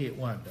one-hit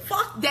wonder?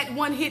 Fuck that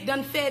one hit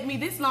done fed me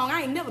this long.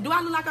 I ain't never. Do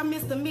I look like I'm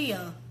Mr.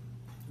 Mia?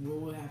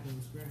 What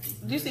happened?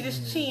 Do you see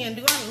this chin?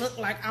 Do I look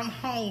like I'm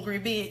hungry,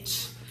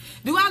 bitch?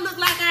 Do I look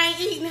like I ain't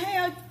eating?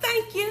 Hell,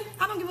 thank you.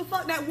 I don't give a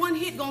fuck. That one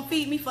hit gonna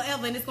feed me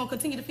forever, and it's gonna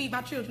continue to feed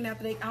my children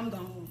after I'm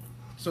gone.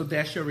 So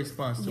that's your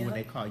response to Yep. when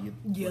they call you,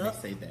 Yep. when they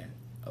say that.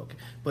 Okay.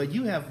 But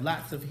you have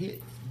lots of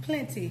hits.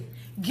 Plenty.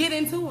 Get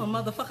into them,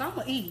 motherfucker.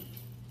 I'ma eat.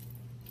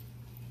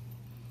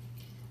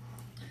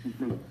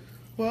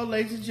 Well,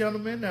 ladies and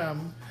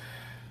gentlemen,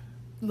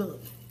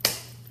 Look.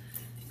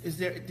 is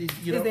there Is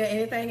there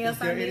anything else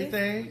is there I missed?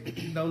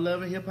 anything? No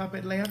Love and Hip Hop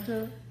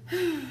Atlanta?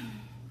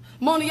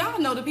 Mona, y'all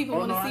know the people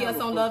want to see us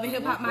on Love and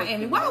Hip Hop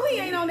Miami. Why we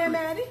ain't on that,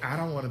 Maddie? I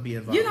don't want to be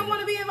involved. You don't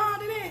want to be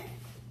involved in that?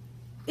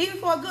 Even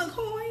for a good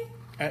coin?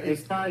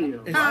 It's Kaya.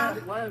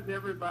 It's- Why is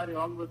everybody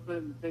all of a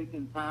sudden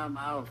taking time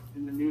out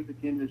in the music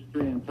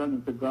industry and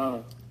turning to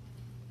God?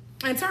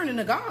 And turning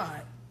to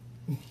God.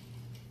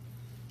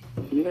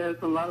 Yeah,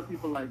 it's a lot of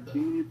people like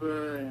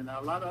Bieber and a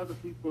lot of other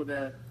people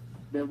that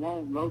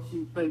won't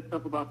low-key say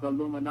stuff about the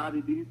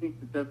Illuminati. Do you think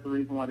that that's the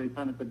reason why they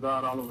turn it to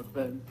God all of a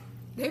sudden?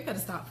 They better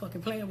stop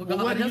fucking playing with Well,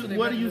 God.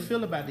 what do you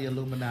feel about the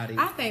Illuminati?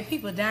 I think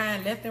people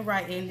dying left and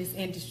right in this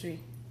industry.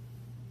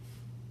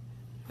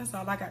 That's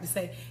all I got to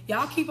say.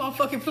 Y'all keep on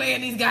fucking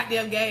playing these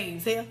goddamn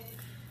games here.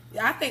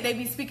 I think they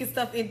be speaking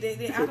stuff.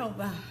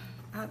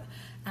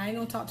 I ain't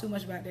gonna talk too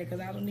much about that because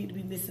I don't need to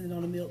be missing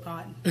on the milk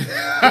carton.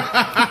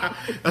 I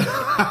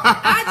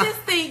just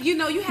think, you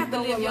have to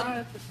live your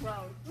life.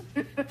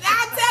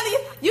 I tell you,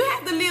 you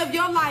have to live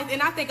your life,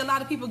 and I think a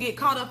lot of people get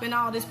caught up in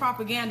all this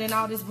propaganda and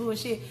all this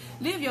bullshit.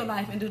 Live your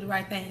life and do the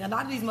right thing. A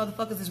lot of these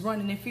motherfuckers is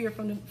running in fear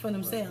from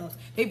themselves.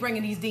 They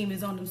bringing these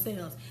demons on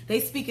themselves. They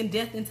speaking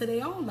death into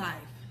their own life.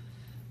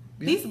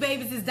 Yeah. These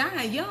babies is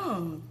dying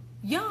young.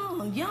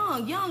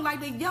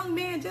 Like the young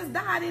man just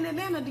died in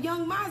Atlanta, the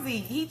young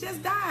Mozzie. He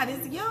just died.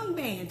 It's a young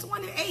man,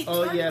 28,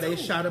 Oh, 22. yeah, they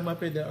shot him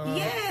up in the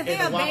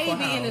they're a baby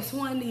House. in the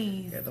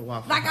 20s. At the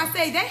Waffle Like House. I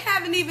say, they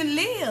haven't even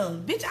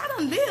lived. Bitch, I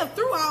done lived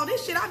through all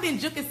this shit. I've been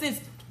juking since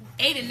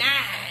 89,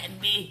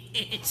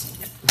 bitch.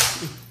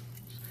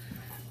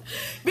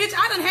 Bitch,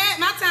 I done had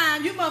my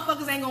time. You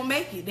motherfuckers ain't gonna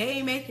make it. They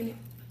ain't making it.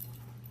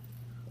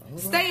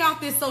 Stay off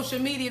this social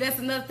media. That's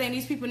another thing.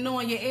 These people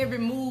knowing your every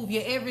move,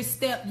 your every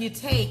step you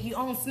take. You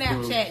on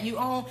Snapchat, you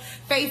on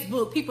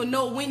Facebook. People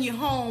know when you're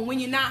home, when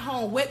you're not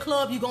home, what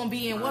club you gonna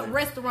be in, what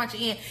restaurant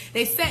you're in.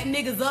 They set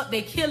niggas up.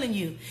 They killing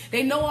you.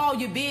 They know all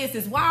your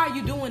business. Why are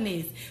you doing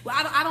this? Well,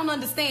 I don't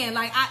understand.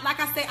 Like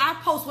I say, I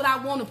post what I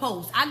want to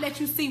post. I let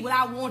you see what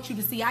I want you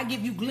to see. I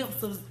give you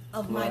glimpses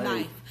of my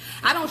life.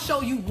 I don't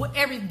show you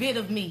every bit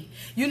of me.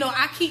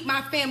 I keep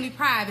my family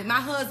private,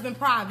 my husband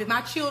private, my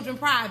children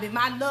private,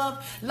 my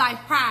love life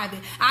private.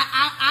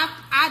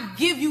 I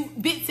give you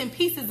bits and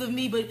pieces of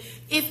me, but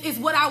it's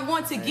what I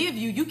want to give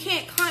you. You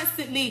can't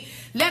constantly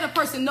let a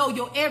person know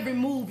your every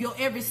move, your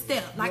every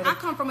step. Like I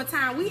come from a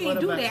time we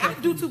ain't do that. I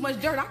do too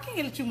much dirt. I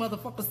can't let you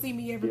motherfuckers see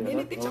me every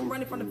minute. Bitch, I'm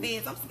running from the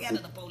feds. I'm scared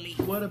of the police.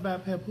 What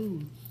about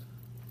Papoose?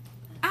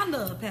 I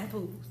love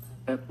Papoose.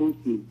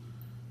 Papoose.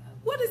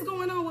 What is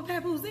going on with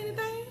Papoose?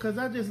 Anything? Because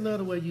I just love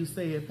the way you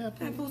say it,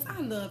 Papoose. Papoose, I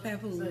love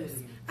Papoose.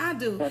 I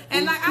do.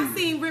 And like I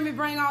seen Remy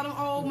bring all them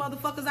old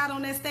motherfuckers out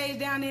on that stage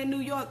down there in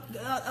New York.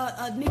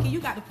 Nikki,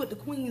 you got to put the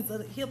queens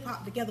of hip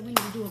hop together. We need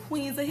to do a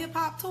Queens of Hip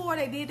Hop tour.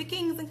 They did the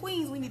Kings and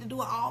Queens. We need to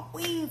do it all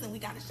Queens, and we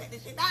got to shut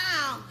this shit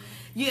down.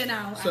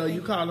 So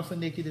you calling for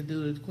Nikki to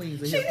do the Queens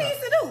of She Hip Hop?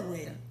 needs to do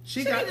it.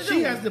 She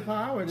has the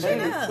power to do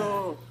it.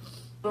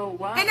 So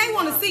why? And they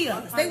want to see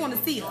us. They want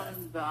to see us.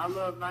 The I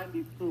Love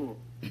 90s tour.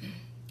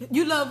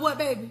 You love what,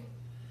 baby?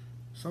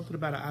 Something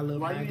about an I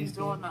Love Why 90s you ain't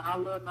tour. doing the I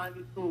Love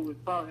 90s tour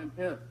with Salt and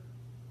Pep?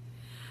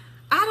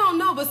 I don't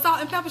know, but Salt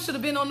and Pepper should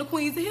have been on the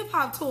Queens of Hip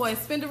Hop tour. And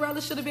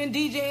Spinderella should have been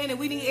DJing, and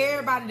we need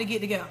everybody to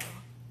get together.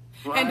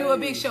 Right. And do a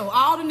big show.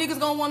 All the niggas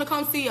gonna want to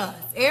come see us.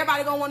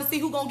 Everybody gonna want to see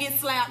who gonna get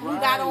slapped, who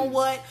got on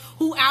what,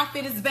 who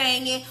outfit is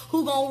banging,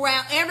 who gonna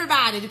rap.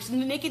 Everybody.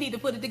 Nikki need to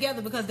put it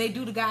together because they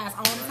do the guys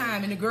all the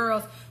time. And the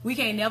girls, we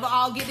can't never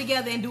all get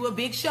together and do a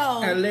big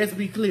show. And let's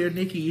be clear,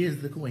 Nikki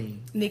is the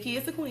queen. Nikki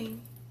is the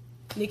queen.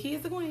 Nikki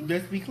is the queen.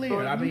 Let's be clear.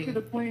 So I mean,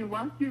 the queen.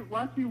 Why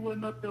she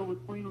wasn't up there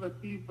with Queen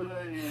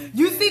Latifah? And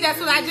you see,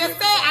 that's what I just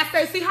said. I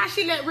said, see how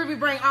she let Ruby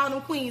bring all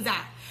them queens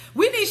out.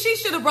 She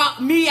should have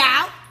brought me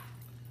out.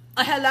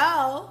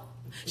 Hello.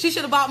 She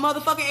should have brought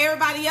motherfucking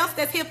everybody else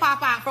that's hip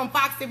hop out, from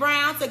Foxy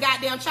Brown to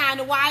goddamn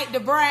China White, the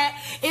Brat.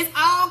 It's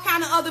all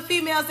kind of other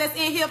females that's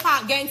in hip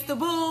hop. Gangsta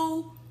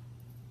Boo,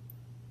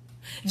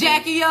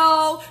 Jackie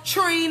O,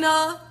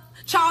 Trina,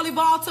 Charlie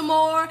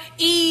Baltimore,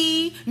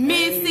 E,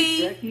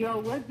 Missy. Hey, Jackie O,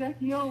 where's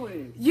Jackie O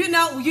is? You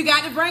know, you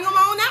got to bring them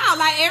on out.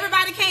 Like,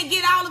 everybody can't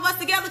get all of us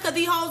together because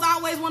these hoes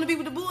always want to be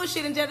with the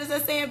bullshit and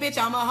just saying, bitch,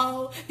 I'm a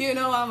hoe. You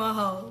know I'm a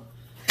hoe.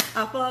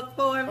 I fuck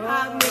 4 and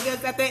 5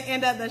 niggas at the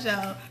end of the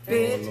show,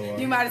 bitch.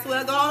 You might as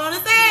well go on the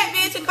set,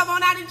 bitch, and come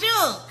on out and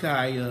jump.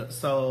 Kaya,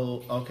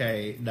 so,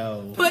 okay,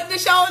 no. Put the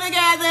show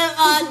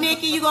together,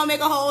 Nikki. You gonna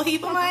make a whole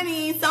heap of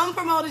money. Some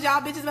promoters,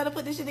 y'all bitches better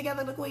put this shit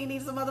together. The queen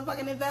needs some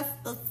motherfucking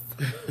investors.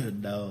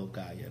 No,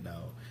 Kaya, no.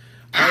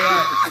 All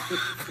right.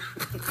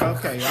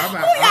 Okay, I'm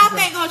out. Who y'all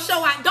think gonna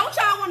show out? Don't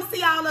y'all want to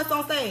see all us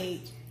on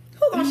stage?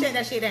 Who gonna shut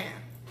that shit down?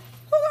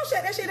 Who gonna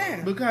shut that shit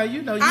down? Because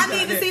you know I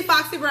need to see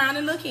Foxy Brown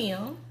and Lil'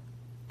 Kim.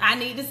 I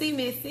need to see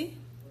Missy.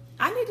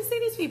 I need to see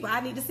these people.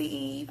 I need to see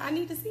Eve. I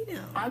need to see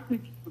them.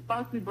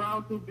 Foxy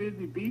Brown too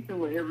busy beefing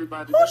with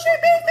everybody. Who she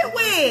beefing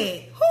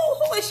with?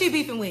 Who is she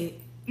beefing with?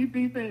 She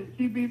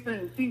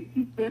beefing.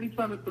 She's steady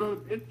trying to throw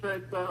diss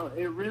tracks out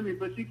at Remy,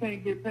 but she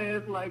can't get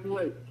past like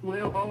what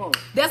 12 hours.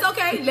 That's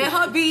okay. Let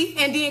her beef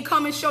and then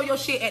come and show your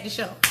shit at the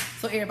show,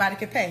 so everybody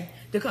can pay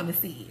to come and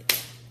see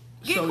it.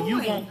 Get so coin.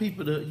 You want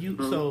people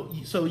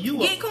to so you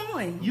get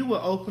coin. You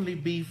will openly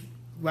beef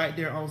right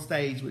there on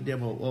stage with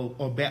them, or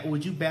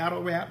would you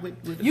battle rap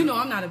with them? You know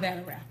I'm not a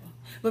battle rapper.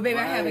 But baby,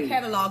 I have a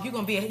catalog. You're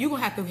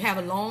gonna have to have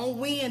a long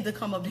wind to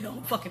come up there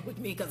and fucking with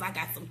me, because I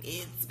got some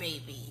hits,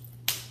 baby.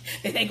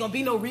 It ain't gonna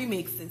be no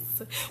remixes.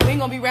 We ain't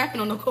gonna be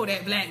rapping on no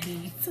Kodak Black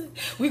beats.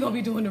 We gonna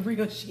be doing the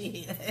real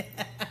shit.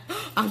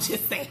 I'm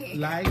just saying.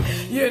 Like,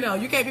 you know,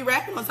 you can't be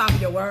rapping on top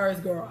of your words,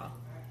 girl.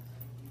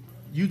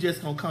 You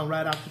just gonna come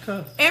right off the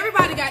cuff.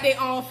 Everybody got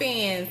their own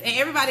fans, and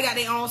everybody got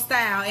their own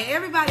style,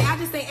 and I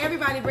just think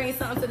everybody brings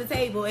something to the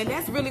table, and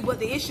that's really what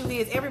the issue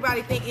is.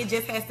 Everybody think it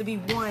just has to be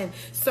one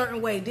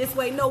certain way, this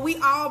way. No, we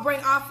all bring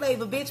our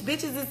flavor, bitch.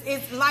 Bitches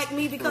is like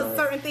me because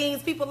certain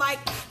things, people like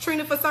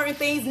Trina for certain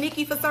things,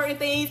 Nikki for certain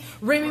things,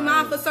 Remy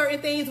Ma for certain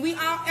things.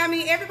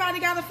 Everybody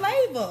got a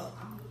flavor,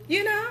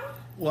 you know?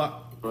 What?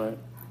 Right.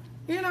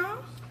 You know?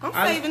 I'm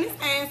saving this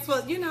ass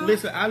for, you know.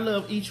 Listen, I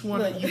love each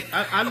one of you.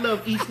 I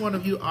love each one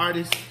of you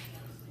artists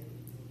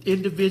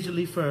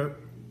individually for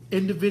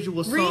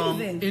individual songs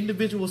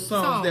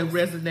that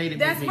resonated with me.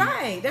 That's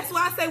right. That's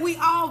why I say we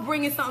all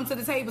bringing something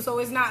to the table. So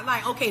it's not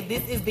like, okay,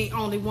 this is the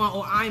only one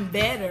or I'm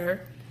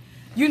better.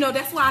 You know,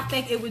 that's why I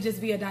think it would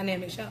just be a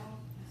dynamic show.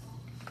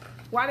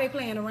 Why they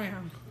playing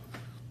around?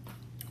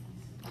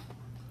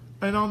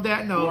 And on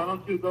that note, why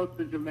don't you go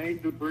to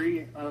Jermaine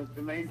Dupri?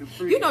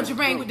 You know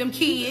Jermaine with them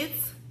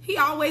kids. He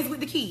always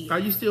with the kids. Are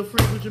you still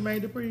friends with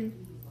Jermaine Dupri?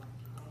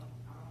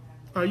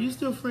 Are you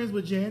still friends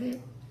with Janet?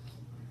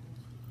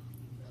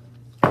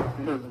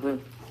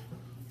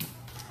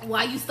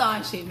 Why you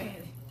starting shit, man?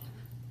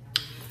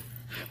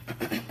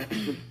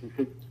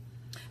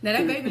 Now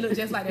that baby look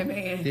just like that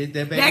man.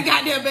 That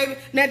goddamn baby.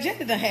 Now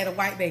Janet done had a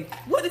white baby.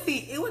 What is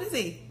he?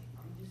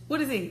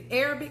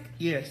 Arabic?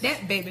 Yes.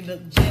 That baby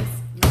look just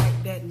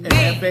like that man. And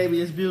that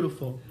baby is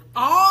beautiful.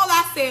 All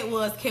I said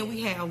was, can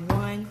we have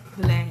one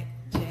black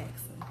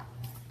Jackson?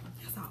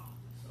 That's all.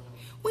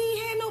 We ain't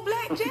had no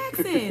black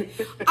Jackson.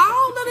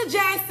 All of the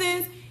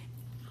Jacksons,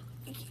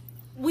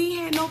 we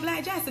had no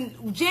black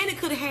Jackson. Janet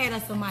could have had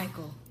us a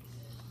Michael.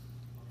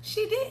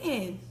 She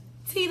didn't.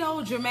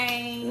 Tito,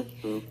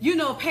 Jermaine, you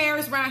know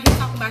Paris around here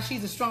talking about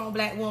she's a strong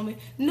black woman.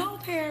 No,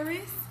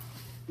 Paris.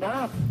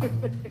 No.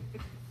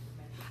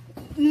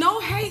 No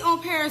hate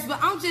on Paris, but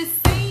I'm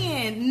just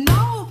saying,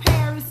 no,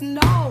 Paris,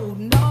 no.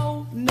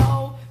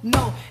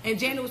 And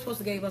Janet was supposed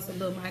to give us a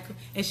little Michael,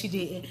 and she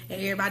didn't.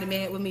 And everybody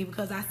mad with me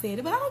because I said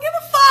it, but I don't give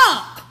a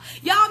fuck.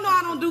 Y'all know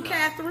I don't do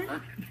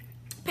Catherine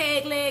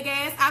peg leg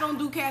ass. I don't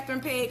do Catherine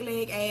peg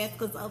leg ass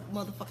because her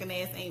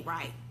motherfucking ass ain't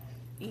right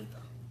either.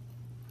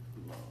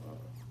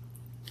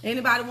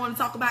 Anybody want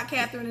to talk about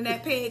Catherine and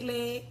that peg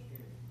leg?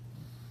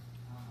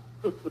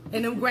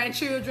 And them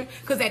grandchildren?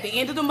 Because at the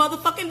end of the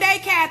motherfucking day,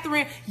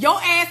 Catherine, your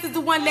ass is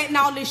the one letting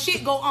all this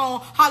shit go on,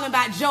 hollering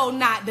about Joe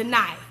not the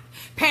knife.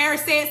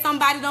 Paris said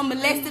somebody done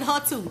molested her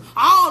too.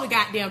 All the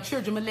goddamn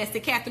children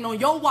molested Catherine on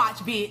your watch,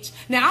 bitch.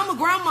 Now, I'm a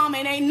grandmama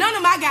and ain't none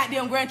of my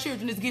goddamn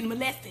grandchildren is getting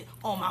molested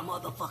on my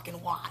motherfucking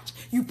watch.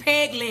 You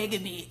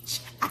peg-legged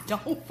bitch. I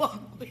don't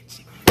fuck with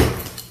you.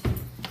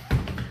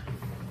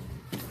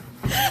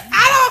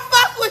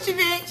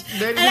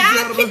 Ladies and and I'll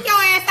gentlemen. kick your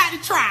ass out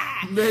the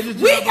tribe. Ladies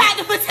and We gentlemen. got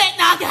to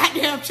protect our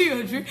goddamn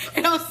children.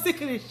 And I'm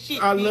sick of this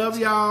shit. I bitch. love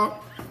y'all.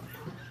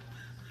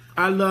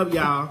 I love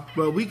y'all.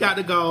 But we got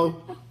to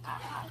go.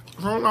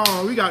 Hold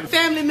on. We got to.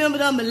 Family member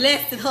done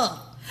molested her.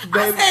 Baby.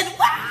 I said,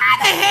 why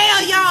the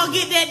hell y'all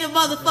get that the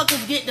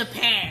motherfuckers get to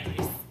Paris?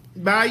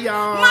 Bye,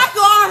 y'all.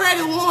 Michael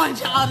already warned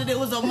y'all that it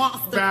was a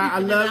monster. Bye. I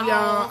love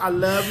y'all. I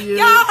love you.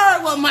 Y'all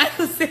heard what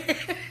Michael said.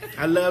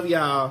 I love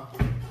y'all.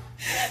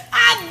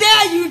 I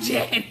dare you,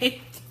 Janet.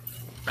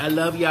 I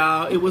love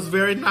y'all. It was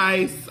very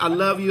nice. I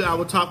love you. I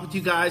will talk with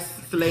you guys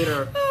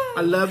later.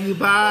 I love you.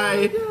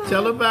 Bye.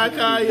 Tell them bye,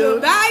 Kaya.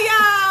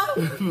 Bye,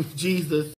 y'all. Jesus.